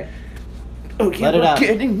 Let's hear it. Okay, Let it out.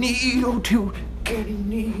 Getting Neo 2. Getting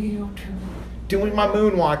Neo 2. Doing my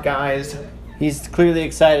moonwalk, guys. He's clearly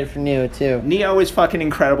excited for Neo 2. Neo is fucking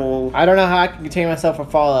incredible. I don't know how I can contain myself for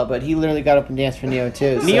Fallout, but he literally got up and danced for Neo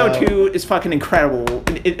 2. Neo 2 is fucking incredible.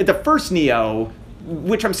 The first Neo,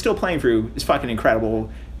 which I'm still playing through, is fucking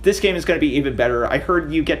incredible. This game is going to be even better. I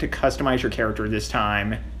heard you get to customize your character this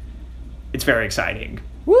time. It's very exciting.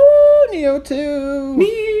 Woo! Neo 2!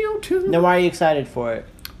 Neo 2! Now, why are you excited for it?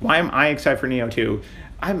 Why am I excited for Neo 2?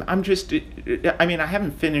 I'm just... I mean, I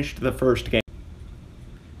haven't finished the first game.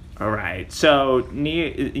 Alright, so,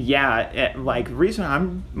 yeah, like, the reason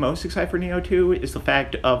I'm most excited for Neo 2 is the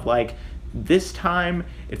fact of, like, this time,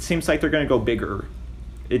 it seems like they're going to go bigger.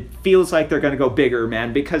 It feels like they're going to go bigger,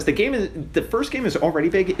 man, because the first game is already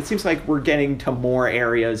big. It seems like we're getting to more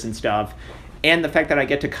areas and stuff, and the fact that I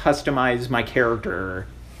get to customize my character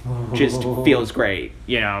just feels great,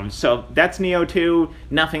 you know. So that's Neo 2.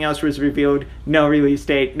 Nothing else was revealed. No release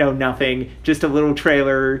date. No nothing. Just a little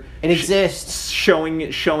trailer. It exists. Showing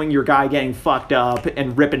your guy getting fucked up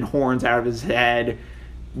and ripping horns out of his head.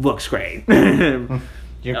 Looks great.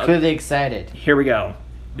 You're clearly excited. Here we go.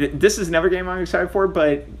 This is another game I'm excited for,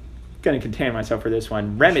 but going to contain myself for this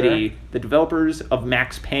one. Remedy, the developers of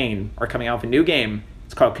Max Payne, are coming out with a new game.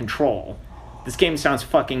 It's called Control. This game sounds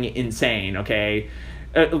fucking insane, okay?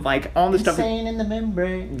 Like, all the stuff... Insane in the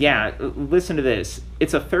membrane. Yeah, listen to this.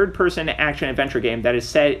 It's a third-person action-adventure game that is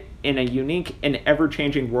set in a unique and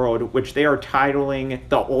ever-changing world, which they are titling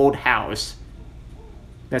The Old House.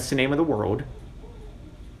 That's the name of the world.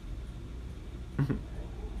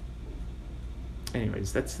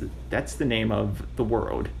 anyways, that's the name of the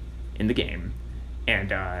world in the game, and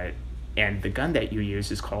the gun that you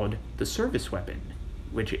use is called the service weapon,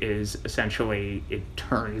 which is essentially it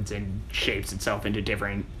turns and shapes itself into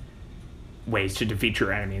different ways to defeat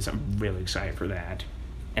your enemies. I'm really excited for that.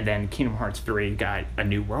 And then Kingdom Hearts 3 got a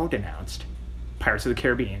new world announced, Pirates of the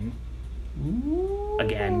Caribbean.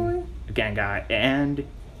 Again got and.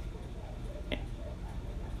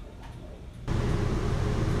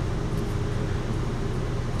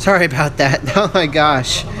 Sorry about that. Oh my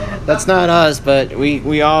gosh, that's not us, but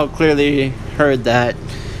we all clearly heard that.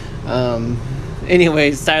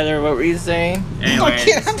 Anyways, Tyler, what were you saying?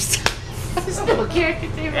 Anyways. I still can't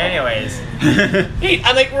continue. Anyways.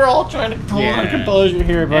 I think we're all trying to pull our composure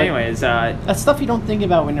here, but Anyways, that's stuff you don't think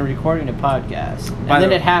about when you're recording a podcast, and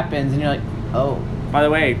then it happens, and you're like, oh. By the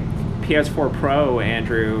way, PS4 Pro,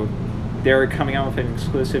 Andrew, they're coming out with an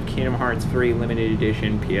exclusive Kingdom Hearts 3 limited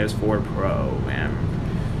edition PS4 Pro, man.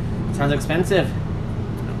 Sounds expensive.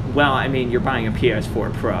 Well, I mean, you're buying a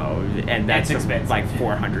PS4 Pro, and that's expensive. like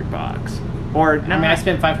 $400. Or I mean, I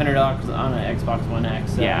spent $500 on an Xbox One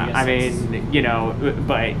X. So yeah, I mean, you know,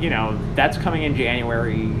 but you know, that's coming in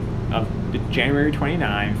January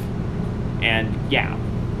 29th, and yeah.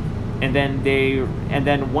 And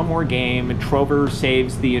then one more game, Trover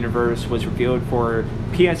Saves the Universe, was revealed for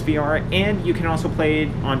PSVR, and you can also play it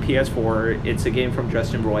on PS4. It's a game from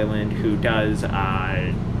Justin Roiland, who does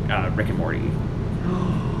Rick and Morty.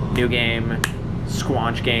 New game,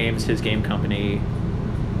 Squanch Games, his game company.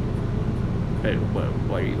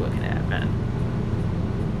 What are you looking at, man?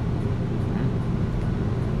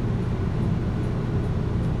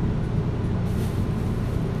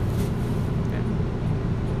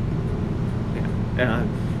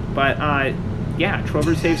 Yeah,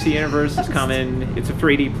 Trover Saves the Universe is coming. It's a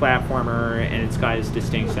 3D platformer, and it's got its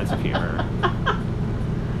distinct sense of humor.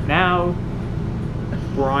 Now,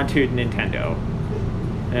 we're on to Nintendo.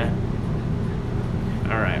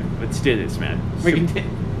 Alright, let's do this, man.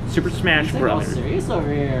 Super Smash Bros. All serious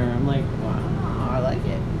over here. I'm like, wow, I like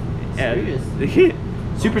it. Serious.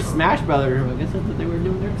 Super Smash Brothers. I guess that's what they were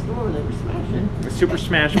doing next door. They were smashing. Super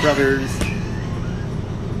Smash Brothers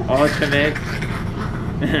Ultimate.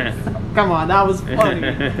 Come on, that was funny.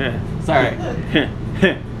 Sorry.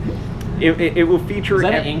 It will feature. Was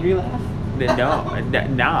that an angry laugh?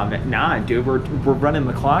 Nah, dude. We're running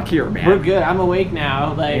the clock here, man. We're good. I'm awake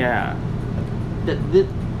now. Like, yeah.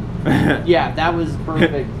 Yeah, that was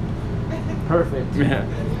perfect. Perfect.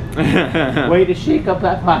 Way to shake up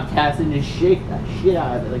that podcast and just shake that shit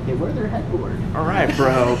out of it. Like, they were their headboard. All right,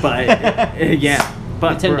 bro. But yeah,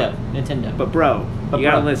 but Nintendo. But bro, you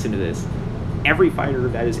gotta listen to this. Every fighter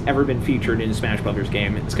that has ever been featured in a Smash Brothers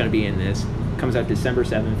game is going to be in this. Comes out December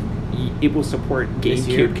 7th. It will support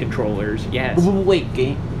GameCube controllers. Yes. Wait,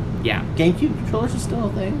 Yeah. GameCube controllers are still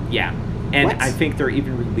a thing? Yeah. And What? I think they're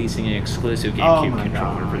even releasing an exclusive GameCube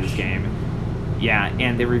controller for this game. Yeah,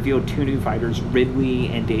 and they revealed 2 new fighters, Ridley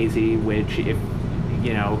and Daisy, which if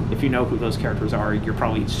you know who those characters are, you're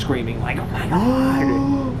probably screaming like, "Oh my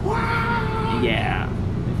god!" Wow. Yeah.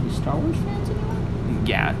 Are you Star Wars fans anyone?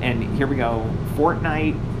 Yeah, and here we go.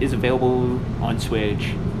 Fortnite is available on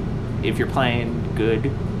Switch. If you're playing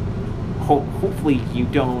good, hopefully you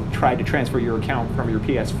don't try to transfer your account from your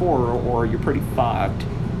PS4 or you're pretty fucked.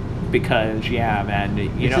 Because yeah, man,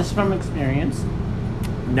 you know. Is this from experience?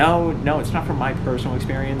 No, it's not from my personal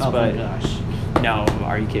experience. Oh but my gosh. No,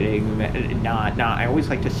 are you kidding? Nah. I always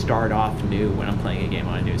like to start off new when I'm playing a game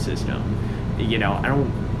on a new system. You know, I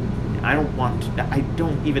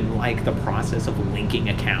don't even like the process of linking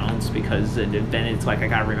accounts because then it's like I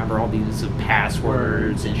gotta remember all these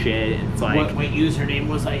passwords and shit. And it's like what username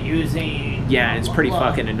was I using? Yeah, it's pretty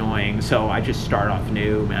fucking annoying. So I just start off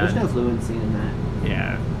new, man. There's no fluency in that.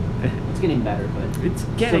 Yeah. It's getting better, but It's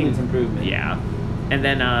still getting needs improvement. Yeah. And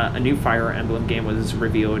then a new Fire Emblem game was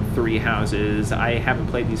revealed, 3 Houses. I haven't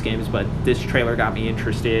played these games, but this trailer got me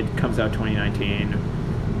interested. Comes out 2019.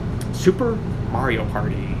 Super Mario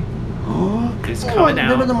Party. It's coming out.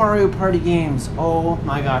 Remember the Mario Party games? Oh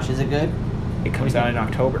my gosh, is it good? It comes out in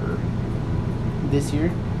October This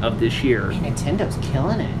year? of this year. Nintendo's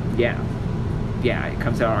killing it. Yeah. Yeah, it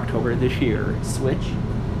comes out October this year. Switch?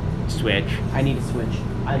 Switch. I need a Switch.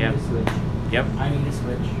 I Yep. need a Switch. Yep. I need a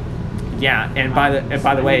Switch. Yeah, and by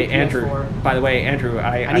the way, Andrew,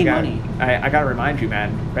 I need money. I gotta remind you,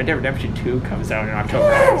 man. Red Dead Redemption 2 comes out in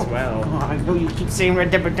October as well. Oh, I know you keep saying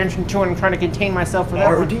Red Dead Redemption 2 and I'm trying to contain myself for that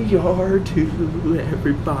one. RDR2,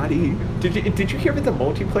 everybody. Did you hear that the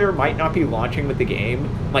multiplayer might not be launching with the game?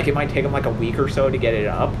 Like, it might take them like a week or so to get it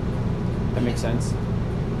up. That makes sense.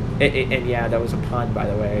 And yeah, that was a pun, by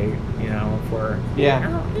the way. You know, for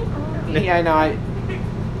Yeah. Yeah, I know.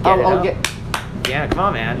 I'll get. Yeah, come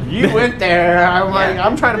on, man. You went there. I'm like, Yeah.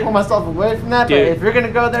 I'm trying to pull myself away from that. Dude. But if you're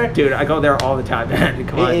gonna go there, Dude, I go there all the time, man.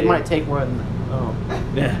 Come on, it dude. might take more than. Oh.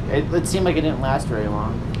 Yeah. It seemed like it didn't last very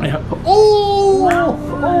long. Yeah.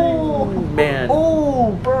 Oh, Man.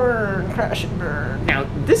 Oh, burn, crash and burn. Now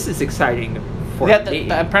this is exciting for Yeah, me.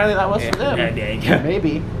 apparently that was for them. Yeah.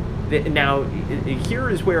 Maybe. Now, here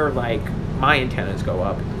is where like my antennas go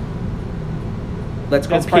up. Let's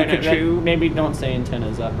go Pikachu. Maybe don't say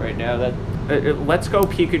antennas up right now. That Let's go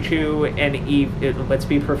Pikachu and Eve. Let's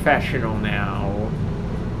be professional now.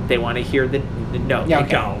 They want to hear the no. Yeah, They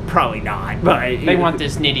okay. don't. Probably not. But they want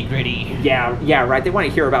this nitty gritty. Yeah, right. They want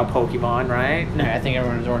to hear about Pokemon, right? I think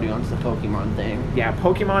everyone's already on to the Pokemon thing. Yeah,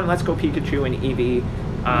 Pokemon. Let's go Pikachu and Eevee.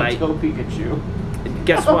 Let's go Pikachu.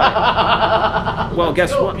 Guess what? Well,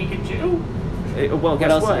 guess what? Pikachu. Well,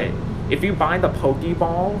 guess else what? is it? If you buy the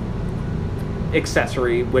Pokeball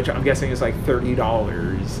accessory, which I'm guessing is like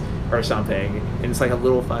 $30 or something, and it's like a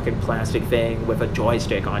little fucking plastic thing with a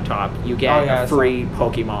joystick on top, you get a free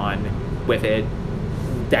Pokemon with it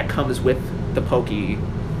that comes with the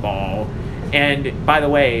Pokeball. And by the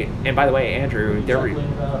way, Andrew, there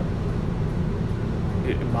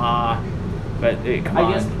but come on.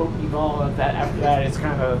 I guess Pokeball. After that, it's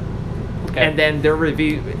kind of. Okay. And then they're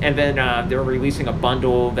releasing a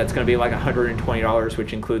bundle that's going to be like $120,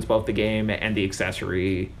 which includes both the game and the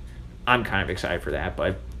accessory. I'm kind of excited for that,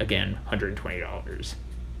 but again, $120,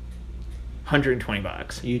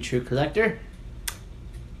 $120. You true collector?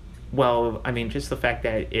 Well, I mean, just the fact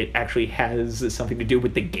that it actually has something to do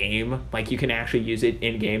with the game, like you can actually use it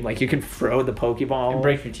in game, like you can throw the Pokeball And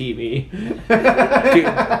break your TV.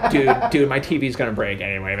 dude, my TV's gonna break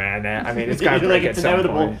anyway, man. I mean, it's gotta break at some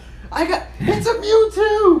point. It's a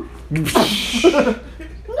Mewtwo!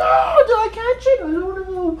 No, did I catch it? I don't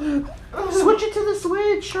know. Switch it to the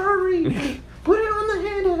Switch, hurry. Put it on the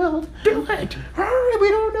handheld. Do it. Hurry, we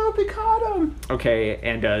don't know if we caught him. Okay,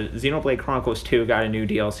 and Xenoblade Chronicles 2 got a new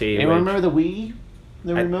DLC. Anyone which- remember the Wii?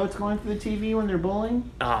 The remote's going through the TV when they're bowling?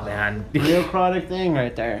 Oh, man. Real product thing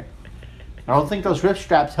right there. I don't think those wrist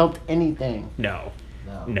straps helped anything. No,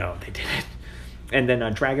 they didn't. And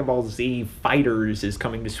then Dragon Ball Z Fighters is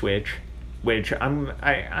coming to Switch, which I'm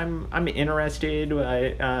interested.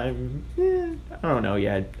 I don't know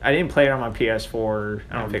yet. I didn't play it on my PS4.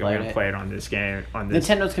 I don't think I'm gonna play it on this game.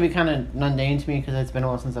 Nintend's gonna be kind of mundane to me because it's been a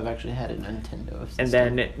while since I've actually had a Nintendo. And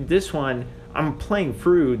then this one, I'm playing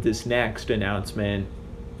through this next announcement.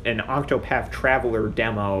 An Octopath Traveler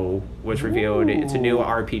demo was revealed. It's a new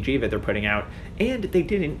RPG that they're putting out. And they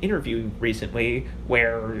did an interview recently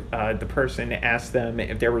where the person asked them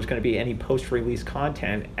if there was going to be any post-release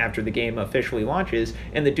content after the game officially launches.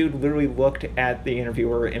 And the dude literally looked at the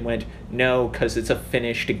interviewer and went, "No, because it's a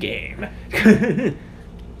finished game." It's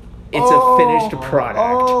a finished product.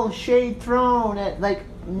 Oh, shade thrown at like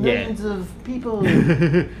millions of people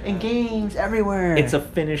and games everywhere. It's a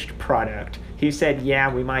finished product. He said,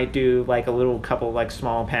 yeah, we might do like a little couple like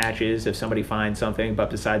small patches if somebody finds something,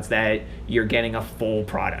 but besides that, you're getting a full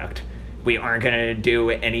product. We aren't going to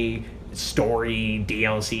do any story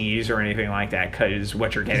DLCs or anything like that, because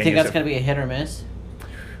what you're getting You think is that's going to be a hit or miss?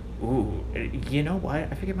 Ooh, you know what? I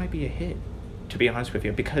think it might be a hit, to be honest with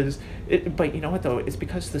you, because but you know what though? It's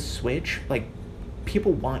because the Switch, like,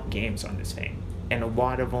 people want games on this thing, and a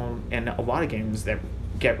lot of games that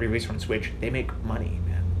get released on Switch, they make money,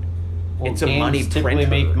 man. Well, It's a games money typically printer.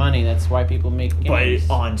 make money. That's why people make games.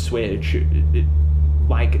 But on Switch,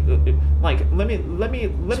 let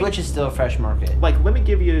me Switch is still a fresh market. like let me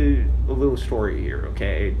give you a little story here,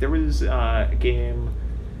 okay? There was a game,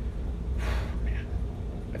 man,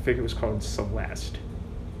 I think it was called Celeste.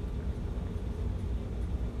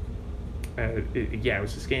 It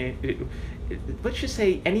was this game. Let's just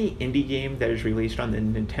say any indie game that is released on the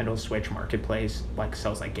Nintendo Switch marketplace like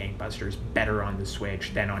sells like gangbusters, better on the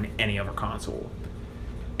Switch than on any other console,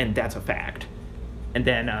 and that's a fact. And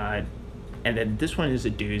then this one is a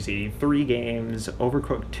doozy. 3 games: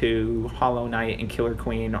 Overcooked 2, Hollow Knight, and Killer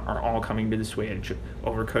Queen are all coming to the Switch.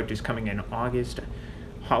 Overcooked is coming in August.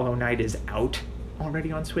 Hollow Knight is out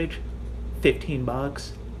already on Switch.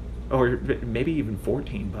 $15, or maybe even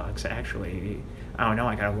 $14 actually. I don't know.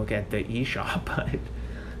 I gotta look at the eShop, but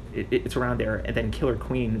it's around there. And then Killer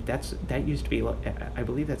Queen, that used to be, I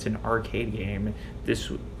believe that's an arcade game.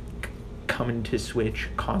 This coming to Switch,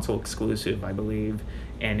 console exclusive, I believe,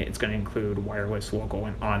 and it's going to include wireless, local,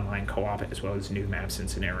 and online co-op, as well as new maps and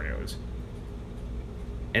scenarios.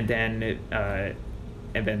 And then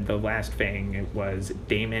the last thing was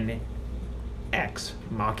Daemon X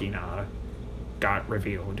Machina, got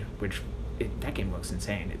revealed, which that game looks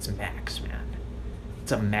insane. It's mechs, man.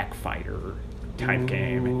 It's a mech fighter type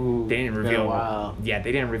game. They didn't reveal. Wow. Yeah,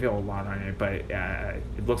 they didn't reveal a lot on it, but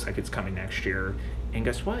it looks like it's coming next year. And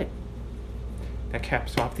guess what? That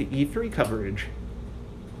caps off the E3 coverage.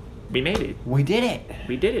 We made it. We did it.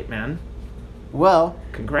 We did it, man. Well,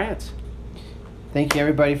 Congrats. thank you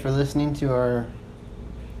everybody for listening to our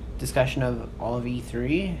discussion of all of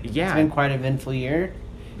E3. Yeah. It's been quite an eventful year.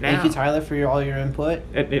 Thank Now- you, Tyler, for all your input.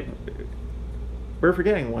 We're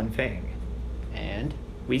forgetting one thing. And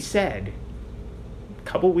We said a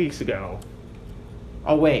couple weeks ago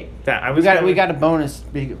oh wait, that I we was got gonna- a bonus.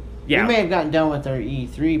 Yeah. We may have gotten done with our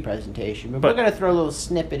E3 presentation, but But- we're gonna throw a little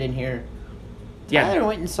snippet in here. Yeah. Tyler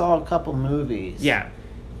went and saw a couple movies. Yeah.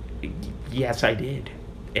 Yes, I did.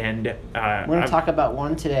 And We're gonna talk about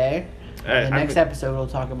one today. Uh, And the I'm- next episode, we'll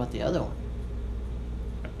talk about the other one.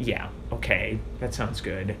 Yeah, okay. That sounds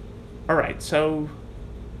good. All right, so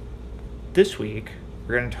this week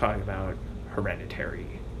we're going to talk about Hereditary.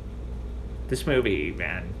 This movie,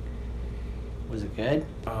 man. Was it good?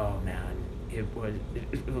 Oh man, it was.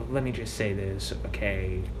 Let me just say this,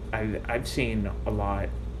 okay? I've seen a lot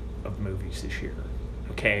of movies this year,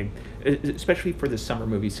 okay? Especially for the summer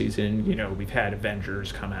movie season. You know, we've had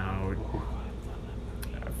Avengers come out.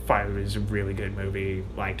 Fire was a really good movie.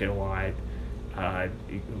 Liked it a lot.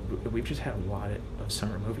 We've just had a lot of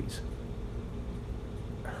summer movies.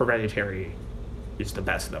 Hereditary is the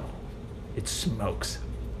best of them all. It smokes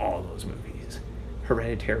all those movies.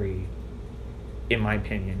 Hereditary, in my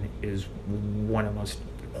opinion, is one of the most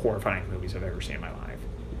horrifying movies I've ever seen in my life.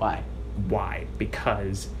 Why? Why?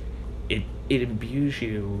 Because it imbues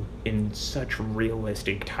you in such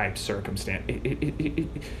realistic type circumstance.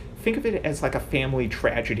 Think of it as like a family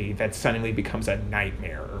tragedy that suddenly becomes a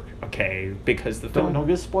nightmare, okay? Because the film... Don't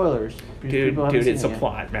give spoilers. Dude, People haven't it's a seen it yet.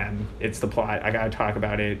 plot, man. It's the plot. I gotta talk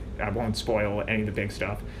about it. I won't spoil any of the big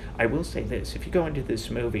stuff. I will say this. If you go into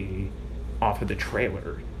this movie off of the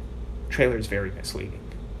trailer is very misleading.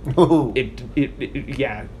 Ooh.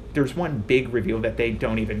 Yeah, there's one big reveal that they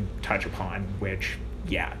don't even touch upon, which,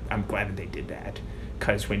 yeah, I'm glad that they did that.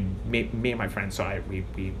 Because when me and my friends saw it, we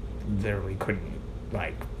literally couldn't,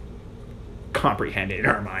 like, comprehend it in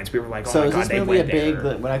our minds. We were like, oh So my is god, this they movie a went big,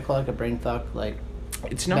 there. what I call like a brain fuck, like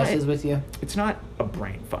It's not... messes with you? It's not a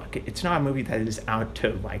brain fuck. It's not a movie that is out to,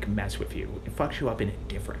 like, mess with you. It fucks you up in a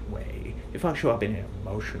different way. It fucks you up in an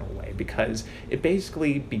emotional way because it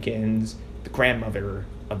basically begins... The grandmother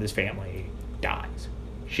of this family dies.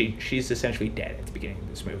 She's essentially dead at the beginning of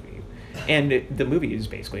this movie. And the movie is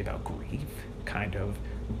basically about grief, kind of.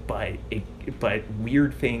 But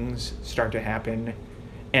weird things start to happen.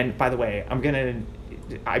 And, by the way,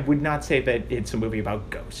 I would not say that it's a movie about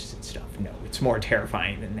ghosts and stuff. No, it's more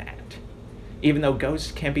terrifying than that. Even though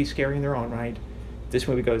ghosts can be scary in their own right, this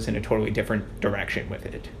movie goes in a totally different direction with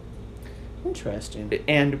it. Interesting.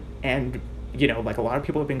 And you know, like a lot of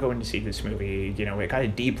people have been going to see this movie. You know, it got a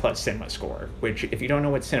D+ Cinema Score, which if you don't know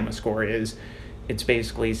what Cinema Score is, it's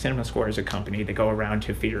basically Cinema Score is a company that go around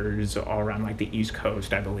to theaters all around like the East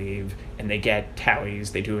Coast, I believe, and they get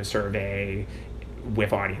tallies. They do a survey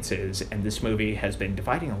with audiences, and this movie has been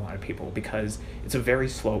dividing a lot of people because it's a very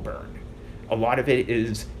slow burn. A lot of it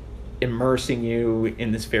is immersing you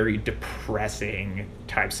in this very depressing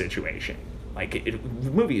type situation. Like the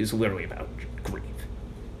movie is literally about grief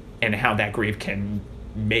and how that grief can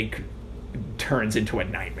turns into a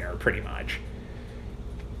nightmare pretty much.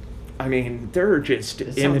 I mean, there are just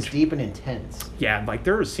It sounds deep and intense. yeah, like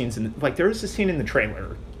there are scenes there is a scene in the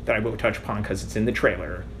trailer that I will touch upon because it's in the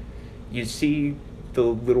trailer. You see the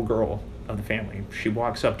little girl of the family. She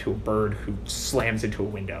walks up to a bird who slams into a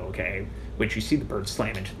window, okay? Which you see the bird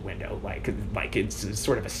slam into the window, like it's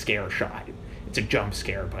sort of a scare shot. It's a jump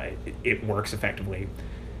scare, but it works effectively.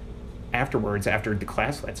 Afterwards, after the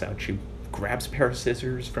class lets out, she grabs a pair of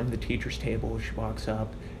scissors from the teacher's table. She walks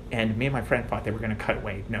up, and me and my friend thought they were going to cut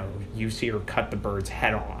away. No, you see her cut the bird's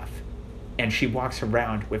head off, and she walks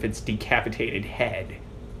around with its decapitated head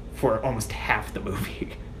for almost half the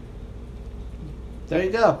movie. There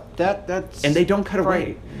you go. That's And they don't cut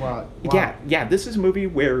away. Wow. Yeah, this is a movie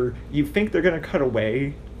where you think they're going to cut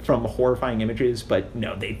away from horrifying images, but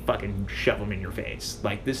no, they fucking shove them in your face.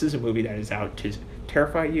 Like, this is a movie that is out to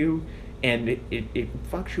terrify you, and it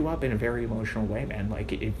fucks you up in a very emotional way, man.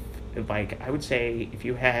 Like, I would say if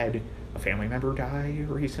you had a family member die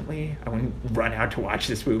recently, I wouldn't run out to watch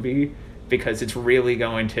this movie because it's really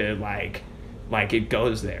going to, like it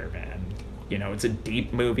goes there, man. You know, it's a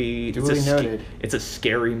deep movie. Duly noted. It's a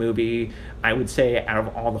scary movie. I would say out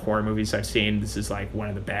of all the horror movies I've seen, this is like one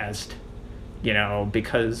of the best. You know,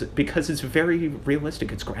 because it's very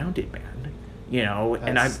realistic. It's grounded, man. you know,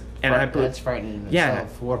 That's frightening in Yeah.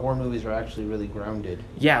 itself. Horror movies are actually really grounded.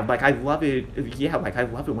 Yeah, like I love it. Yeah, like I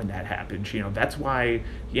love it when that happens. You know, that's why,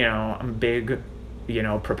 you know, I'm a big, you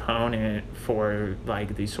know, proponent for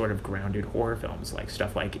like these sort of grounded horror films, like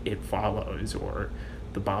stuff like It Follows or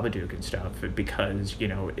The Babadook and stuff, because, you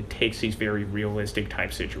know, it takes these very realistic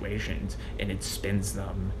type situations and it spins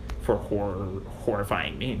them for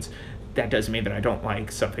horrifying means. That doesn't mean that I don't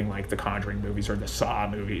like something like the Conjuring movies or the Saw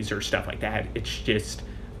movies or stuff like that. It's just,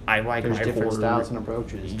 I like There's my different horror. styles and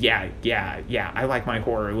approaches. Yeah. I like my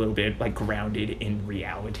horror a little bit like grounded in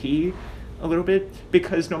reality a little bit,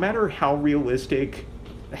 because no matter how realistic,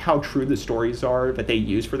 how true the stories are that they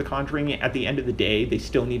use for The Conjuring, at the end of the day, they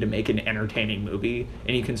still need to make an entertaining movie.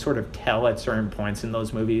 And you can sort of tell at certain points in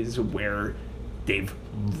those movies where they've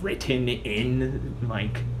written in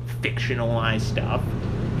like fictionalized stuff.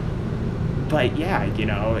 But yeah, you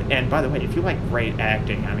know, and by the way, if you like great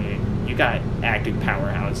acting, I mean, you got acting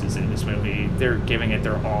powerhouses in this movie. They're giving it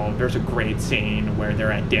their all. There's a great scene where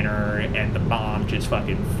they're at dinner and the mom just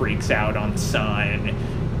fucking freaks out on the son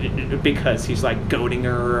because he's like goading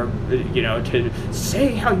her, you know, to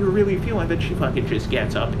say how you really feel, and then she fucking just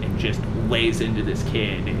gets up and just lays into this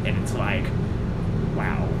kid, and it's like,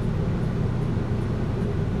 wow.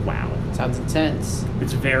 Sounds intense.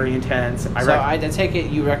 It's very intense. I take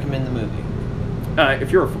it you recommend the movie.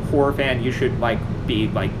 If you're a horror fan, you should like be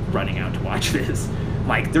like running out to watch this.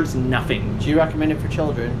 Like, there's nothing. Do you recommend it for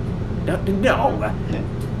children? No.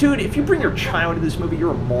 Dude, if you bring your child to this movie,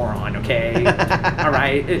 you're a moron, okay? All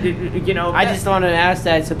right? You know... I just wanted to ask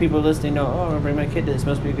that so people listening know, oh, I'm going to bring my kid to this.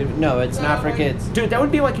 Must be a good... No, it's not for kids. Dude, that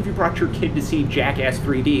would be like if you brought your kid to see Jackass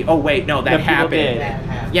 3D. Oh, wait, no, that happened.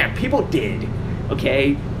 People did. Yeah, people did.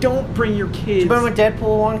 Okay? Don't bring your kids... Remember when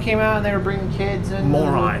Deadpool 1 came out and they were bringing kids in?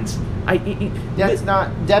 Morons. That's not...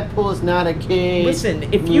 Deadpool is not a kid.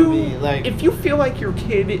 Listen, if you feel like your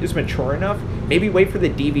kid is mature enough, maybe wait for the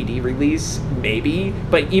DVD release, maybe.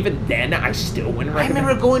 But even then, I still wouldn't recommend. I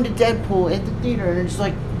remember going to Deadpool at the theater and it's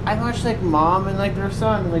like I watched like mom and like their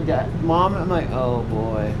son and like that mom. I'm like, oh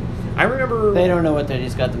boy. I remember they don't know what they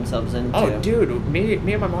just got themselves into. Oh, dude, me and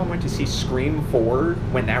my mom went to see Scream 4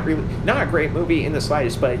 when that really not a great movie in the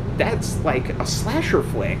slightest, but that's like a slasher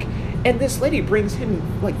flick. And this lady brings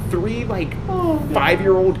him like 3 like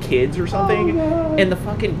 5-year-old kids or something, and the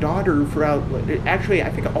fucking daughter throughout. Actually, I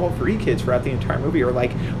think all 3 kids throughout the entire movie are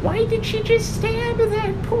like, "Why did she just stab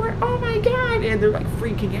that poor? Oh my god!" And they're like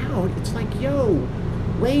freaking out. It's like, yo,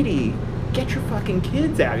 lady, get your fucking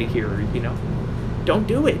kids out of here. You know, don't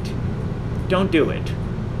do it. Don't do it.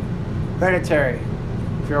 Hereditary.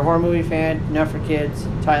 If you're a horror movie fan, not for kids,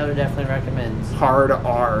 Tyler definitely recommends. Hard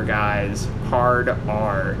R, guys. Hard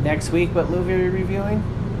R. Next week, what movie are we reviewing?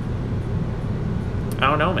 I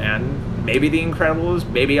don't know, man. Maybe The Incredibles.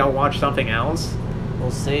 Maybe I'll watch something else.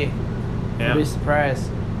 We'll see. Yeah. We'll be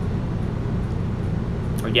surprised.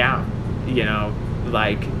 Yeah. You know,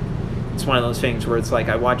 like, it's one of those things where it's like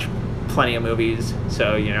I watch plenty of movies,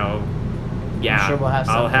 so, you know, yeah. I'm sure we'll have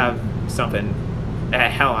I'll something. have something.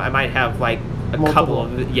 Hell, I might have, like, a Multiple. couple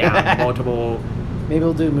of, multiple. Maybe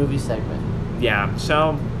we'll do a movie segment. Yeah,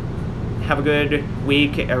 so have a good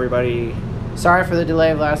week, everybody. Sorry for the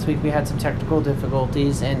delay of last week. We had some technical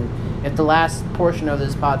difficulties, and if the last portion of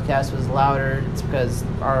this podcast was louder, it's because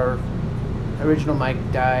our original mic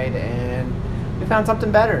died, and we found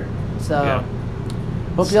something better. So, Yeah.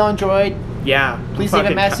 hope y'all enjoyed. Yeah. Please leave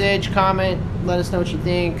a message, comment, let us know what you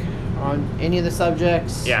think on any of the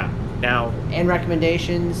subjects. Yeah. Now, And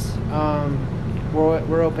recommendations.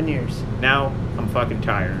 We're open ears. now I'm fucking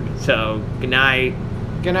tired. So, good night.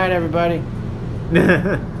 Good night, everybody.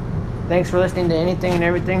 Thanks for listening to Anything and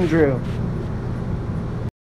Everything Drew.